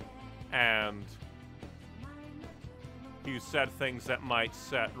classes. And he said things that might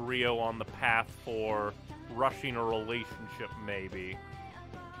set Rio on the path for rushing a relationship, maybe.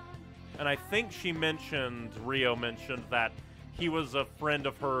 And I think Rio mentioned that he was a friend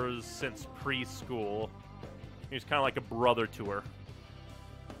of hers since preschool. He was kind of like a brother to her.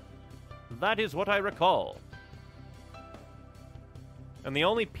 That is what I recall. And the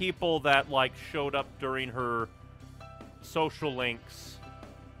only people that, like, showed up during her social links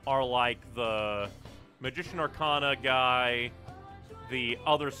are, like, the Magician Arcana guy, the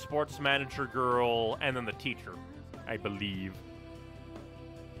other sports manager girl, and then the teacher, I believe.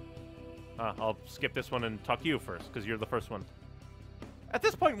 I'll skip this one and talk to you first, because you're the first one. At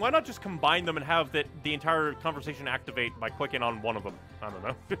this point, why not just combine them and have the entire conversation activate by clicking on one of them? I don't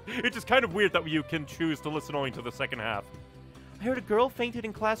know. It's just kind of weird that you can choose to listen only to the second half. I heard a girl fainted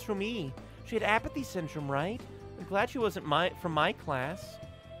in classroom E. She had apathy syndrome, right? I'm glad she wasn't from my class.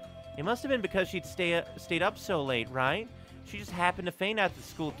 It must have been because she'd stayed up so late, right? She just happened to faint at the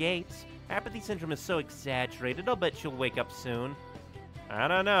school gates. Apathy syndrome is so exaggerated, I'll bet she'll wake up soon. I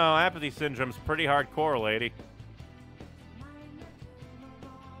don't know. Apathy syndrome's pretty hardcore, lady.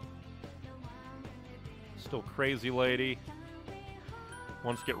 Still crazy lady.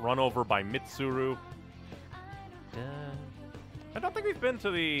 Wants to get run over by Mitsuru. I don't think we've been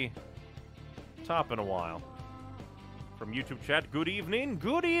to the top in a while. From YouTube chat, good evening.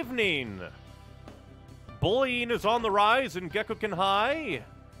 Good evening. Bullying is on the rise in Gekuken High.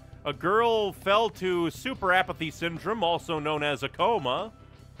 A girl fell to super apathy syndrome, also known as a coma.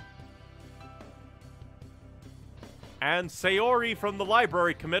 And Sayori from the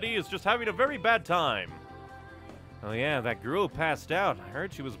library committee is just having a very bad time. Oh yeah, that girl passed out. I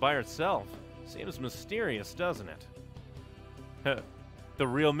heard she was by herself. Seems mysterious, doesn't it? The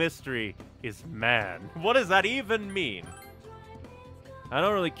real mystery is man. What does that even mean? I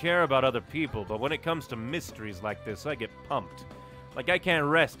don't really care about other people, but when it comes to mysteries like this, I get pumped. Like, I can't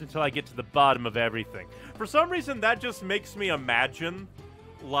rest until I get to the bottom of everything. For some reason, that just makes me imagine,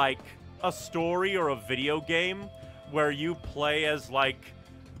 like, a story or a video game where you play as, like,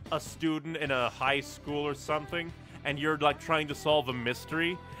 a student in a high school or something, and you're, like, trying to solve a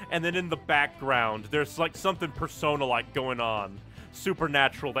mystery, and then in the background, there's, like, something Persona-like going on.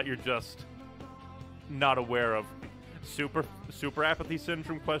 Supernatural that you're just not aware of. Super apathy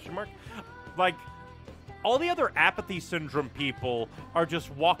syndrome, question mark? Like, all the other apathy syndrome people are just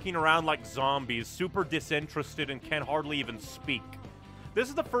walking around like zombies, super disinterested and can hardly even speak. This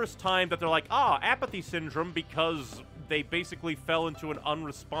is the first time that they're like, apathy syndrome, because they basically fell into an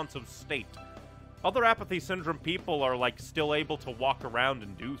unresponsive state. Other apathy syndrome people are like still able to walk around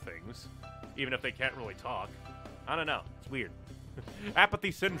and do things, even if they can't really talk. I don't know, it's weird.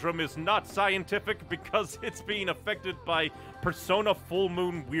 Apathy syndrome is not scientific because it's being affected by Persona full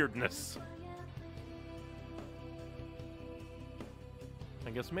moon weirdness. I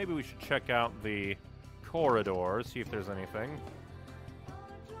guess maybe we should check out the corridor, see if there's anything.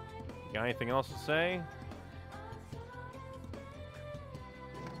 Got anything else to say?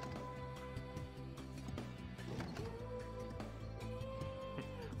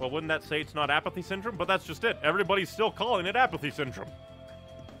 Well, wouldn't that say it's not apathy syndrome? But that's just it. Everybody's still calling it apathy syndrome.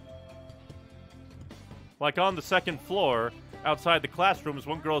 Like on the second floor, outside the classrooms,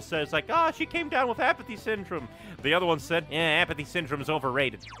 one girl says, like, she came down with apathy syndrome. The other one said, apathy syndrome is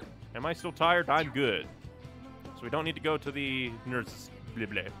overrated. Am I still tired? I'm good. So we don't need to go to the nurse. Blah,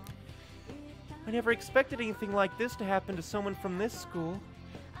 blah. I never expected anything like this to happen to someone from this school.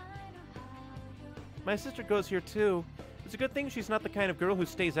 My sister goes here too. It's a good thing she's not the kind of girl who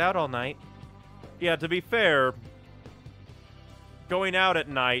stays out all night. Yeah, to be fair, going out at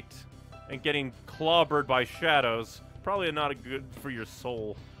night and getting clobbered by shadows, probably not good for your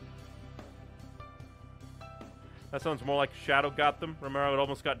soul. That sounds more like Shadow got them. Remember how it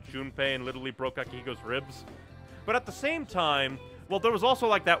almost got Junpei and literally broke Akihiko's ribs? But at the same time, well, there was also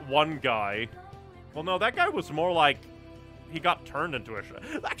like that one guy. Well, no, that guy was more like he got turned into a shadow.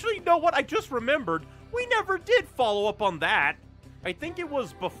 Actually, you know what? I just remembered. We never did follow up on that. I think it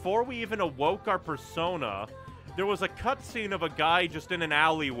was before we even awoke our persona. There was a cutscene of a guy just in an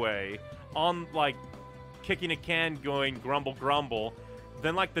alleyway on, like, kicking a can going grumble, grumble.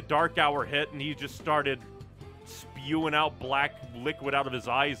 Then, like, the dark hour hit and he just started spewing out black liquid out of his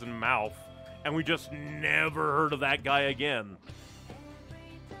eyes and mouth. And we just never heard of that guy again.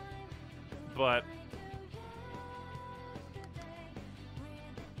 But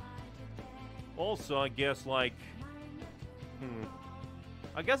also, I guess, like,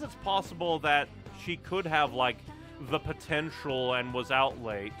 I guess it's possible that she could have, like, the potential and was out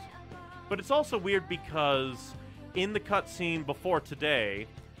late. But it's also weird because in the cutscene before today,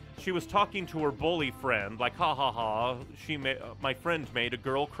 she was talking to her bully friend, like, ha ha ha, my friend made a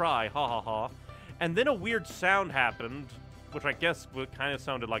girl cry, ha ha ha. And then a weird sound happened, which I guess kind of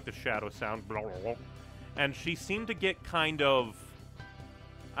sounded like the shadow sound, blah, blah, blah. And she seemed to get kind of,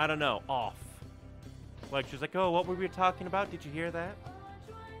 I don't know, off. Like, she's like, oh, what were we talking about? Did you hear that?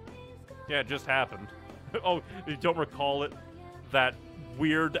 Yeah, it just happened. Oh, you don't recall it? That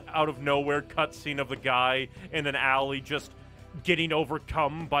weird, out-of-nowhere cutscene of the guy in an alley just getting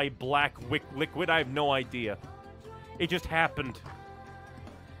overcome by black liquid. I have no idea. It just happened.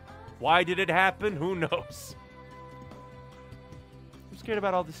 Why did it happen? Who knows? I'm scared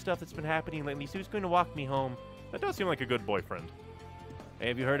about all this stuff that's been happening lately, so who's going to walk me home? That does seem like a good boyfriend. Hey,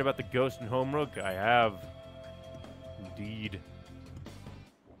 have you heard about the ghost in Homerook? I have. Indeed.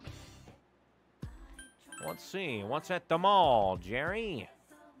 Let's see. What's at the mall, Jerry?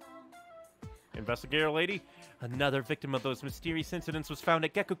 Investigator lady? Another victim of those mysterious incidents was found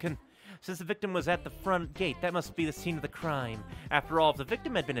at Gekkoken. Since the victim was at the front gate, that must be the scene of the crime. After all, if the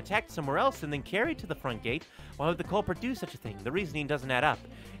victim had been attacked somewhere else and then carried to the front gate, why would the culprit do such a thing? The reasoning doesn't add up.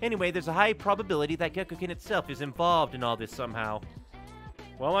 Anyway, there's a high probability that Gekkoken itself is involved in all this somehow.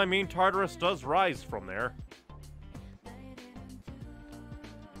 Well, I mean, Tartarus does rise from there.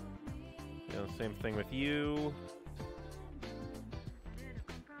 Yeah, same thing with you.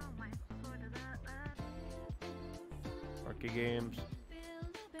 Arcade games.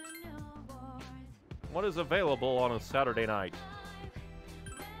 What is available on a Saturday night?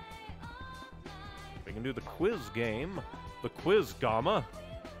 We can do the quiz game. The quiz gamma.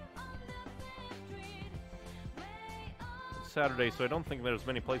 It's Saturday, so I don't think there's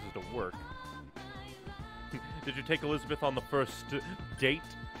many places to work. Did you take Elizabeth on the first date?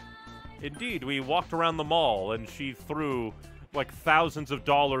 Indeed, we walked around the mall and she threw like thousands of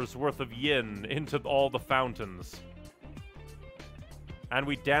dollars worth of yen into all the fountains. And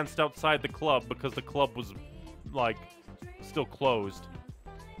we danced outside the club because the club was, like, still closed.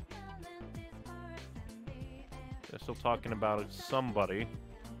 They're still talking about somebody.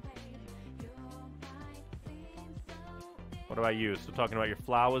 What about you? Still talking about your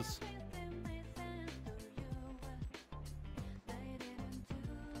flowers?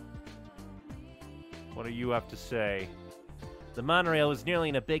 What do you have to say? The monorail was nearly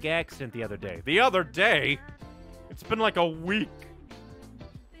in a big accident the other day. The other day? It's been like a week.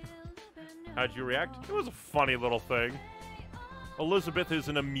 How'd you react? It was a funny little thing. Elizabeth is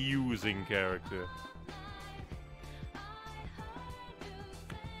an amusing character.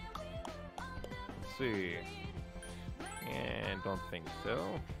 Let's see. And don't think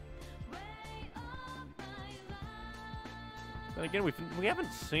so. Then again, we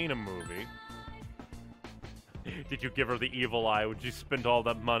haven't seen a movie. Did you give her the evil eye when she spent all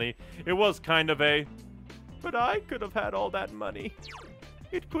that money? It was kind of a... But I could have had all that money.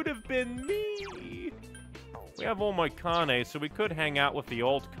 It could have been me. We have Omoikane, so we could hang out with the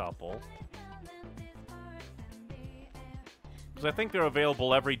old couple. Because I think they're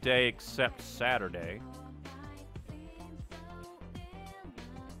available every day except Saturday.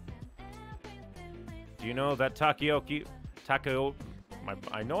 Do you know that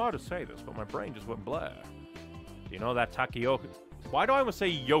I know how to say this, but my brain just went blah. Do you know that Takoyaki? Why do I always say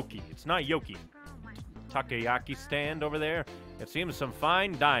Yoki? It's not Yoki. Takoyaki stand over there? It seems some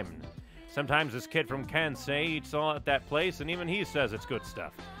fine diamond. Sometimes this kid from Kansai eats all at that place, and even he says it's good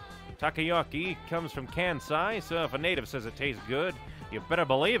stuff. Takoyaki comes from Kansai, so if a native says it tastes good, you better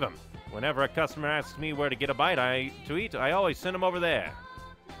believe him. Whenever a customer asks me where to get a bite to eat, I always send him over there.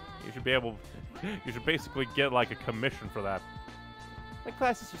 You should basically get like a commission for that. My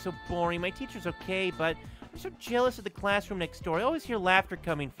classes are so boring. My teacher's okay, but I'm so jealous of the classroom next door. I always hear laughter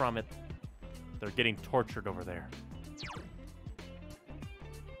coming from it. They're getting tortured over there.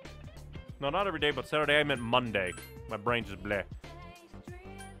 No, not every day, but Saturday. I meant Monday. My brain just bleh.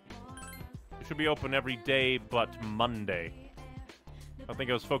 It should be open every day but Monday. I think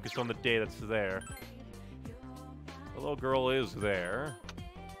I was focused on the day that's there. The little girl is there.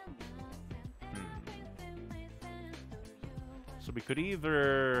 So we could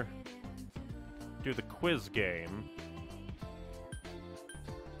either do the quiz game,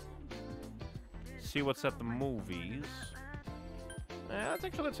 see what's at the movies.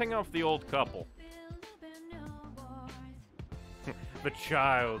 Let's hang out with the old couple. The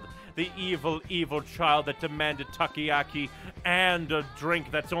child. The evil, evil child that demanded takoyaki and a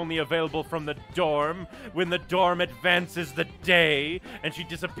drink that's only available from the dorm when the dorm advances the day and she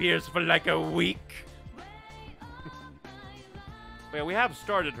disappears for like a week. Well, we have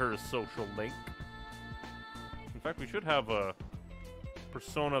started her social link. In fact, we should have a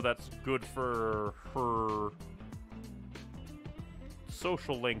persona that's good for her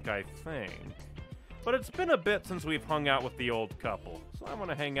social link, I think. But it's been a bit since we've hung out with the old couple, so I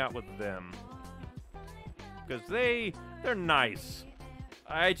want to hang out with them. Because they're nice.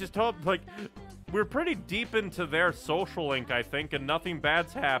 I just hope, like, we're pretty deep into their social link, I think, and nothing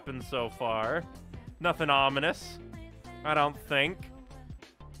bad's happened so far. Nothing ominous, I don't think.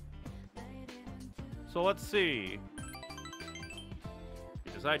 So let's see.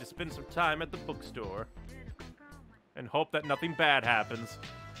 We decide to spend some time at the bookstore. and hope that nothing bad happens.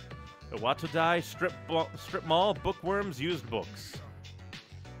 The Watodai strip mall, bookworms, used books.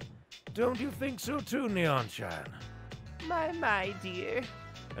 Don't you think so too, Neon-chan? My dear.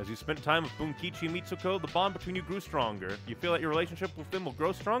 As you spent time with Bunkichi and Mitsuko, the bond between you grew stronger. You feel that your relationship with them will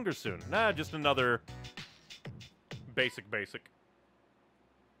grow stronger soon. Nah, just another basic.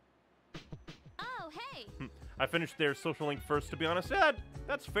 Oh, hey! I finished their social link first, to be honest. Yeah,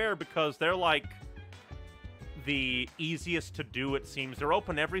 that's fair because they're like the easiest to do, it seems. They're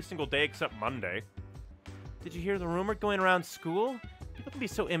open every single day except Monday. Did you hear the rumor going around school? People can be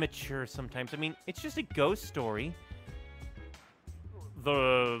so immature sometimes. I mean, it's just a ghost story.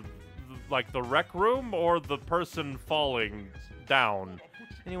 The rec room or the person falling down?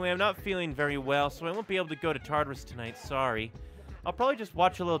 Anyway, I'm not feeling very well, so I won't be able to go to Tartarus tonight, sorry. I'll probably just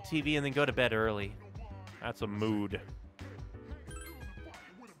watch a little TV and then go to bed early. That's a mood.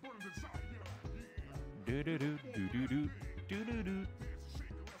 Do-do-do-do-do-do-do-do-do.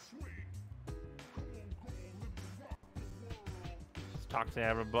 Let's talk to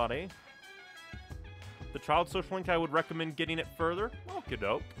everybody. The child social link, I would recommend getting it further.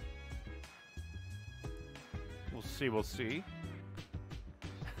 Okie-doke. We'll see.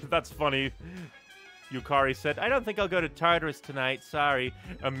 That's funny. Yukari said, I don't think I'll go to Tartarus tonight, sorry.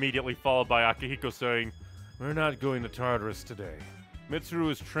 Immediately followed by Akihiko saying, we're not going to Tartarus today. Mitsuru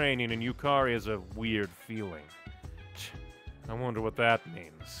is training and Yukari has a weird feeling. I wonder what that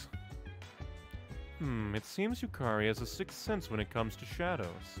means. It seems Yukari has a sixth sense when it comes to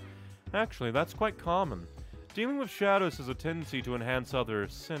shadows. Actually, that's quite common. Dealing with shadows has a tendency to enhance other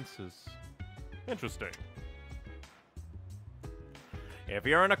senses. Interesting. If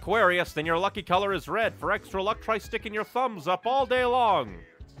you're an Aquarius, then your lucky color is red. For extra luck, try sticking your thumbs up all day long.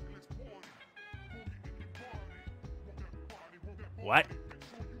 What?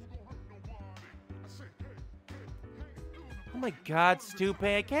 Oh my god, Stupe,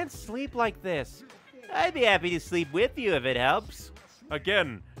 I can't sleep like this. I'd be happy to sleep with you if it helps.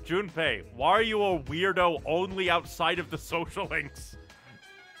 Again, Junpei, why are you a weirdo only outside of the social links?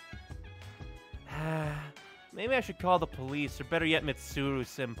 Maybe I should call the police, or better yet,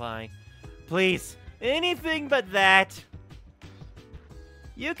 Mitsuru-senpai. Please, anything but that.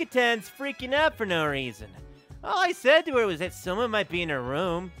 Yukatan's freaking out for no reason. All I said to her was that someone might be in her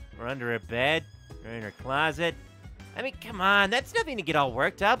room, or under her bed, or in her closet. I mean, come on, that's nothing to get all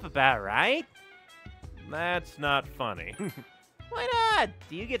worked up about, right? That's not funny. Why not?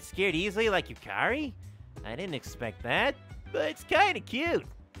 Do you get scared easily like Yukari? I didn't expect that, but it's kinda cute.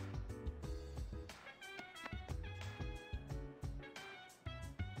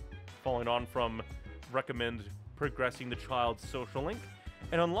 Following on from recommend progressing the child's social link,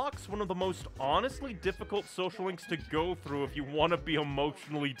 it unlocks one of the most honestly difficult social links to go through if you want to be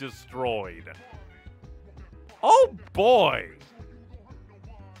emotionally destroyed. Oh boy!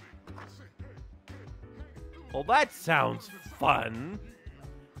 Well, that sounds fun.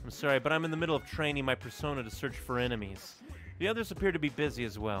 I'm sorry, but I'm in the middle of training my persona to search for enemies. The others appear to be busy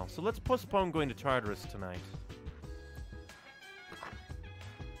as well, so let's postpone going to Tartarus tonight.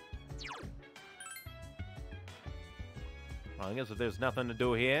 Well, I guess if there's nothing to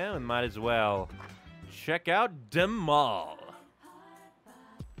do here, we might as well check out the mall.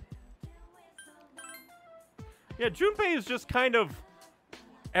 Yeah, Junpei is just kind of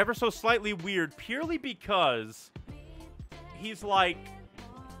ever so slightly weird purely because he's like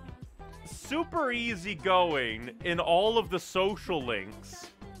super easygoing in all of the social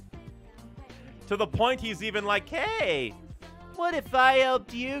links. To the point he's even like, hey, what if I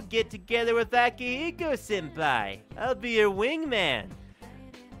helped you get together with Akihiko-senpai? I'll be your wingman.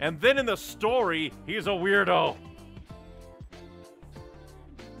 And then in the story, he's a weirdo.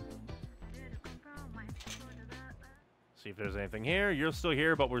 See if there's anything here. You're still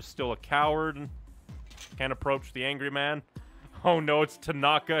here, but we're still a coward. Can't approach the angry man. Oh no, it's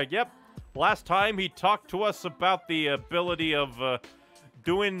Tanaka. Yep. Last time he talked to us about the ability of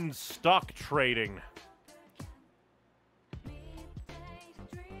doing stock trading.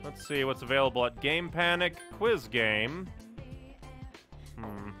 Let's see what's available at Game Panic. Quiz game.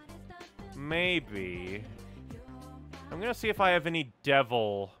 Maybe. I'm gonna see if I have any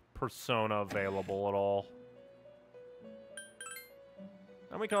devil persona available at all.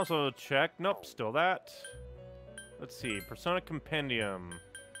 And we can also check. Nope, still that. Let's see. Persona Compendium.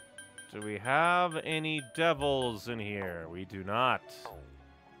 Do we have any devils in here? We do not.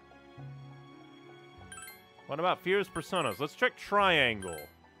 What about Fierce Personas? Let's check Triangle.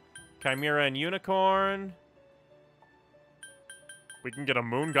 Chimera and Unicorn. We can get a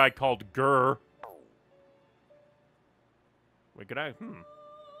moon guy called Gur. We could have,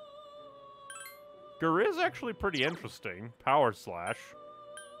 Gur is actually pretty interesting. Power Slash.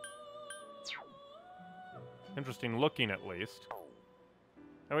 Interesting looking, at least.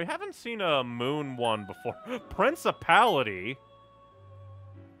 Now, we haven't seen a moon one before. Principality?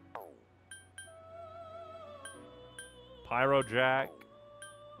 Pyrojack.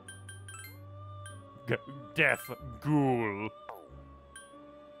 Death Ghoul.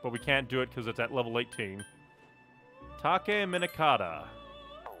 But we can't do it because it's at level 18. Take Minakata.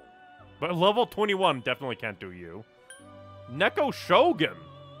 But level 21 definitely can't do you. Neko Shogun.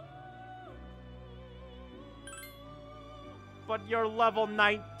 But you're level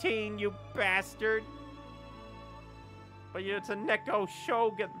 19, you bastard. But it's a Neko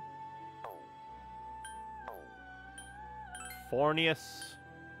Shogun. Fornius.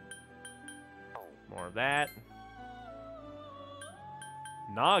 More of that.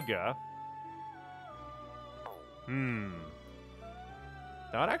 Naga.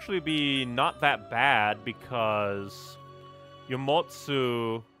 That would actually be not that bad because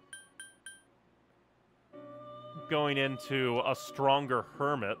Yomotsu going into a stronger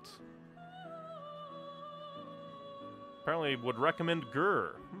hermit apparently would recommend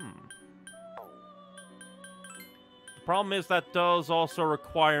Gur. The problem is that does also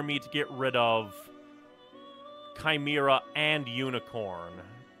require me to get rid of Chimera and Unicorn.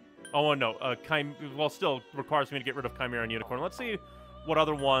 Oh, no. Well, still requires me to get rid of Chimera and Unicorn. Let's see what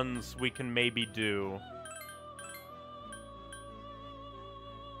other ones we can maybe do.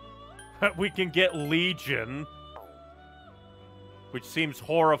 We can get Legion, which seems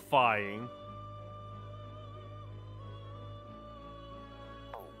horrifying.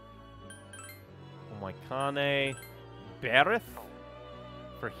 Omaikane. Berith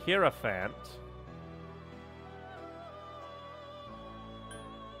for Hierophant.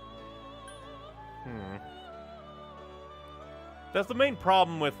 That's the main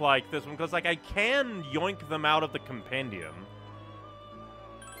problem with, like, this one, because, like, I can yoink them out of the compendium.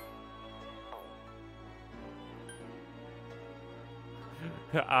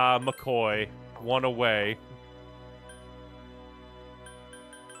 McCoy. One away.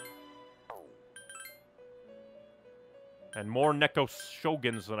 And more Neko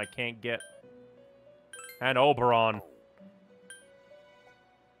Shoguns than I can't get. And Oberon.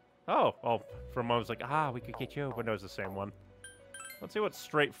 Oh, for a moment I was like, we could get you, but no, it's the same one. Let's see what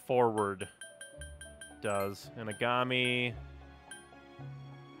straightforward does. Inagami.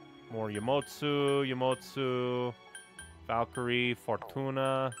 More Yomotsu. Valkyrie,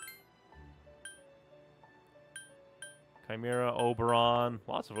 Fortuna. Chimera, Oberon.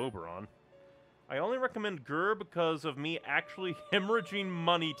 Lots of Oberon. I only recommend Gur because of me actually hemorrhaging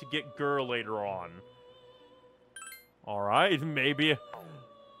money to get Gur later on. Alright, maybe.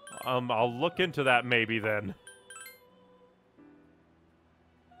 I'll look into that maybe then.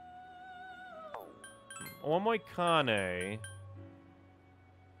 Omoikane.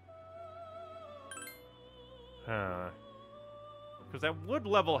 Because that would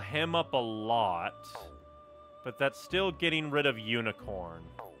level him up a lot. But that's still getting rid of Unicorn.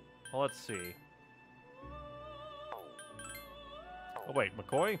 Well, let's see. Oh, wait,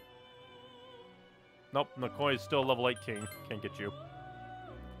 McCoy? Nope, McCoy is still level 18. Can't get you.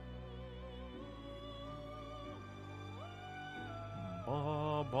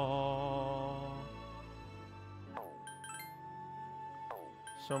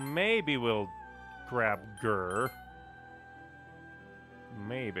 So maybe we'll grab Gur.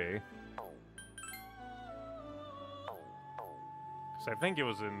 Maybe. Because I think it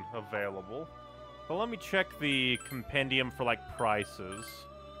was available. But let me check the compendium for, like, prices.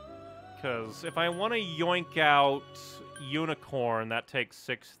 Because if I want to yoink out Unicorn, that takes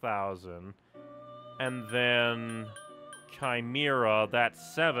 6,000. And then Chimera,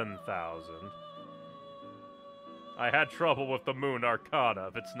 that's 7,000. I had trouble with the Moon Arcana,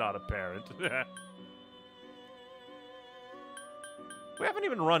 if it's not apparent. We haven't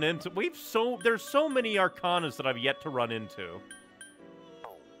even run into... There's so many Arcanas that I've yet to run into.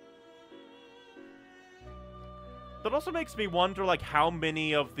 That also makes me wonder, like, how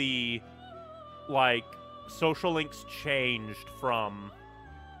many of the, like, social links changed from,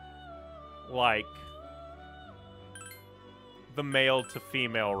 like, the male to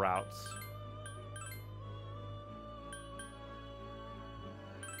female routes.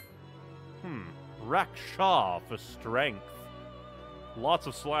 Raksha for strength. Lots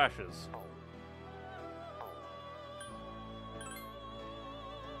of slashes.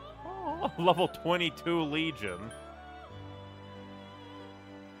 Oh, level 22 Legion.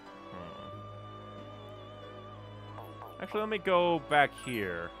 Actually, let me go back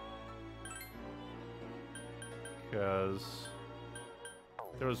here. Because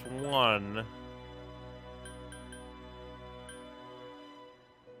there was one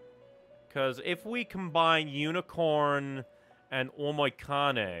Because if we combine Unicorn and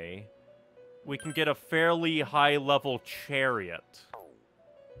Omoikane, we can get a fairly high-level Chariot.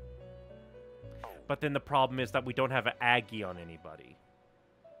 But then the problem is that we don't have an Aggie on anybody.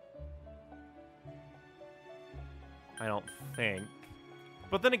 I don't think.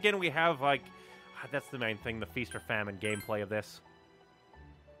 But then again, we have, like... That's the main thing, the Feast or Famine gameplay of this.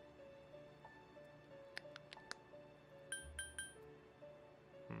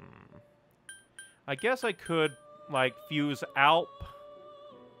 I guess I could, like, fuse Alp.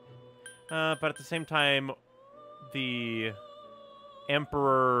 But at the same time, the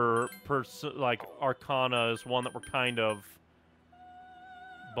Emperor, like, Arcana is one that we're kind of...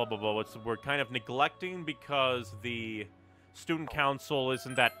 what's the word? Kind of neglecting because the Student Council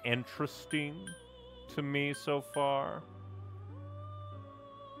isn't that interesting to me so far.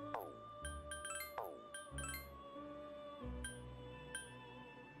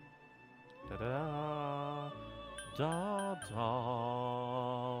 Da-da, da-da.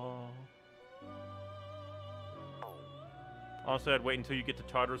 Honestly, I'd wait until you get to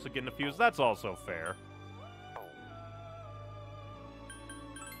Tartarus to get in a fuse. That's also fair.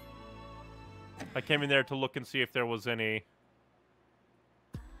 I came in there to look and see if there was any,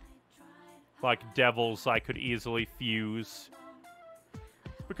 like, devils I could easily fuse.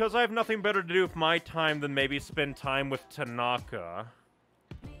 Because I have nothing better to do with my time than maybe spend time with Tanaka.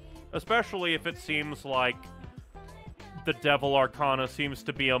 Especially if it seems like the Devil Arcana seems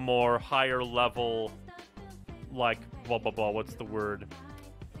to be a more higher level, like, what's the word?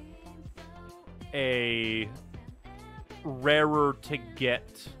 A rarer to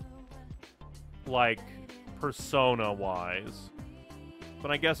get, like, persona-wise.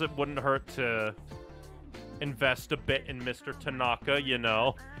 But I guess it wouldn't hurt to invest a bit in Mr. Tanaka, you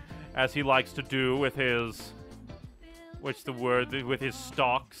know, as he likes to do with his... What's the word? With his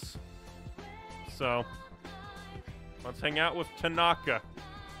stocks. So, let's hang out with Tanaka.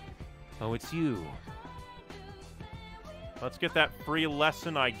 Oh, it's you. Let's get that free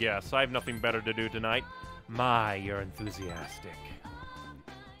lesson, I guess. I have nothing better to do tonight. My, you're enthusiastic.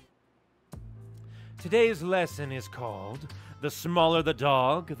 Today's lesson is called, "The smaller the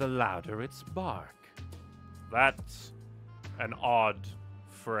dog, the louder its bark." That's an odd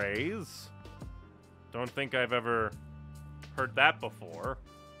phrase. Don't think I've ever heard that before.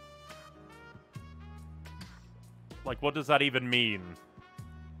 Like, what does that even mean?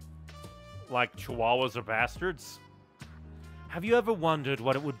 Like, chihuahuas are bastards? Have you ever wondered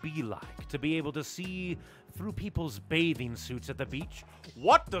what it would be like to be able to see through people's bathing suits at the beach?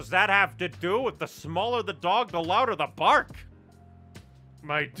 What does that have to do with the smaller the dog, the louder the bark?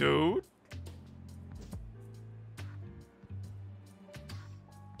 My dude?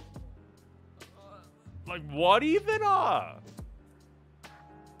 Like, what even?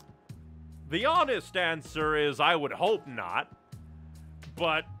 The honest answer is I would hope not.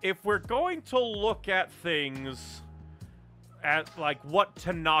 But if we're going to look at things at, like, what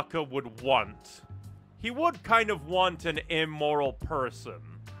Tanaka would want, he would kind of want an immoral person.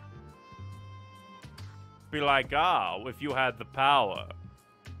 Be like, if you had the power.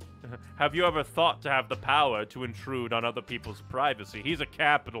 Have you ever thought to have the power to intrude on other people's privacy? He's a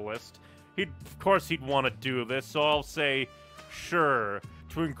capitalist. Of course he'd want to do this, so I'll say, sure,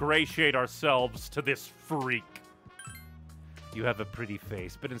 to ingratiate ourselves to this freak. You have a pretty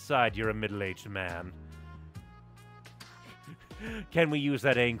face, but inside you're a middle-aged man. Can we use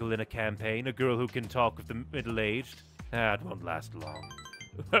that angle in a campaign? A girl who can talk with the middle-aged? It won't last long.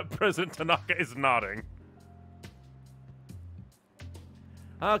 President Tanaka is nodding.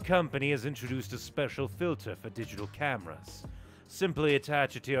 Our company has introduced a special filter for digital cameras. Simply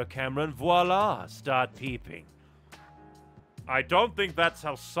attach it to your camera and voila, start peeping. I don't think that's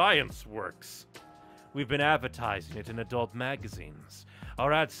how science works. We've been advertising it in adult magazines.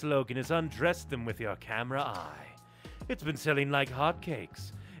 Our ad slogan is undress them with your camera eye. It's been selling like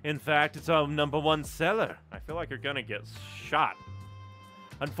hotcakes. In fact, it's our #1 seller. I feel like you're gonna get shot.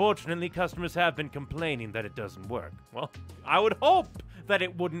 Unfortunately, customers have been complaining that it doesn't work. Well, I would hope that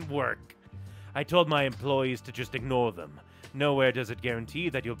it wouldn't work. I told my employees to just ignore them. Nowhere does it guarantee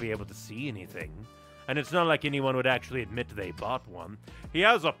that you'll be able to see anything. And it's not like anyone would actually admit they bought one. He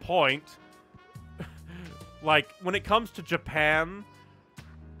has a point. Like, when it comes to Japan,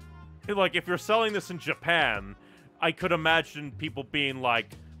 like, if you're selling this in Japan, I could imagine people being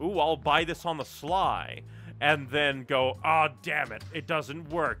like, ooh, I'll buy this on the sly. And then go, damn it, it doesn't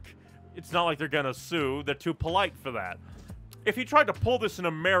work. It's not like they're gonna sue. They're too polite for that. If he tried to pull this in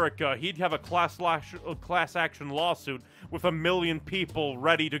America, he'd have a class action lawsuit with 1 million people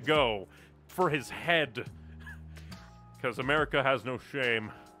ready to go for his head. Because America has no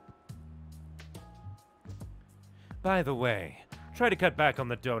shame. By the way, try to cut back on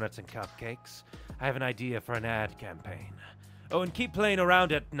the donuts and cupcakes. I have an idea for an ad campaign. Oh, and keep playing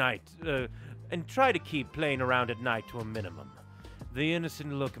around at night, and try to keep playing around at night to a minimum. The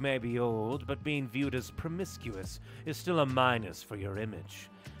innocent look may be old, but being viewed as promiscuous is still a minus for your image.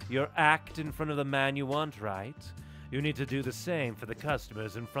 You're act in front of the man you want, right? You need to do the same for the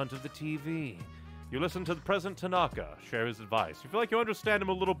customers in front of the TV. You listen to the President Tanaka share his advice. You feel like you understand him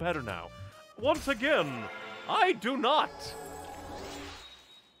a little better now. Once again, I do not.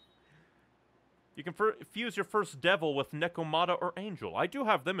 You can fuse your first devil with Nekomata or Angel. I do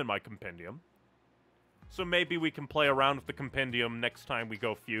have them in my compendium. So maybe we can play around with the compendium next time we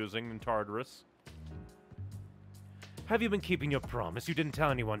go fusing in Tartarus. Have you been keeping your promise? You didn't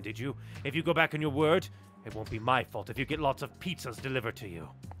tell anyone, did you? If you go back on your word, it won't be my fault if you get lots of pizzas delivered to you.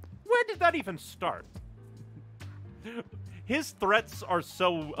 Where did that even start? His threats are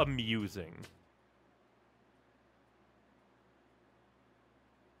so amusing.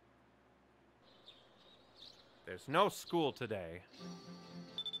 There's no school today.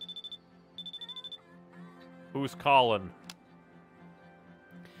 Who's calling?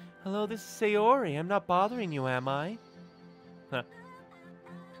 Hello, this is Sayori. I'm not bothering you, am I?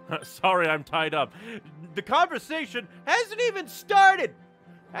 Sorry, I'm tied up. The conversation hasn't even started!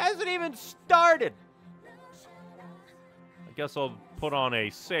 Hasn't even started! I guess I'll put on a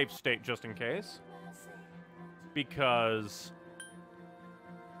save state just in case. Because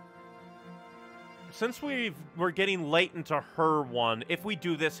since we're getting late into her one, if we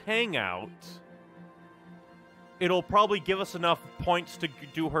do this hangout, it'll probably give us enough points to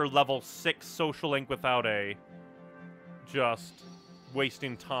do her level 6 social link without a just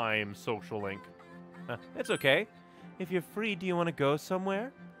wasting time social link. It's okay. If you're free, do you want to go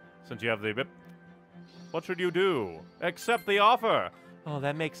somewhere? Since you have the... What should you do? Accept the offer! Oh,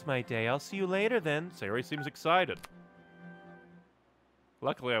 that makes my day. I'll see you later, then. Sayori seems excited.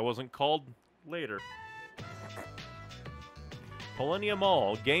 Luckily, I wasn't called later. Polenia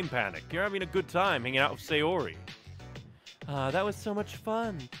Mall, Game Panic. You're having a good time hanging out with Sayori. That was so much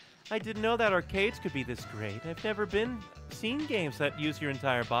fun. I didn't know that arcades could be this great. I've never seen games that use your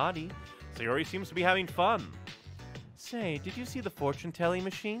entire body. Sayori seems to be having fun. Say, did you see the fortune-telling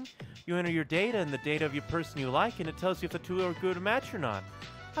machine? You enter your data and the data of your person you like, and it tells you if the two are a good match or not.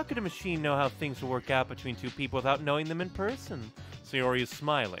 How could a machine know how things will work out between two people without knowing them in person? Sayori is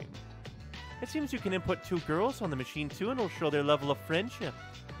smiling. It seems you can input two girls on the machine too, and it'll show their level of friendship.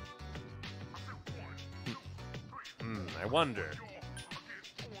 I wonder.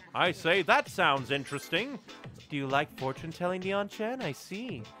 I say, that sounds interesting. Do you like fortune-telling, Neon-chan? I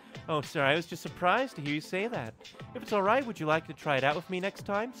see. Oh, sir, I was just surprised to hear you say that. If it's alright, would you like to try it out with me next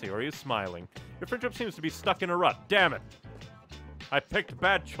time? Sayori is smiling. Your friendship seems to be stuck in a rut. Damn it. I picked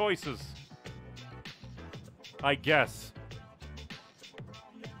bad choices. I guess.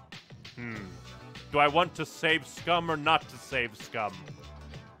 Do I want to save Scum or not to save Scum?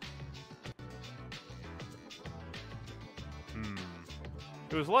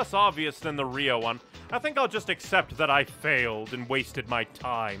 It was less obvious than the Rio one. I think I'll just accept that I failed and wasted my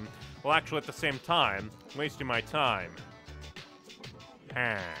time. Well, actually, at the same time, wasting my time.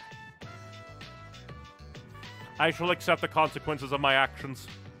 I shall accept the consequences of my actions.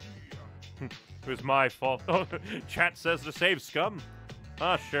 It was my fault. Oh, chat says to save Scum.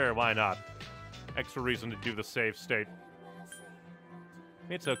 Ah, sure, why not? Extra reason to do the save state.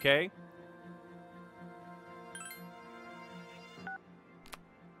 It's okay.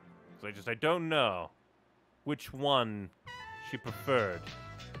 I don't know which one she preferred.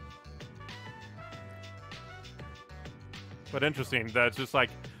 But interesting, that's just like...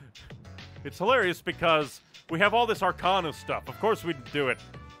 It's hilarious because we have all this Arcana stuff. Of course we'd do it.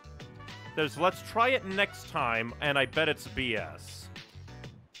 There's let's try it next time, and I bet it's BS.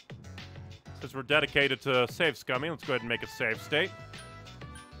 Since we're dedicated to save Scummy, let's go ahead and make a save state.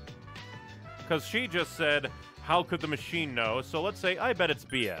 Because she just said, how could the machine know? So let's say, I bet it's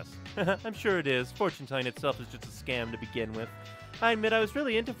BS. I'm sure it is. Fortune-telling itself is just a scam to begin with. I admit I was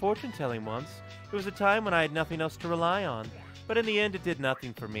really into fortune-telling once. It was a time when I had nothing else to rely on. But in the end, it did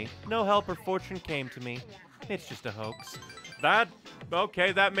nothing for me. No help or fortune came to me. It's just a hoax.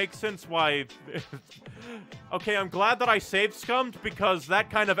 Okay, that makes sense why... Okay, I'm glad that I saved Scummed, because that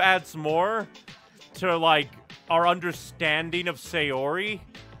kind of adds more to, like, our understanding of Sayori.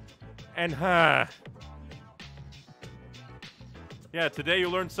 And, yeah, today you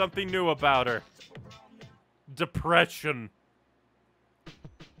learned something new about her. Depression.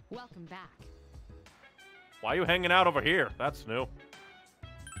 Welcome back. Why are you hanging out over here? That's new.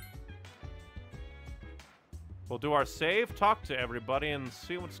 We'll do our save, talk to everybody, and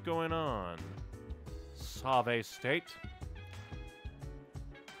see what's going on. Save state.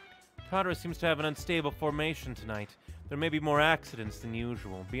 Tartarus seems to have an unstable formation tonight. There may be more accidents than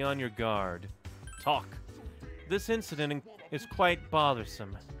usual. Be on your guard. Talk. This incident is quite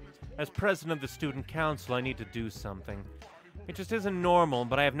bothersome. As president of the student council, I need to do something. It just isn't normal,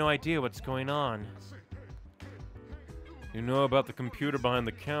 but I have no idea what's going on. You know about the computer behind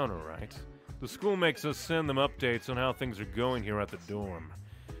the counter, right? The school makes us send them updates on how things are going here at the dorm.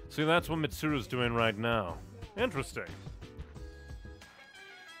 See, that's what Mitsuru's doing right now. Interesting.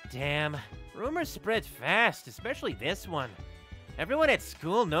 Damn, rumors spread fast, especially this one. Everyone at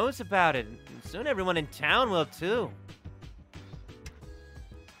school knows about it, and soon everyone in town will too.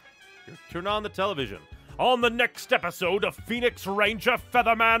 Turn on the television. On the next episode of Phoenix Ranger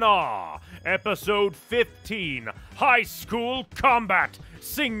Featherman R, Episode 15, High School Combat.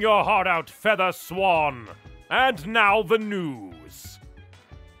 Sing your heart out, Feather Swan. And now the news.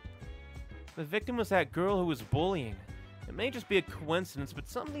 The victim was that girl who was bullying. It may just be a coincidence, but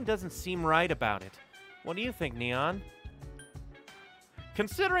something doesn't seem right about it. What do you think, Neon?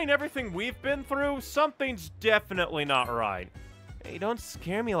 Considering everything we've been through, something's definitely not right. Hey, don't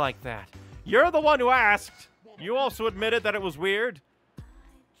scare me like that. You're the one who asked. You also admitted that it was weird.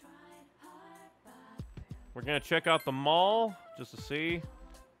 We're gonna check out the mall, just to see.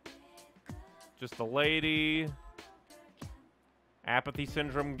 Just the lady. Apathy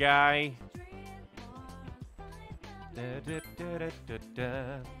syndrome guy.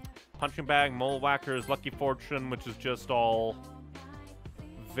 Punching bag, mole whackers, lucky fortune, which is just all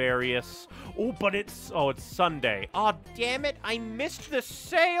various. Oh, but it's Sunday. Oh, damn it! I missed the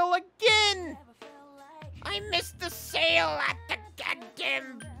sale again. I missed the sale at the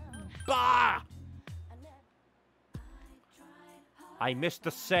goddamn bar. I missed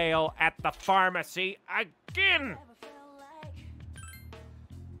the sale at the pharmacy again.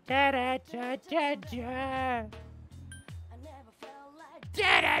 Da da da da da.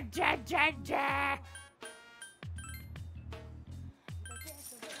 Da da da da da.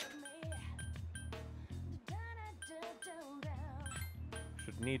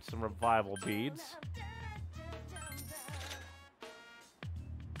 Should need some revival beads.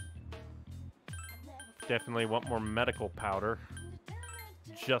 Definitely want more medical powder,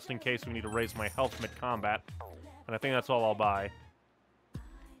 just in case we need to raise my health mid-combat. And I think that's all I'll buy.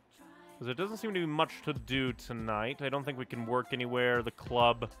 Because there doesn't seem to be much to do tonight. I don't think we can work anywhere. The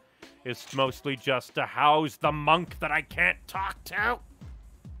club is mostly just to house the monk that I can't talk to.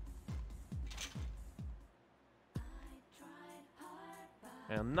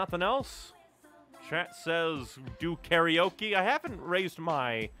 And nothing else. Chat says do karaoke. I haven't raised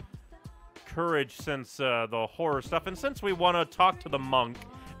my courage since the horror stuff, and since we want to talk to the monk,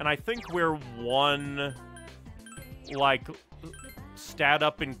 and I think we're one, like, stat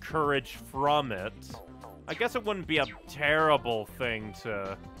up in courage from it, I guess it wouldn't be a terrible thing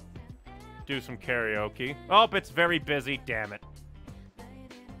to do some karaoke. Oh, it's very busy, damn it.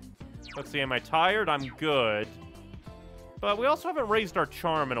 Let's see, am I tired? I'm good. But we also haven't raised our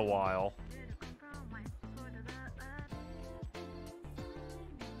charm in a while.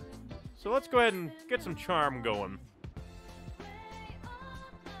 So let's go ahead and get some charm going.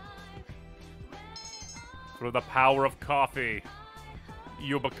 Through the power of coffee,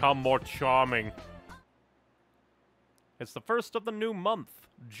 you become more charming. It's the first of the new month.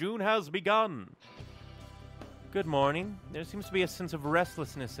 June has begun. Good morning. There seems to be a sense of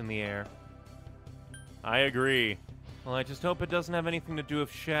restlessness in the air. I agree. Well, I just hope it doesn't have anything to do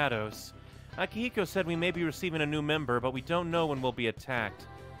with shadows. Akihiko said we may be receiving a new member, but we don't know when we'll be attacked.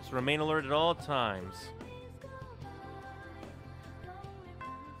 So remain alert at all times.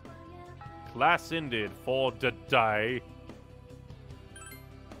 Class ended for the day.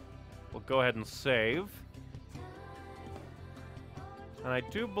 We'll go ahead and save. And I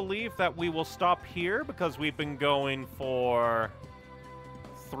do believe that we will stop here because we've been going for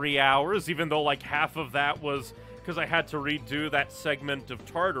 3 hours, even though like half of that was because I had to redo that segment of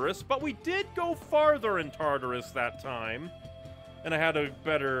Tartarus. But we did go farther in Tartarus that time. And I had a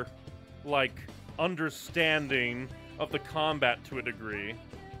better, like, understanding of the combat to a degree.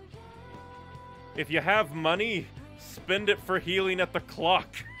 If you have money, spend it for healing at the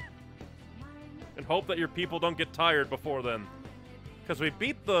clock. And hope that your people don't get tired before then. Because we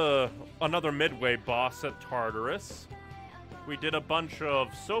beat another midway boss at Tartarus. We did a bunch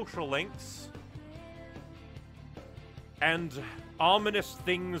of social links. And ominous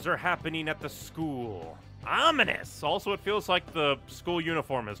things are happening at the school. Ominous! Also, it feels like the school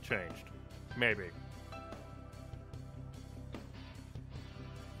uniform has changed. Maybe.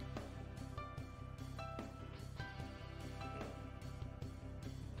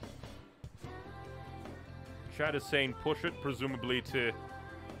 Chat is saying push it, presumably to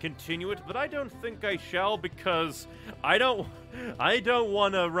continue it, but I don't think I shall because I don't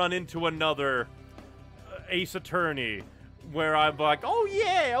want to run into another Ace Attorney where I'm like, oh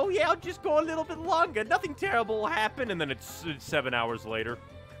yeah, I'll just go a little bit longer. Nothing terrible will happen, and then it's 7 hours later.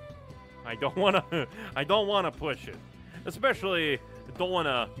 I don't want to push it. Especially don't want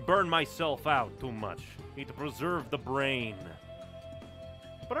to burn myself out too much. Need to preserve the brain.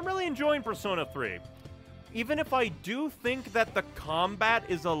 But I'm really enjoying Persona 3. Even if I do think that the combat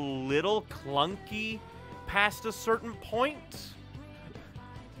is a little clunky past a certain point,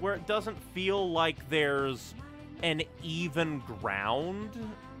 where it doesn't feel like there's an even ground,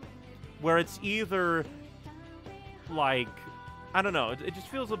 where it's either, like, I don't know, it just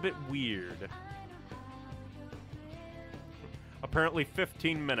feels a bit weird. Apparently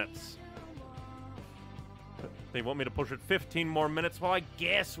 15 minutes. They want me to push it 15 more minutes. Well, I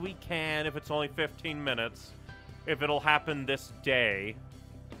guess we can if it's only 15 minutes. If it'll happen this day.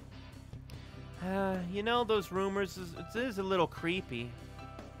 You know, those rumors, it is a little creepy.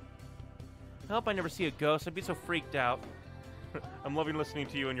 I hope I never see a ghost. I'd be so freaked out. I'm loving listening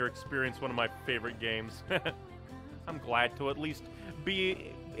to you and your experience, one of my favorite games. I'm glad to at least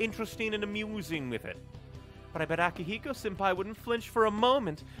be interesting and amusing with it. But I bet Akihiko-senpai wouldn't flinch for a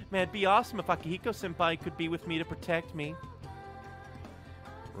moment. Man, it'd be awesome if Akihiko-senpai could be with me to protect me.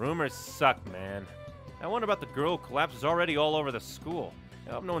 Rumors suck, man. I wonder about the girl who collapses already all over the school.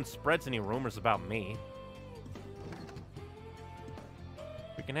 I hope no one spreads any rumors about me.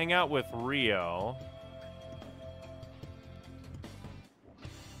 We can hang out with Rio.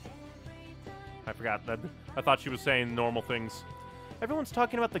 I forgot that. I thought she was saying normal things. Everyone's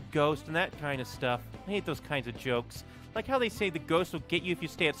talking about the ghost and that kind of stuff. I hate those kinds of jokes. Like how they say the ghost will get you if you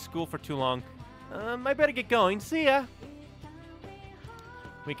stay at school for too long. I better get going. See ya!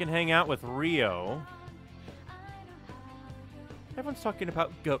 We can hang out with Rio. Everyone's talking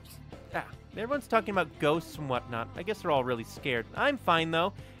about ghosts. Everyone's talking about ghosts and whatnot. I guess they're all really scared. I'm fine,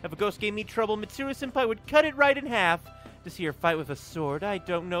 though. If a ghost gave me trouble, Mitsuru-senpai would cut it right in half. To see her fight with a sword, I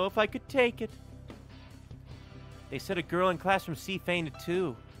don't know if I could take it. They said a girl in class from C fainted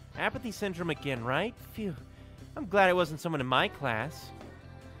too. Apathy syndrome again, right? Phew. I'm glad it wasn't someone in my class.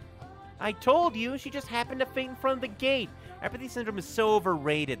 I told you, she just happened to faint in front of the gate. Apathy syndrome is so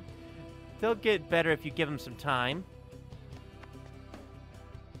overrated. They'll get better if you give them some time.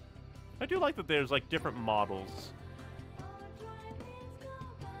 I do like that there's, like, different models.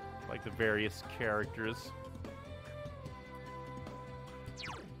 Like the various characters.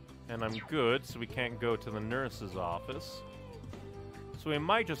 And I'm good, so we can't go to the nurse's office. So we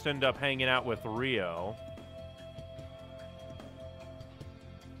might just end up hanging out with Rio.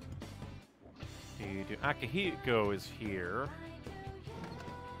 Akihiko is here.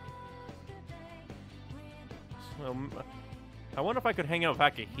 So, I wonder if I could hang out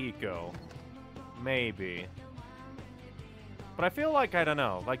with Akihiko. Maybe. But I feel like, I don't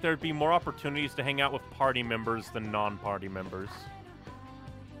know, like there'd be more opportunities to hang out with party members than non-party members.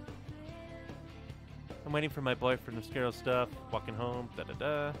 I'm waiting for my boyfriend to scare stuff. Walking home.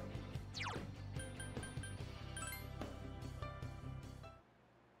 Da-da-da.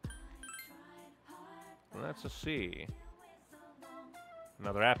 Well, that's a C.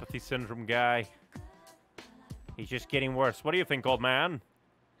 Another apathy syndrome guy. He's just getting worse. What do you think, old man?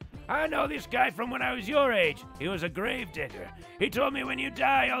 I know this guy from when I was your age. He was a grave digger. He told me when you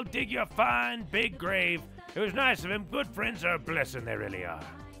die, I'll dig you a fine, big grave. It was nice of him. Good friends are a blessing, they really are.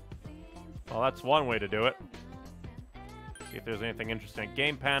 Well, that's one way to do it. See if there's anything interesting.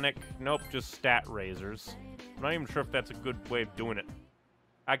 Game panic. Nope, just stat raisers. I'm not even sure if that's a good way of doing it.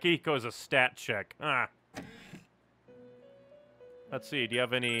 Akihiko is a stat check. Let's see, do you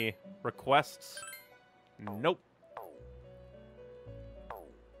have any requests? Nope.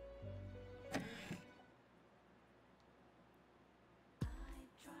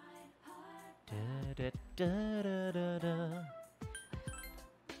 Da, da, da, da, da.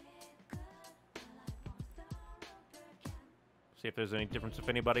 See if there's any difference if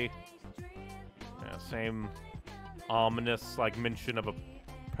anybody. Yeah, same ominous like mention of a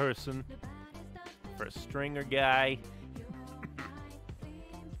person for a stringer guy.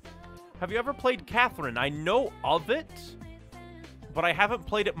 Have you ever played Catherine? I know of it, but I haven't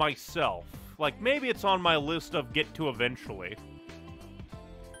played it myself. Like, maybe it's on my list of get to eventually.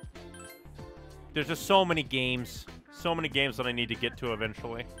 There's just so many games. So many games that I need to get to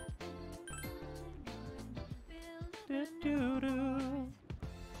eventually.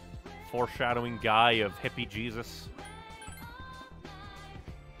 Foreshadowing guy of hippie Jesus.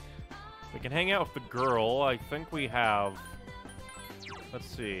 We can hang out with the girl. I think we have... Let's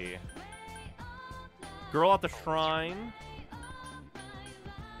see. Girl at the shrine.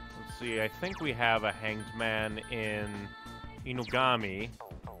 Let's see, I think we have a hanged man in Inugami.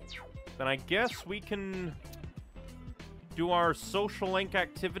 Then I guess we can do our social link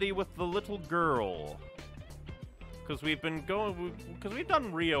activity with the little girl. Because we've been going... Because we've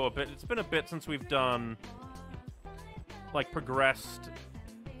done Rio a bit. It's been a bit since we've done... like, progressed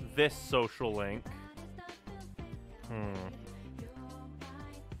this social link.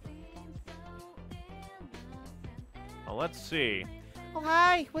 Well, let's see. Oh,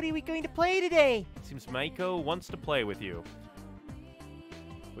 hi. What are we going to play today? It seems Maiko wants to play with you.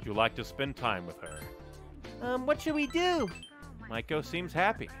 Would you like to spend time with her? What should we do? Maiko seems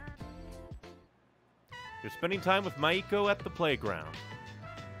happy. You're spending time with Maiko at the playground.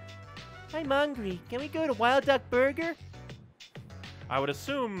 I'm hungry. Can we go to Wild Duck Burger? I would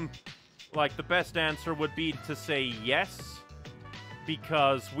assume, like, the best answer would be to say yes,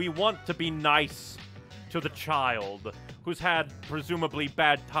 because we want to be nice to the child who's had presumably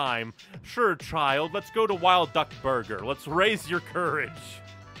bad time. Sure, child, let's go to Wild Duck Burger. Let's raise your courage.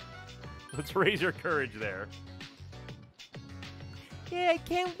 Let's raise your courage there. Yeah, I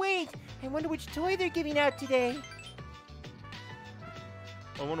can't wait. I wonder which toy they're giving out today.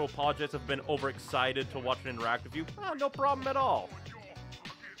 I want to apologize. I've been overexcited to watch and interact with you. Oh, no problem at all.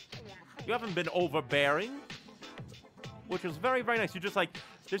 You haven't been overbearing, which is very, very nice. You just, like,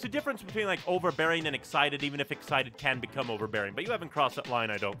 there's a difference between, like, overbearing and excited, even if excited can become overbearing. But you haven't crossed that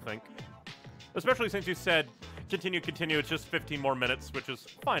line, I don't think. Especially since you said, continue, it's just 15 more minutes, which is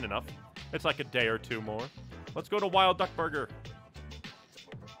fine enough. It's like a day or two more. Let's go to Wild Duck Burger.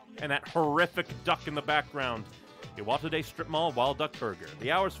 And that horrific duck in the background. Iwatade Strip Mall, Wild Duck Burger. The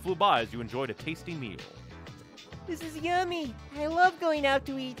hours flew by as you enjoyed a tasty meal. This is yummy. I love going out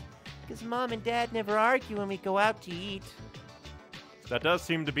to eat. Because Mom and Dad never argue when we go out to eat. That does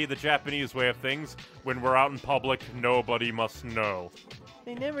seem to be the Japanese way of things. When we're out in public, nobody must know.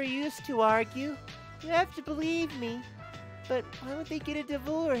 They never used to argue. You have to believe me. But why would they get a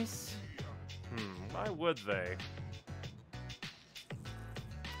divorce? Why would they?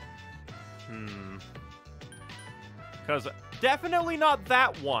 Because definitely not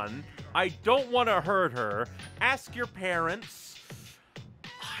that one. I don't want to hurt her. Ask your parents.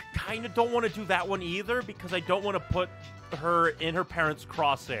 I kind of don't want to do that one either because I don't want to put her in her parents'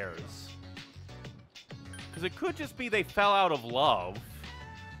 crosshairs. Because it could just be they fell out of love.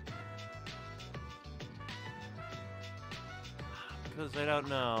 Because I don't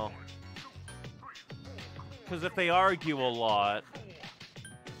know. Because if they argue a lot,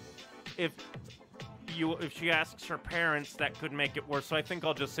 if she asks her parents, that could make it worse. So I think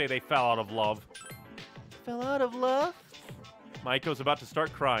I'll just say they fell out of love. Fell out of love? Maiko's about to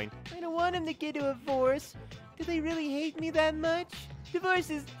start crying. I don't want him to get a divorce. Do they really hate me that much? Divorce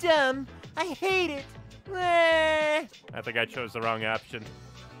is dumb. I hate it. I think I chose the wrong option.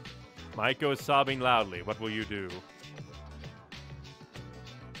 Maiko is sobbing loudly. What will you do?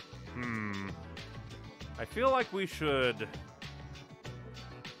 I feel like we should,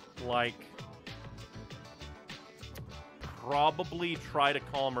 like, probably try to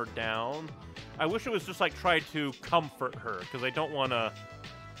calm her down. I wish it was just, like, try to comfort her, because I don't want to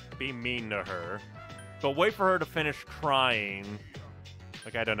be mean to her. But wait for her to finish crying.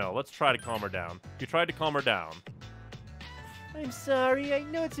 Like, I don't know. Let's try to calm her down. You tried to calm her down. I'm sorry. I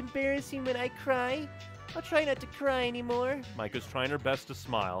know it's embarrassing when I cry. I'll try not to cry anymore. Maiko's trying her best to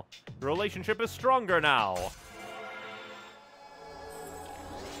smile. The relationship is stronger now.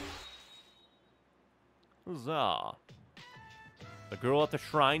 Huzzah. The girl at the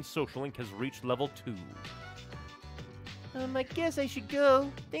shrine social link has reached level 2. I guess I should go.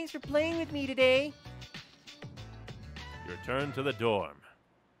 Thanks for playing with me today. Your turn to the dorm.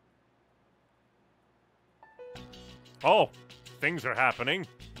 Oh, things are happening.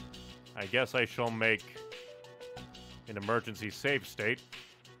 I guess I shall make an emergency save state.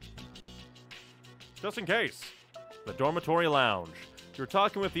 Just in case. The dormitory lounge. You're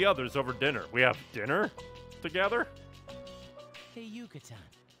talking with the others over dinner. We have dinner together? Hey, Yucatan.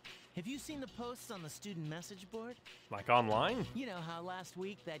 Have you seen the posts on the student message board? Like online? You know how last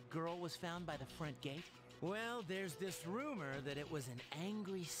week that girl was found by the front gate? Well, there's this rumor that it was an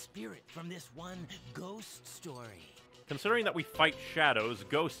angry spirit from this one ghost story. Considering that we fight shadows,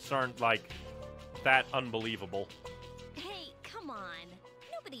 ghosts aren't, like, that unbelievable. Hey, come on.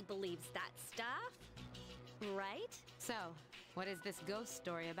 Nobody believes that stuff. Right? So, what is this ghost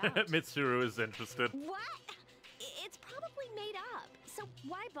story about? Mitsuru is interested. What? It's probably made up. So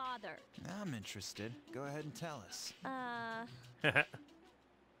why bother? I'm interested. Go ahead and tell us.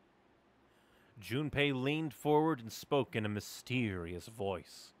 Junpei leaned forward and spoke in a mysterious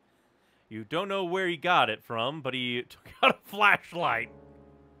voice. You don't know where he got it from, but he took out a flashlight.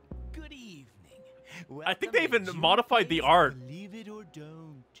 Good evening. I think Welcome they to even modified the Junpei's art. Believe it or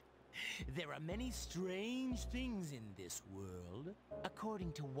don't. There are many strange things in this world.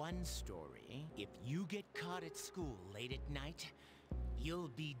 According to one story, if you get caught at school late at night,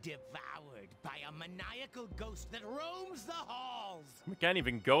 you'll be devoured by a maniacal ghost that roams the halls. We can't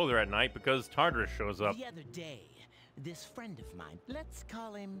even go there at night because Tartarus shows up. The other day, this friend of mine, let's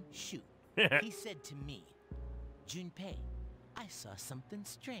call him Shu, he said to me, Junpei, I saw something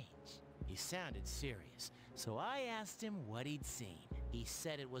strange. He sounded serious, so I asked him what he'd seen. He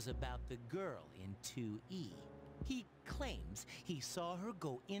said it was about the girl in 2E. He claims he saw her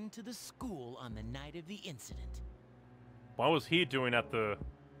go into the school on the night of the incident. What was he doing at the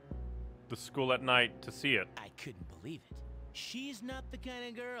school at night to see it? I couldn't believe it. She's not the kind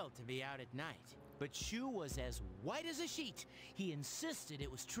of girl to be out at night. But Shu was as white as a sheet. He insisted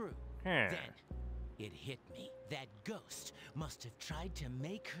it was true. Then, it hit me. That ghost must have tried to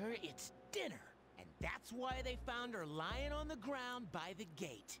make her its dinner. And that's why they found her lying on the ground by the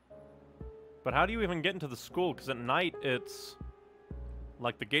gate. But how do you even get into the school? Because at night, it's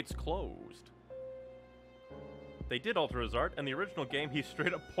like the gate's closed. They did alter his art. In the original game, he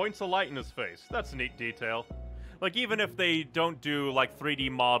straight up points a light in his face. That's a neat detail. Like, even if they don't do, like, 3D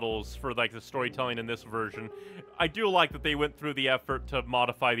models for, like, the storytelling in this version, I do like that they went through the effort to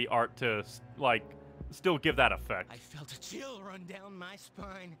modify the art to, like, still give that effect. I felt a chill run down my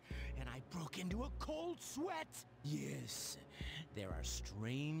spine, and I broke into a cold sweat. Yes, there are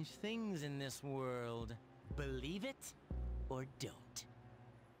strange things in this world. Believe it or don't.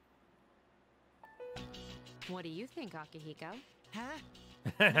 What do you think, Akihiko? Huh?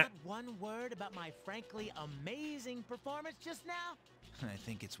 Not one word about my frankly amazing performance just now? I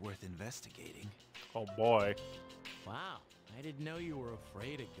think it's worth investigating. Oh, boy. Wow, I didn't know you were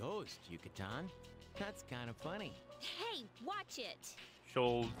afraid of ghosts, Yucatan. That's kind of funny. Hey, watch it.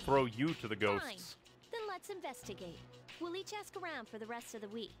 She'll throw you to the Fine. ghosts. Then let's investigate. We'll each ask around for the rest of the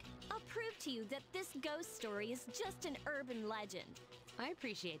week. I'll prove to you that this ghost story is just an urban legend. I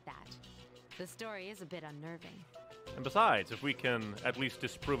appreciate that. The story is a bit unnerving. And besides, if we can at least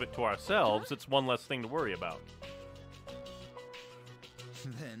disprove it to ourselves, it's one less thing to worry about.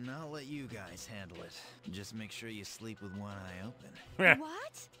 Then I'll let you guys handle it. Just make sure you sleep with one eye open.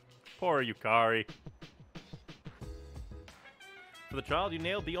 What? Poor Yukari. For the child, you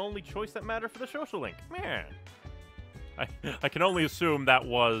nailed the only choice that mattered for the social link. Man. I can only assume that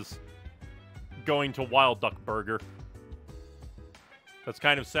was going to Wild Duck Burger. That's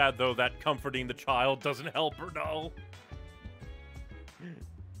kind of sad, though, that comforting the child doesn't help her, no.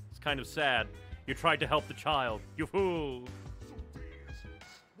 It's kind of sad. You tried to help the child. You fool.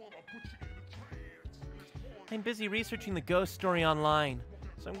 I'm busy researching the ghost story online,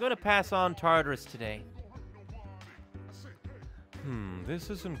 so I'm going to pass on Tartarus today.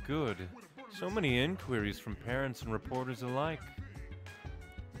 This isn't good. So many inquiries from parents and reporters alike.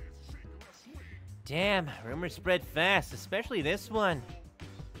 Damn, rumors spread fast, especially this one.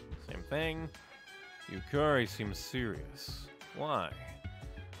 Same thing. Yukari seems serious. Why?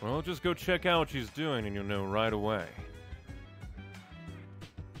 Well, just go check out what she's doing and you'll know right away.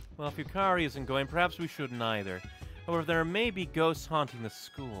 Well, if Yukari isn't going, perhaps we shouldn't either. However, there may be ghosts haunting the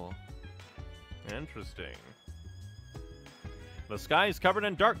school. Interesting. The sky is covered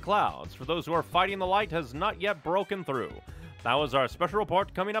in dark clouds. For those who are fighting, the light has not yet broken through. That was our special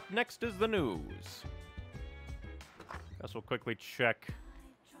report. Coming up next is the news. Guess we'll quickly check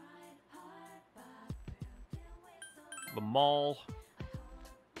the mall.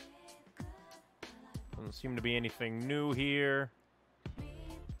 Doesn't seem to be anything new here.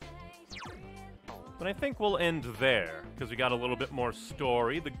 But I think we'll end there, because we got a little bit more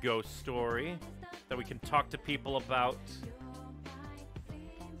story, the ghost story, that we can talk to people about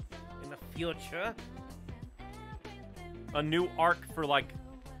in the future. A new arc for, like,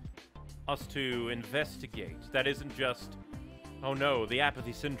 us to investigate. That isn't just, oh no, the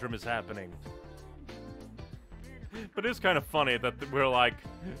apathy syndrome is happening. But it's kind of funny that we're like,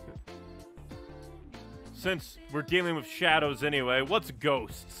 since we're dealing with shadows anyway, what's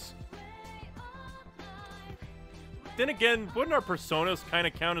ghosts? Then again, wouldn't our personas kind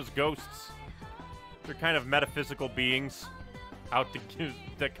of count as ghosts? They're kind of metaphysical beings out to,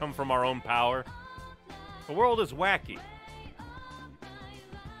 that come from our own power. The world is wacky.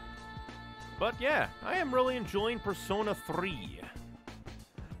 But yeah, I am really enjoying Persona 3.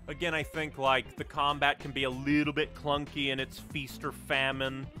 Again, I think, like, the combat can be a little bit clunky and it's feast or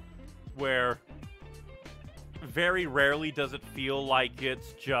famine, where very rarely does it feel like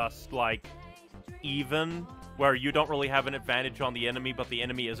it's just, like, even where you don't really have an advantage on the enemy, but the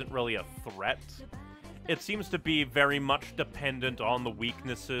enemy isn't really a threat. It seems to be very much dependent on the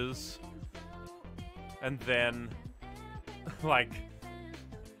weaknesses. And then, like,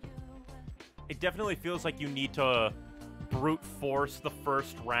 it definitely feels like you need to brute force the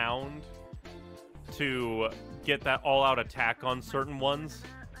first round to get that all-out attack on certain ones.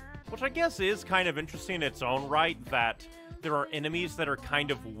 Which I guess is kind of interesting in its own right, that there are enemies that are kind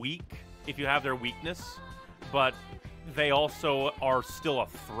of weak if you have their weakness, but they also are still a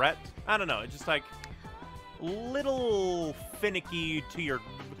threat. I don't know, it's just like little finicky to your...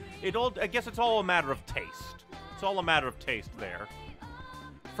 I guess it's all a matter of taste. It's all a matter of taste there.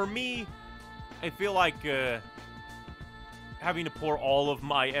 For me, I feel like having to pour all of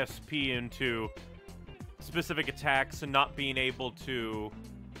my SP into specific attacks and not being able to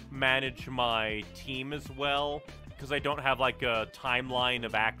manage my team as well, because I don't have like a timeline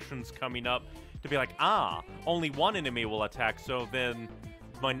of actions coming up to be like, only one enemy will attack, so then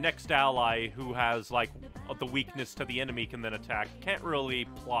my next ally who has like the weakness to the enemy can then attack. Can't really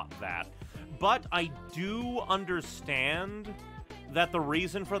plot that. But I do understand that the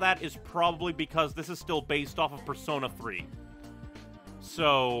reason for that is probably because this is still based off of Persona 3.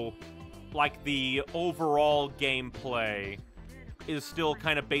 So, like, the overall gameplay is still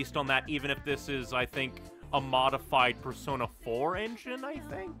kind of based on that, even if this is, I think, a modified Persona 4 engine, I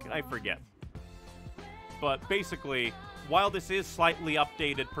think? I forget. But basically, while this is slightly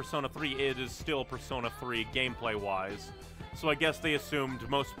updated Persona 3, it is still Persona 3 gameplay-wise. So I guess they assumed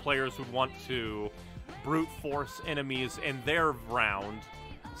most players would want to brute force enemies in their round,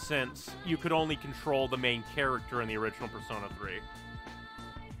 since you could only control the main character in the original Persona 3.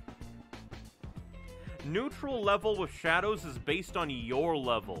 Neutral level with shadows is based on your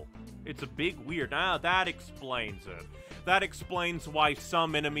level. It's a big weird. That explains it. That explains why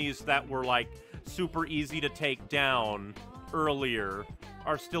some enemies that were, like, super easy to take down earlier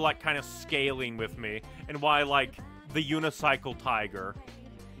are still, like, kind of scaling with me. And why, like, the unicycle tiger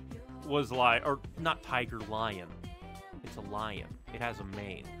was, like... Or, not tiger, lion. It's a lion. It has a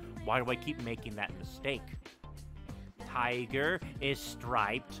mane. Why do I keep making that mistake? Tiger is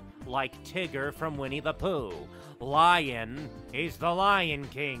striped like Tigger from Winnie the Pooh. Lion is the Lion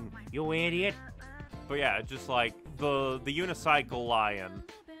King, you idiot. But yeah, just like the unicycle lion.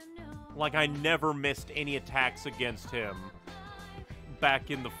 Like, I never missed any attacks against him back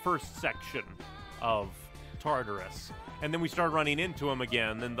in the first section of Tartarus. And then we started running into him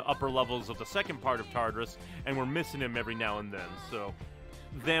again in the upper levels of the second part of Tartarus, and we're missing him every now and then. So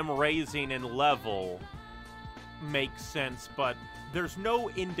them raising in level makes sense, but there's no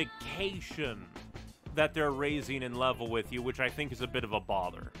indication that they're raising in level with you, which I think is a bit of a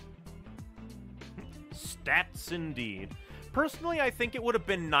bother. Stats indeed. Personally, I think it would have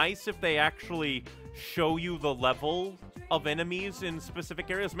been nice if they actually show you the level of enemies in specific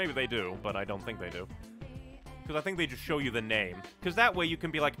areas. Maybe they do, but I don't think they do. Because I think they just show you the name. Because that way you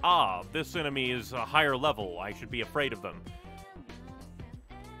can be like, this enemy is a higher level, I should be afraid of them.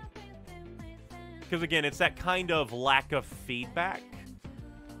 Because again, it's that kind of lack of feedback,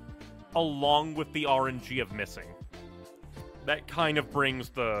 along with the RNG of missing, that kind of brings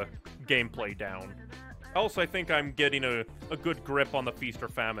the gameplay down. Also, I think I'm getting a good grip on the feast or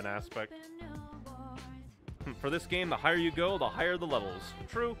famine aspect. For this game, the higher you go, the higher the levels.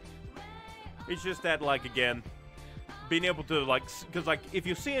 True. It's just that, like, again, being able to, like, because, like, if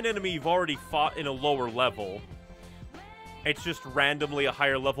you see an enemy you've already fought in a lower level, it's just randomly a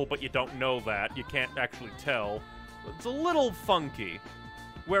higher level, but you don't know that. You can't actually tell. It's a little funky.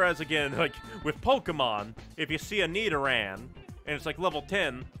 Whereas, again, like, with Pokemon, if you see a Nidoran, and it's, like, level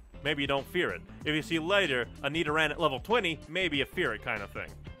 10, maybe you don't fear it. If you see later a Nidoran at level 20, maybe you fear it, kind of thing.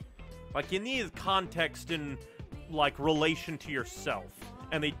 Like, you need context in, like, relation to yourself.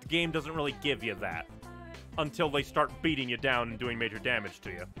 And the game doesn't really give you that until they start beating you down and doing major damage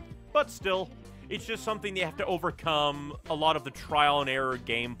to you. But still, it's just something you have to overcome, a lot of the trial and error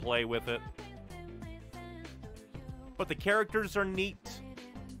gameplay with it. But the characters are neat.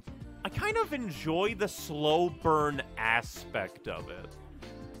 I kind of enjoy the slow burn aspect of it.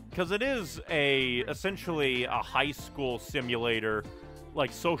 Because it is essentially a high school simulator,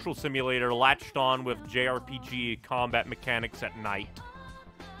 like social simulator, latched on with JRPG combat mechanics at night.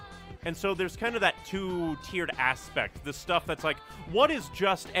 And so there's kind of that two-tiered aspect. The stuff that's like, what is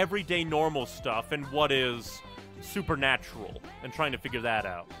just everyday normal stuff and what is supernatural? And trying to figure that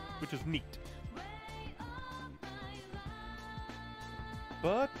out, which is neat.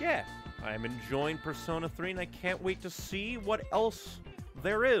 But yeah, I'm enjoying Persona 3 and I can't wait to see what else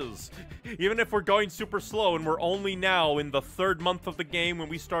there is. Even if we're going super slow and we're only now in the 3rd month of the game when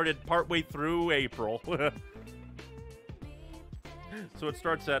we started partway through April. So it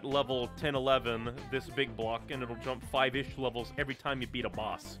starts at level 10, 11, this big block, and it'll jump 5-ish levels every time you beat a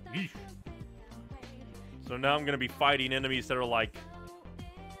boss. Yeesh. So now I'm gonna be fighting enemies that are like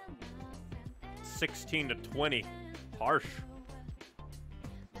 16 to 20. Harsh.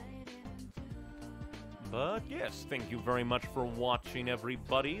 But yes, thank you very much for watching,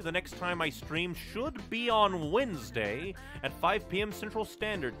 everybody. The next time I stream should be on Wednesday at 5 p.m. Central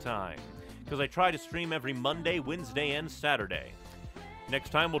Standard Time, because I try to stream every Monday, Wednesday, and Saturday.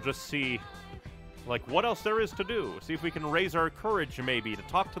 Next time we'll just see, like, what else there is to do. See if we can raise our courage, maybe, to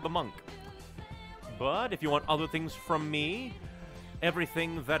talk to the monk. But if you want other things from me,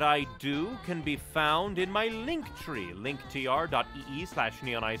 everything that I do can be found in my Linktree,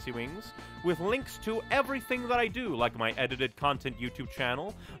 linktr.ee/neonicywings, with links to everything that I do, like my edited content YouTube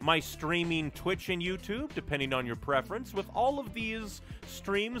channel, my streaming Twitch and YouTube, depending on your preference, with all of these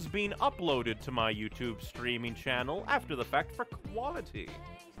streams being uploaded to my YouTube streaming channel after the fact for quality.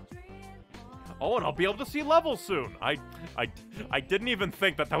 Oh, and I'll be able to see levels soon. I didn't even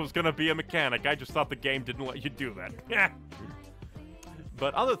think that was going to be a mechanic. I just thought the game didn't let you do that.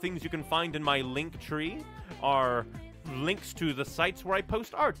 But other things you can find in my Linktree are links to the sites where I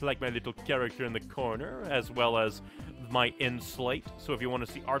post art, like my little character in the corner, as well as my end slate. So if you want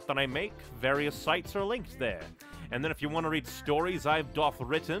to see art that I make, various sites are linked there. And then if you want to read stories I've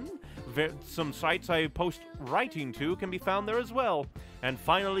written, some sites I post writing to can be found there as well. And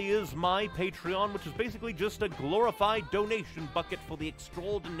finally is my Patreon, which is basically just a glorified donation bucket for the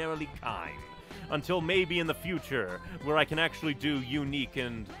extraordinarily kind. Until maybe in the future, where I can actually do unique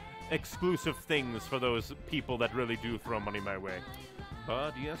and exclusive things for those people that really do throw money my way.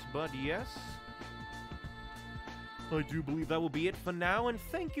 But yes, I do believe that will be it for now, and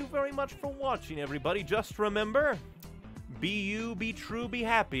thank you very much for watching, everybody. Just remember, be you, be true, be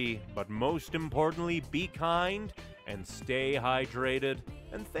happy, but most importantly, be kind and stay hydrated,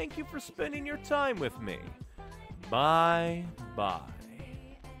 and thank you for spending your time with me. Bye-bye.